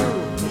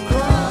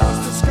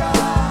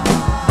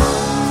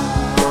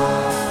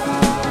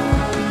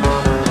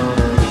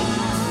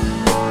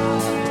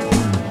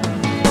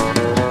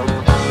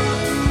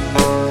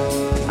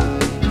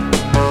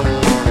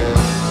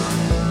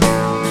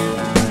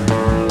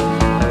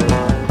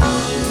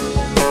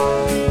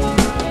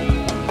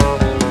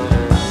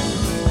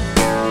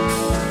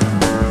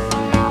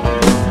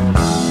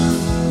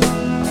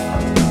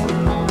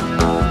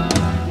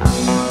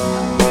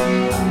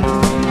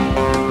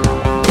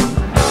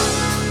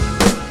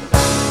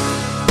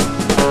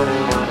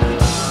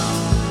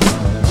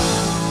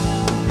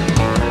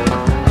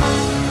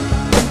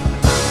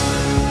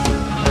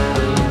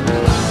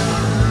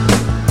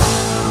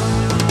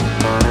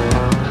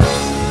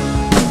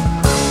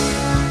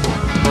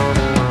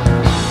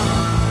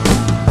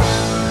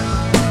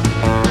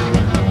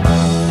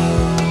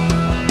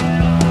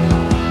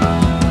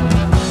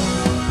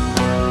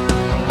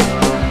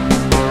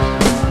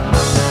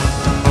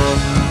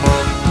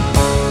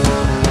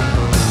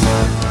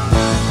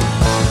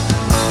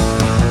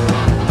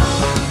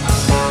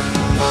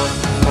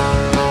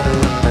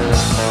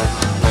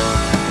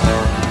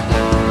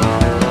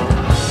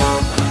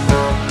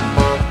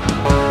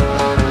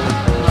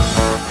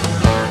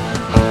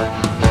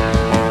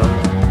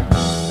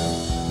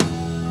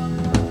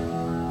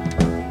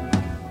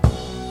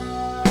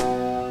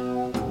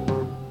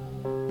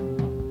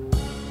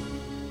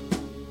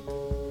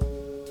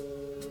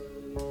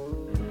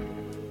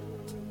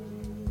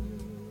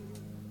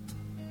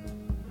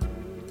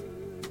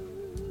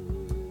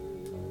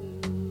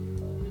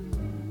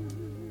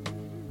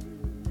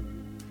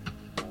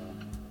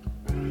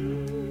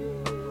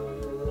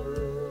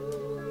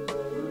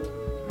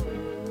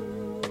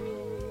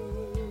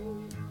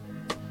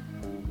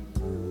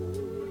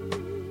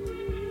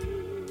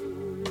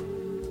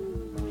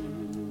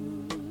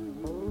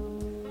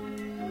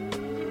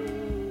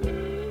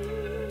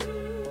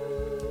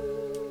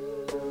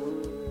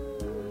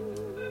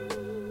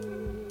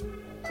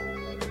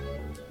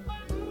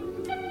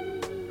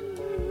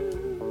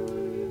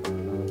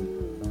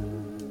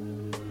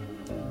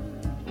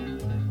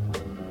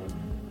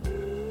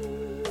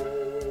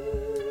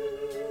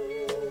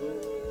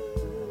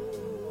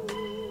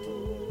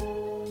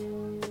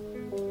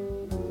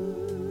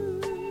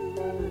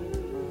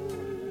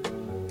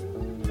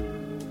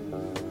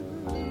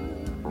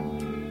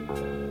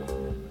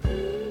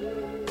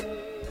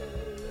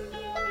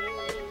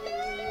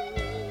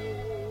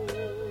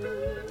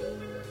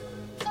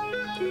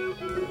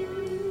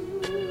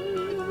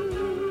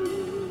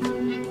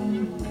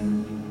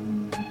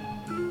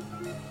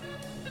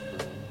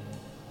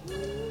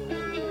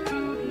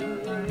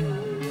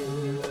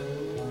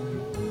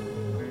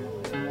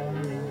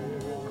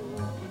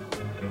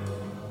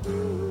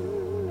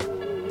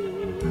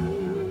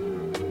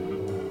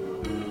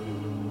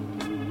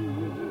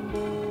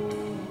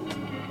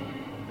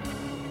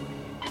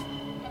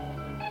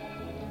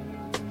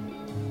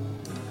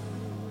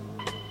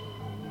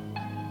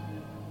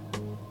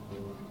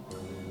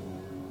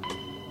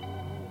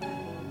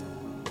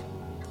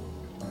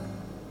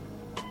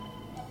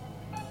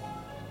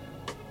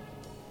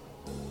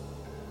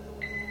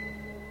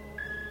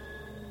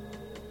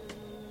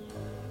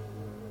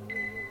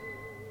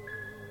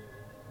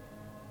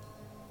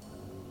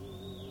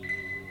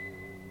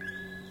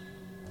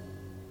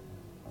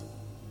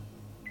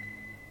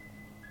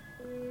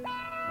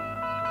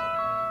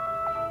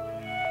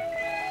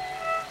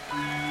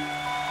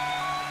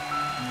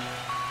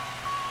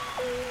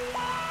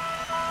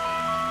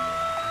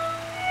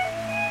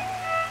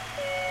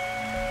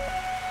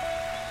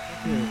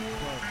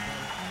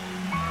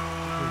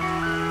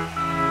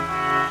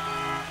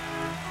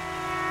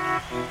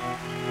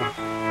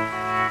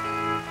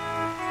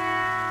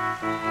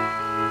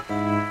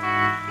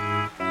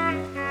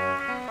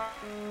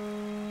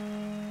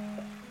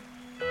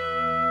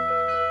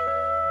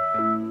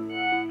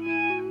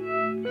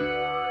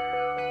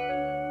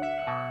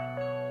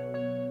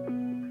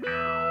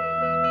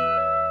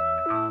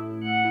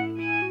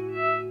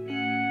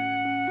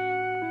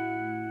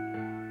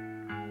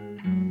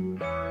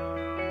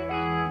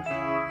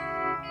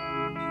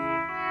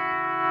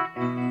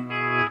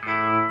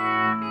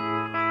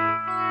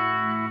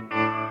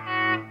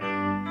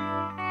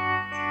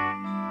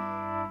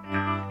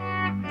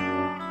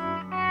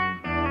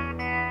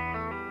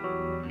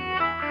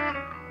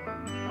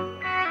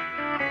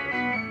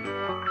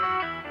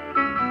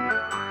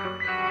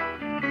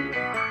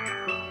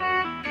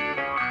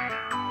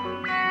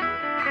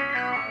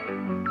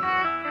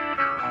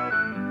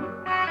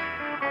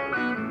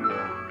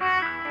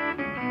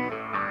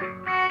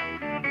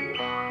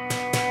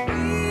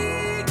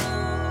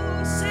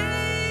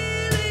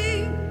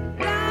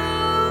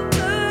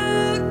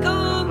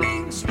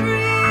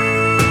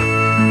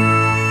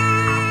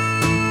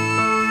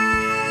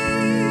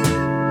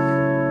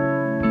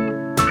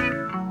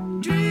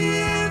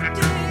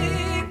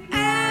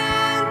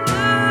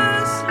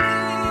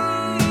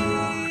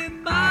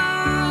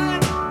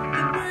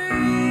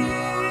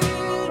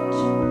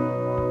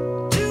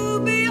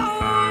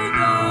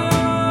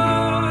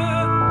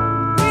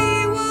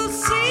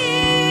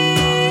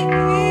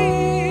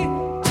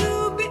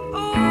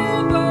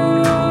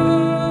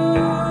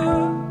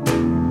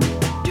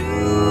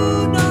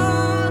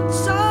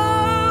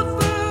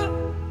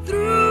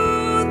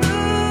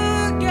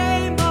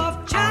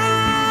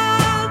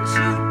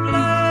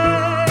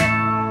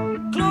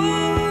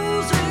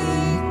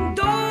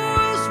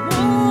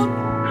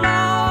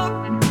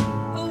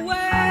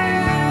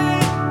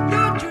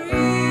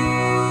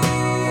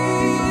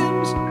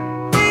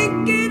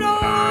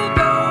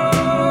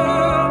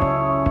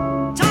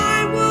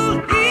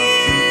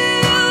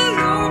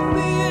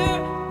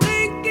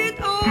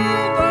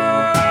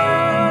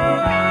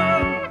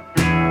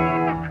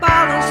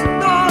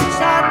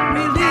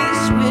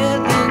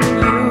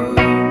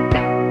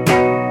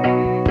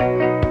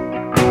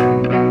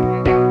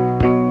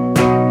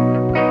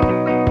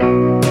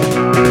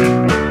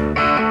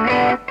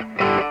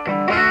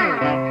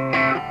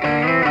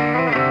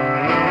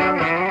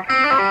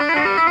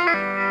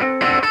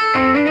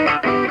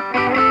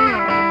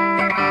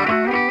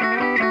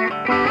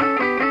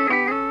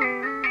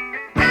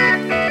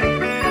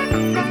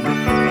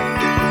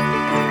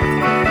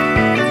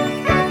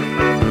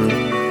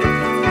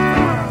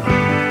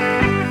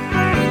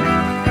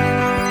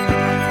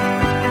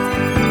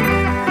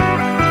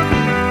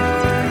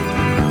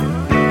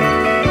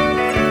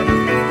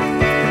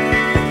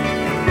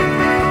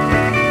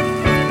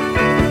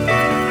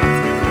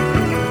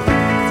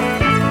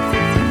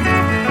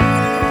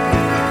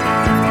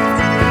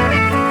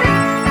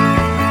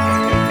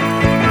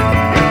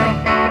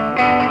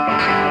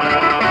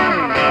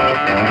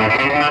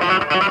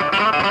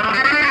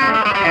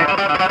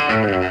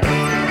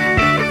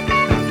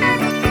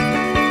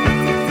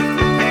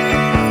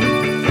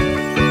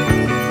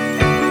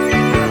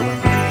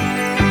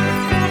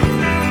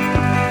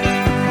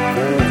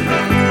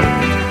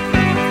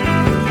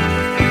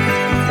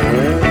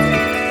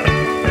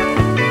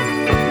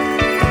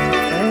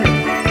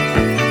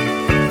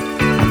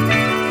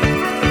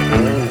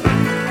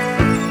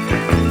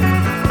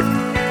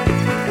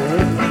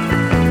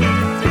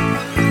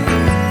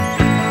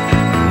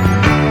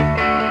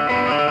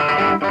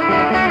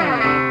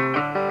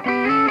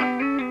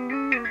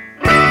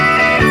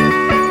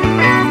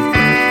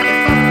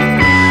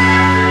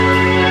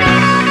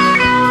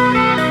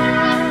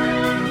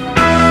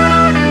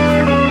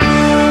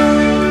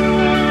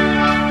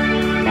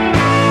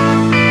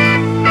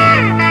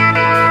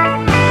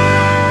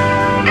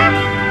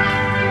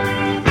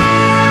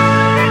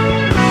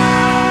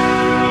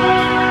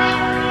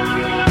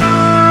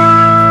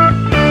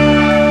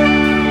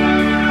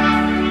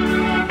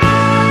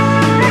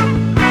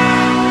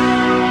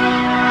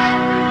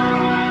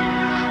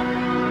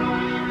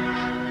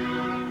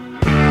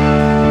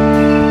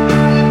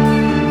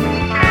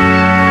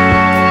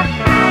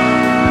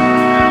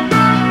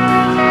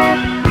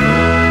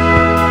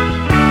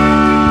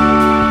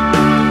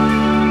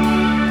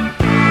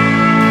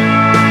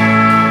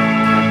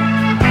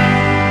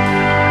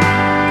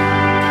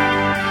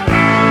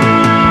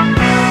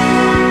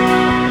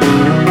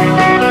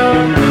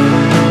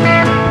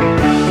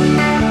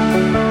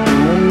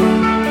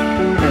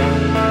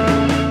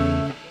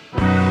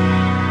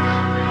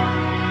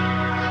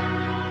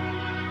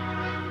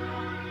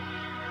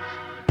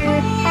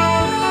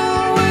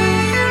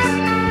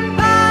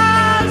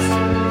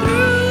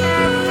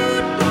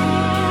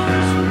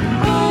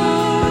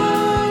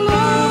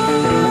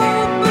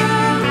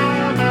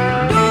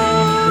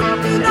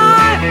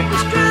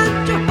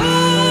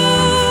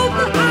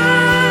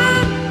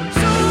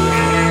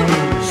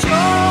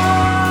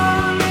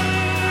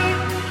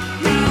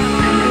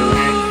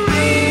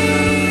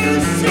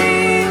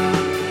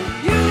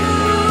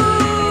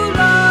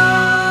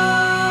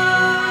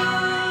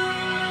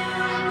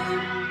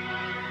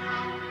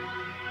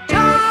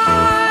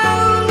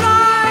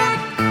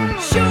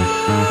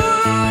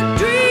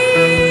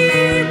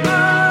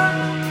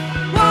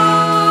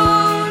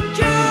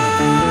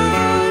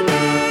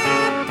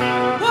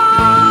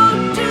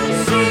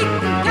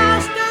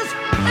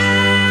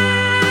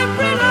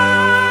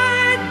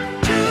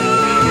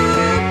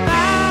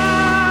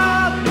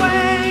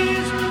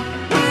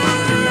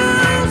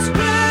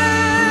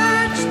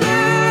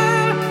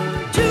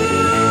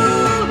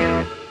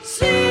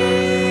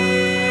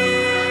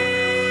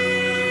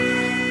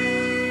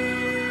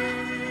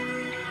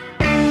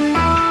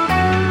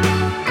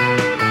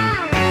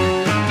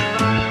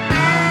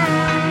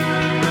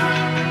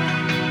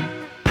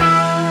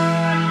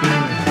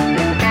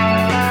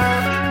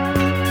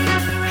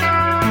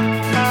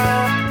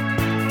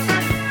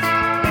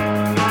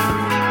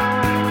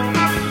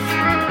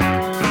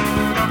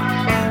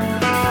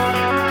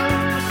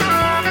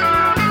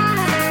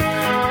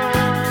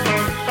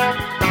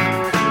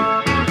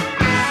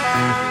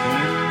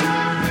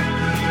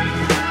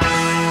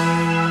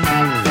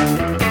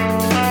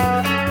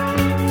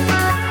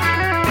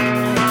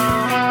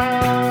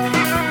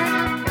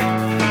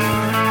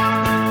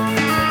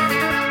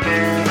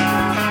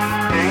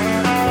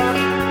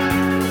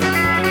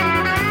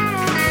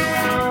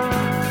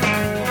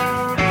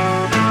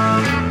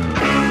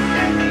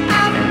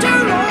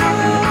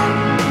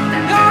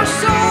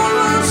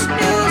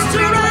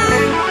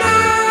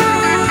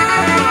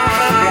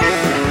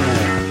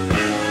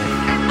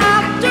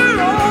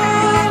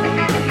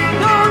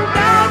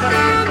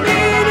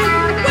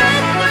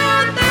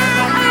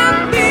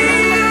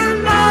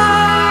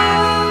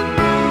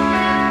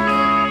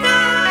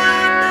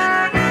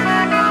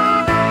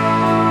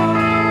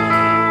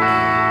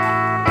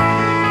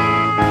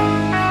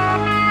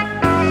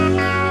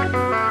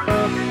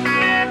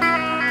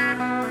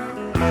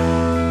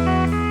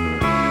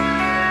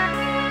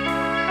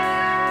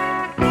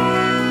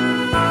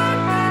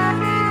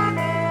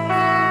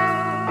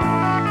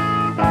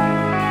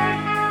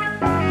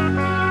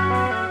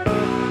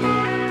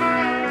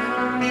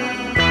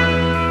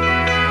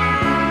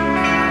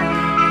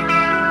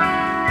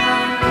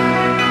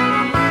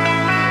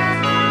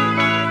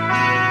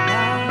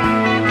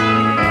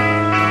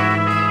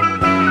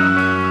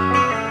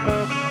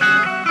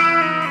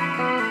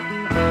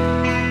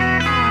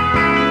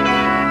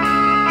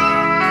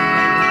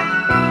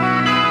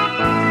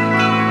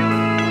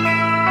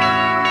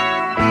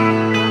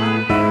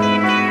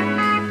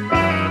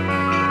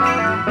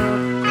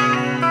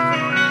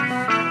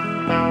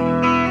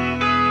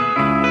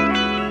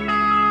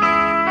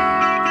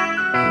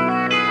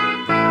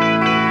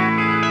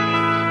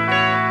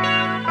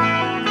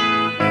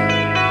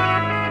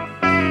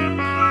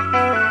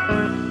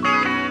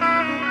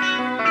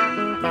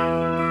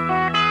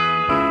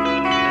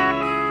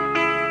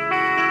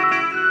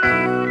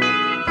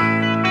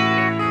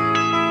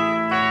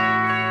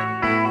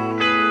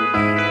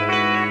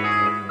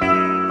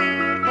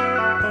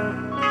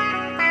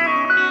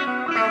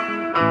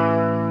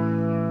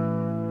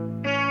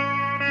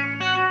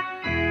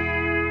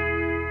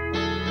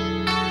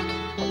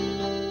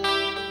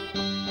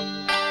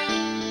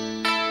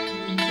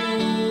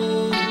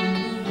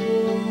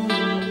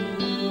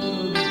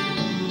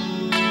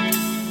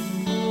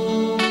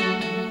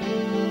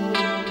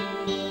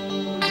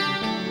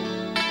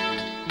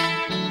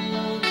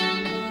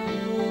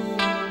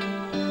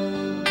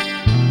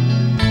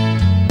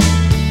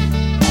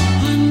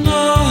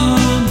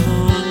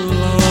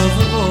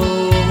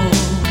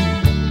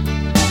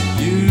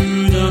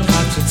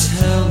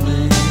tell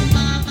me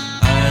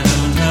I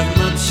don't have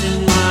much in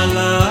my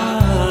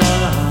life,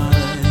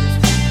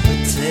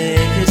 but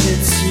take it,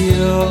 it's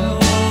yours.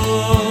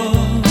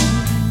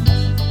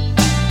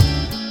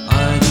 I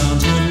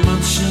don't have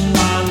much in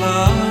my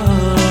life,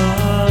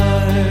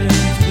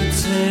 but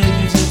take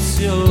it, it's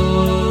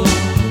yours.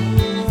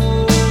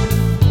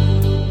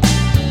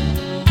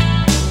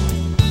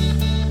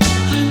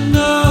 I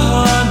know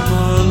I'm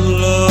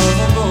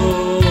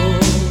unlovable.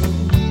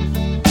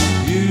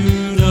 You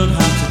don't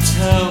have to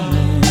tell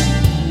me.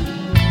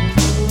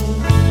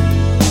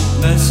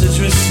 Message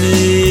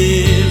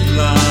received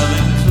loud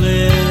and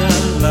clear,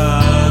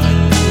 loud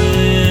and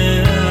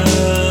clear.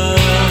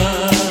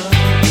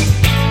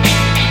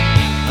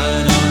 I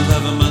don't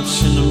have much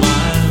in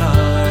my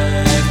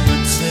life,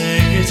 but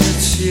take it,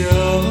 it's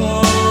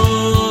yours.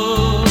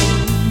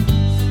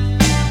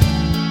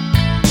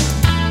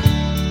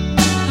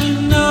 I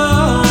know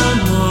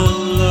I'm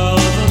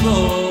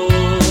unlovable.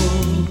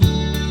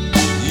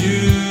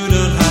 You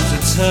don't have to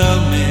tell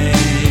me.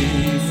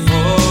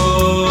 For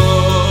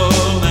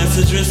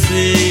message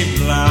received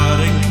loud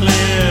and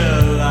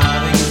clear,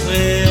 loud and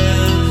clear.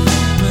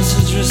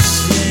 Message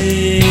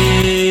received.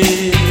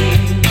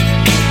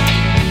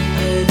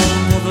 I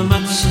don't have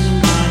much in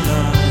my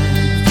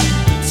life,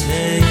 but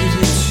take it,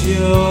 it's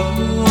yours.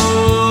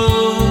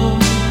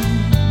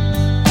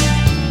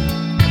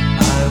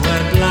 I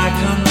wear black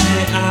on the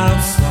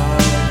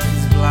outside,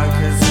 as black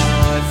as how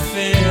I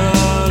feel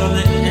on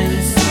the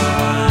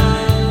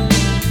inside.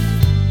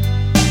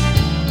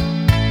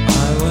 I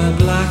wear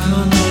black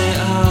on the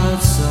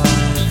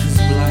outside, 'cause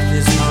black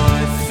is how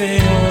I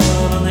feel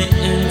on the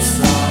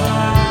inside.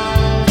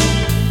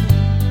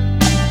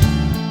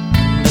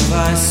 And if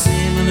I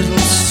seem a little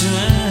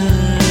strange,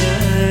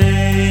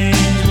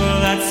 well,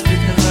 that's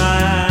because I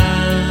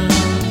am.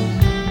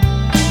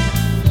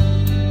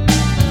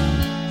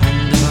 And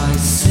if I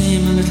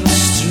seem a little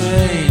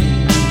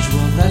strange,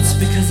 well, that's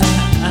because I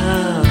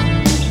am.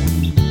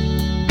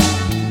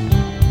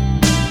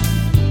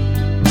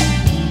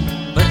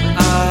 But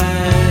I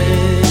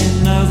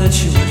know that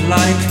you would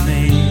like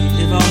me,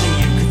 if only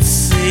you could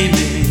see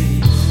me,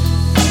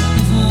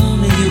 if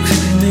only you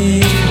could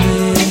meet me.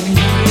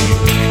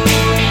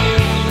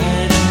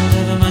 I don't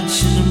have much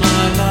in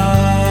my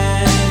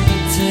life,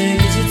 but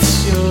take it, it's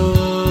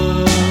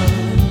yours.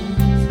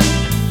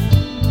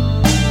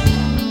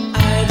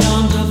 I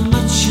don't have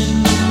much in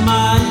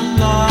my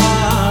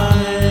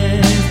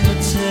life, but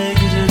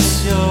take it, it's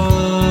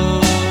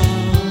yours.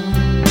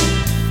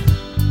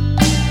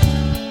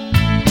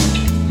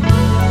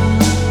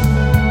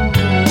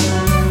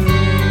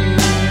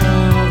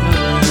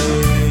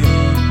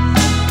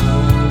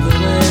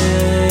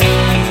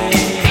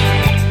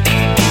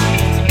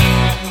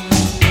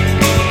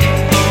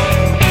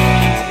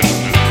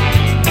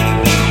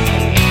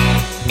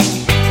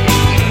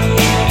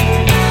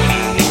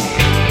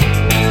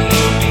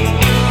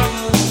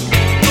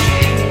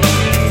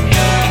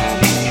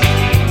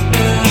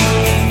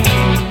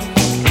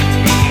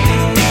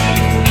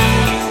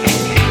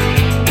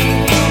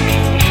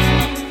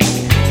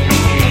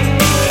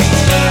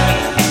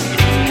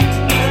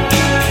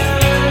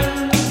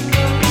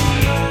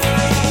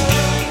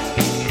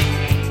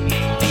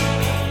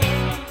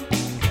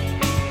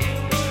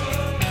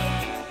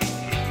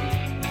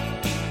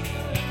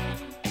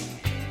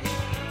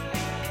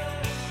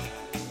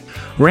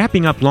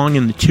 Wrapping up Long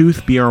in the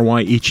Tooth,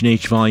 BRY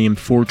H&H Volume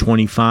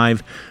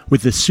 425,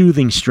 with the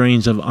soothing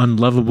strains of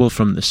Unlovable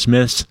from the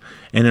Smiths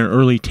and an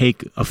early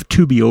take of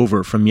To Be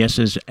Over from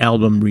Yes's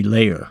album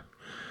Relayer.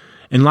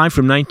 And live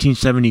from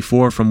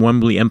 1974 from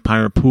Wembley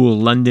Empire Pool,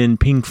 London,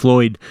 Pink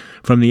Floyd,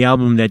 from the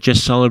album that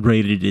just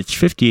celebrated its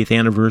 50th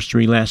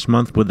anniversary last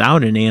month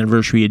without an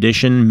anniversary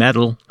edition,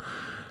 Metal,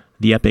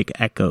 The Epic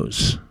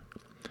Echoes.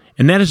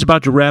 And that is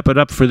about to wrap it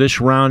up for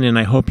this round, and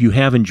I hope you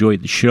have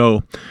enjoyed the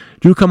show.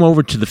 Do come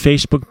over to the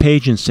Facebook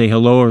page and say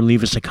hello or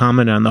leave us a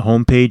comment on the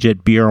homepage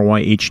at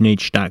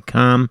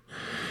bryhnh.com.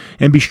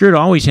 And be sure to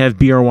always have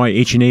BRY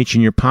H&H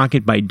in your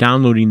pocket by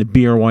downloading the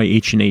BRY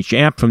H&H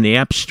app from the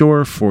App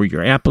Store for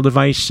your Apple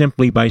device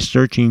simply by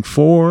searching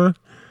for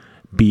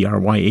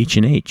BRY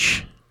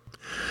H&H.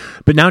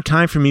 But now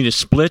time for me to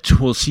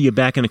split. We'll see you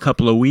back in a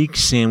couple of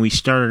weeks, and we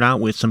started out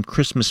with some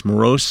Christmas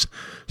Morose,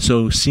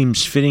 so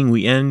seems fitting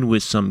we end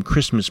with some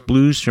Christmas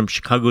blues from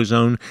Chicago's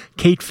own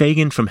Kate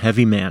Fagan from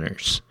Heavy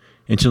Manners.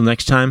 Until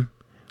next time,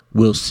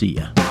 we'll see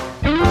ya.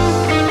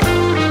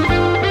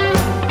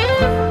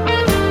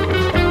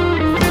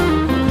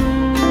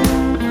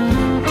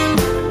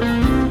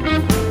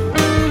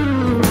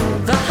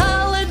 The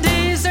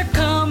holidays are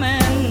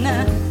coming,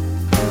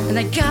 and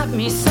they got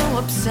me so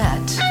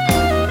upset.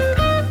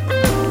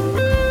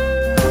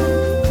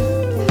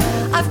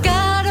 I've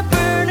got a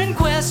burning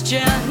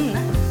question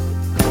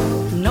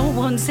no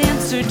one's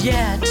answered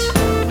yet.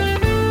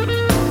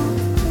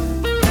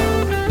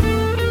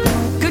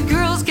 Good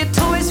girls get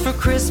toys for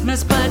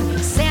Christmas, but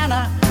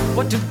Santa,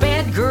 what do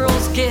bad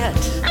girls get?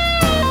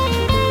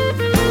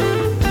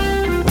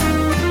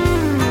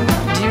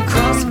 Do you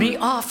cross me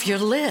off your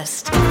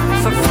list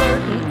for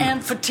flirting and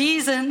meant for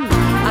teasing.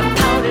 I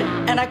pouted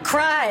and I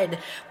cried,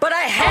 but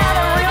I had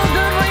a real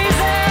good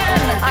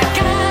reason. I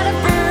got a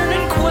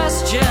burning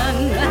question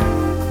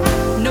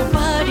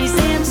nobody's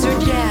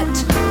answered yet.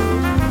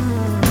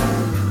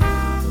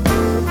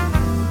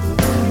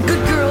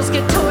 Good girls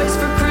get toys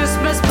for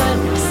Christmas,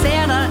 but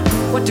Santa,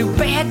 what do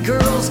bad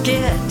girls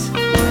get?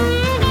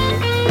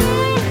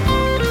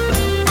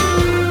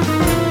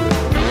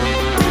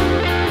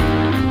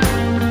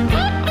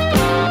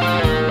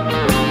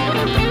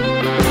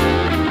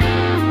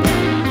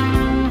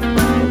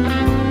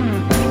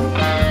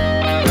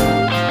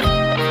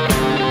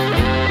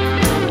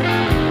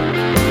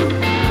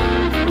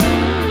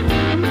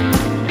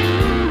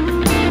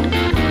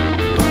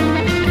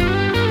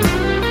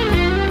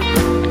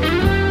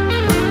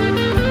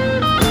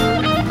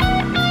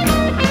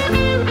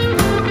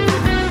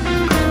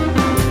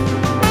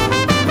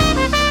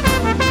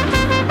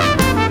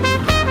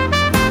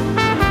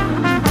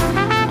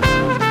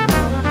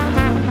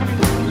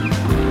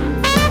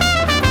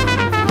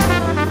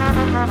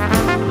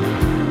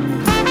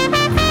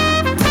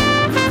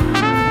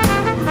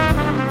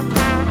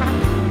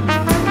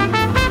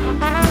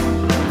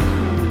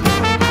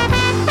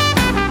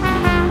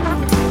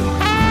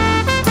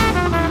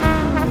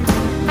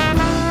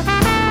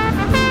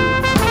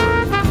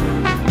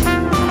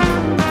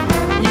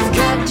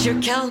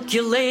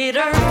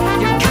 Calculator,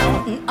 you're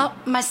counting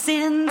up my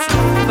sins,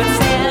 but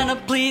Santa,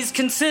 please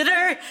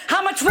consider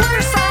how much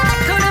worse I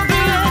could have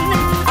been.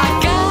 I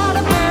got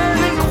a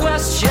burning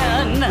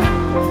question,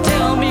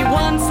 tell me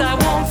once I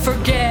won't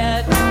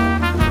forget.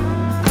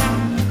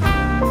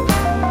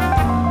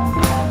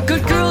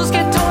 Good girls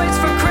get toys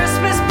for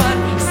Christmas, but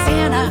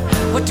Santa,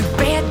 what do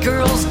bad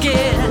girls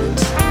get?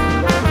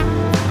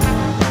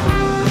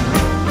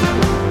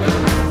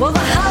 Well,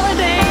 the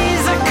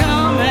holidays are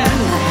coming,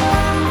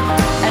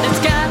 and it's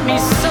got me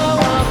so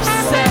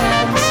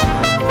upset.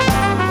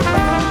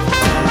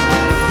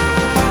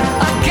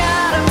 I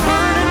got a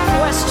burning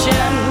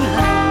question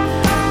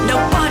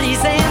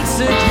nobody's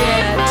answered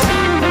yet.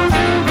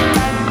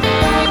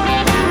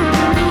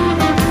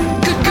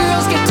 Good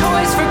girls get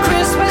toys for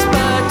Christmas,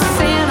 but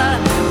Santa,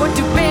 what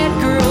do bad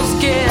girls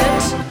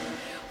get?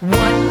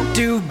 What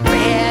do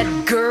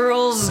bad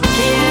girls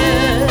get?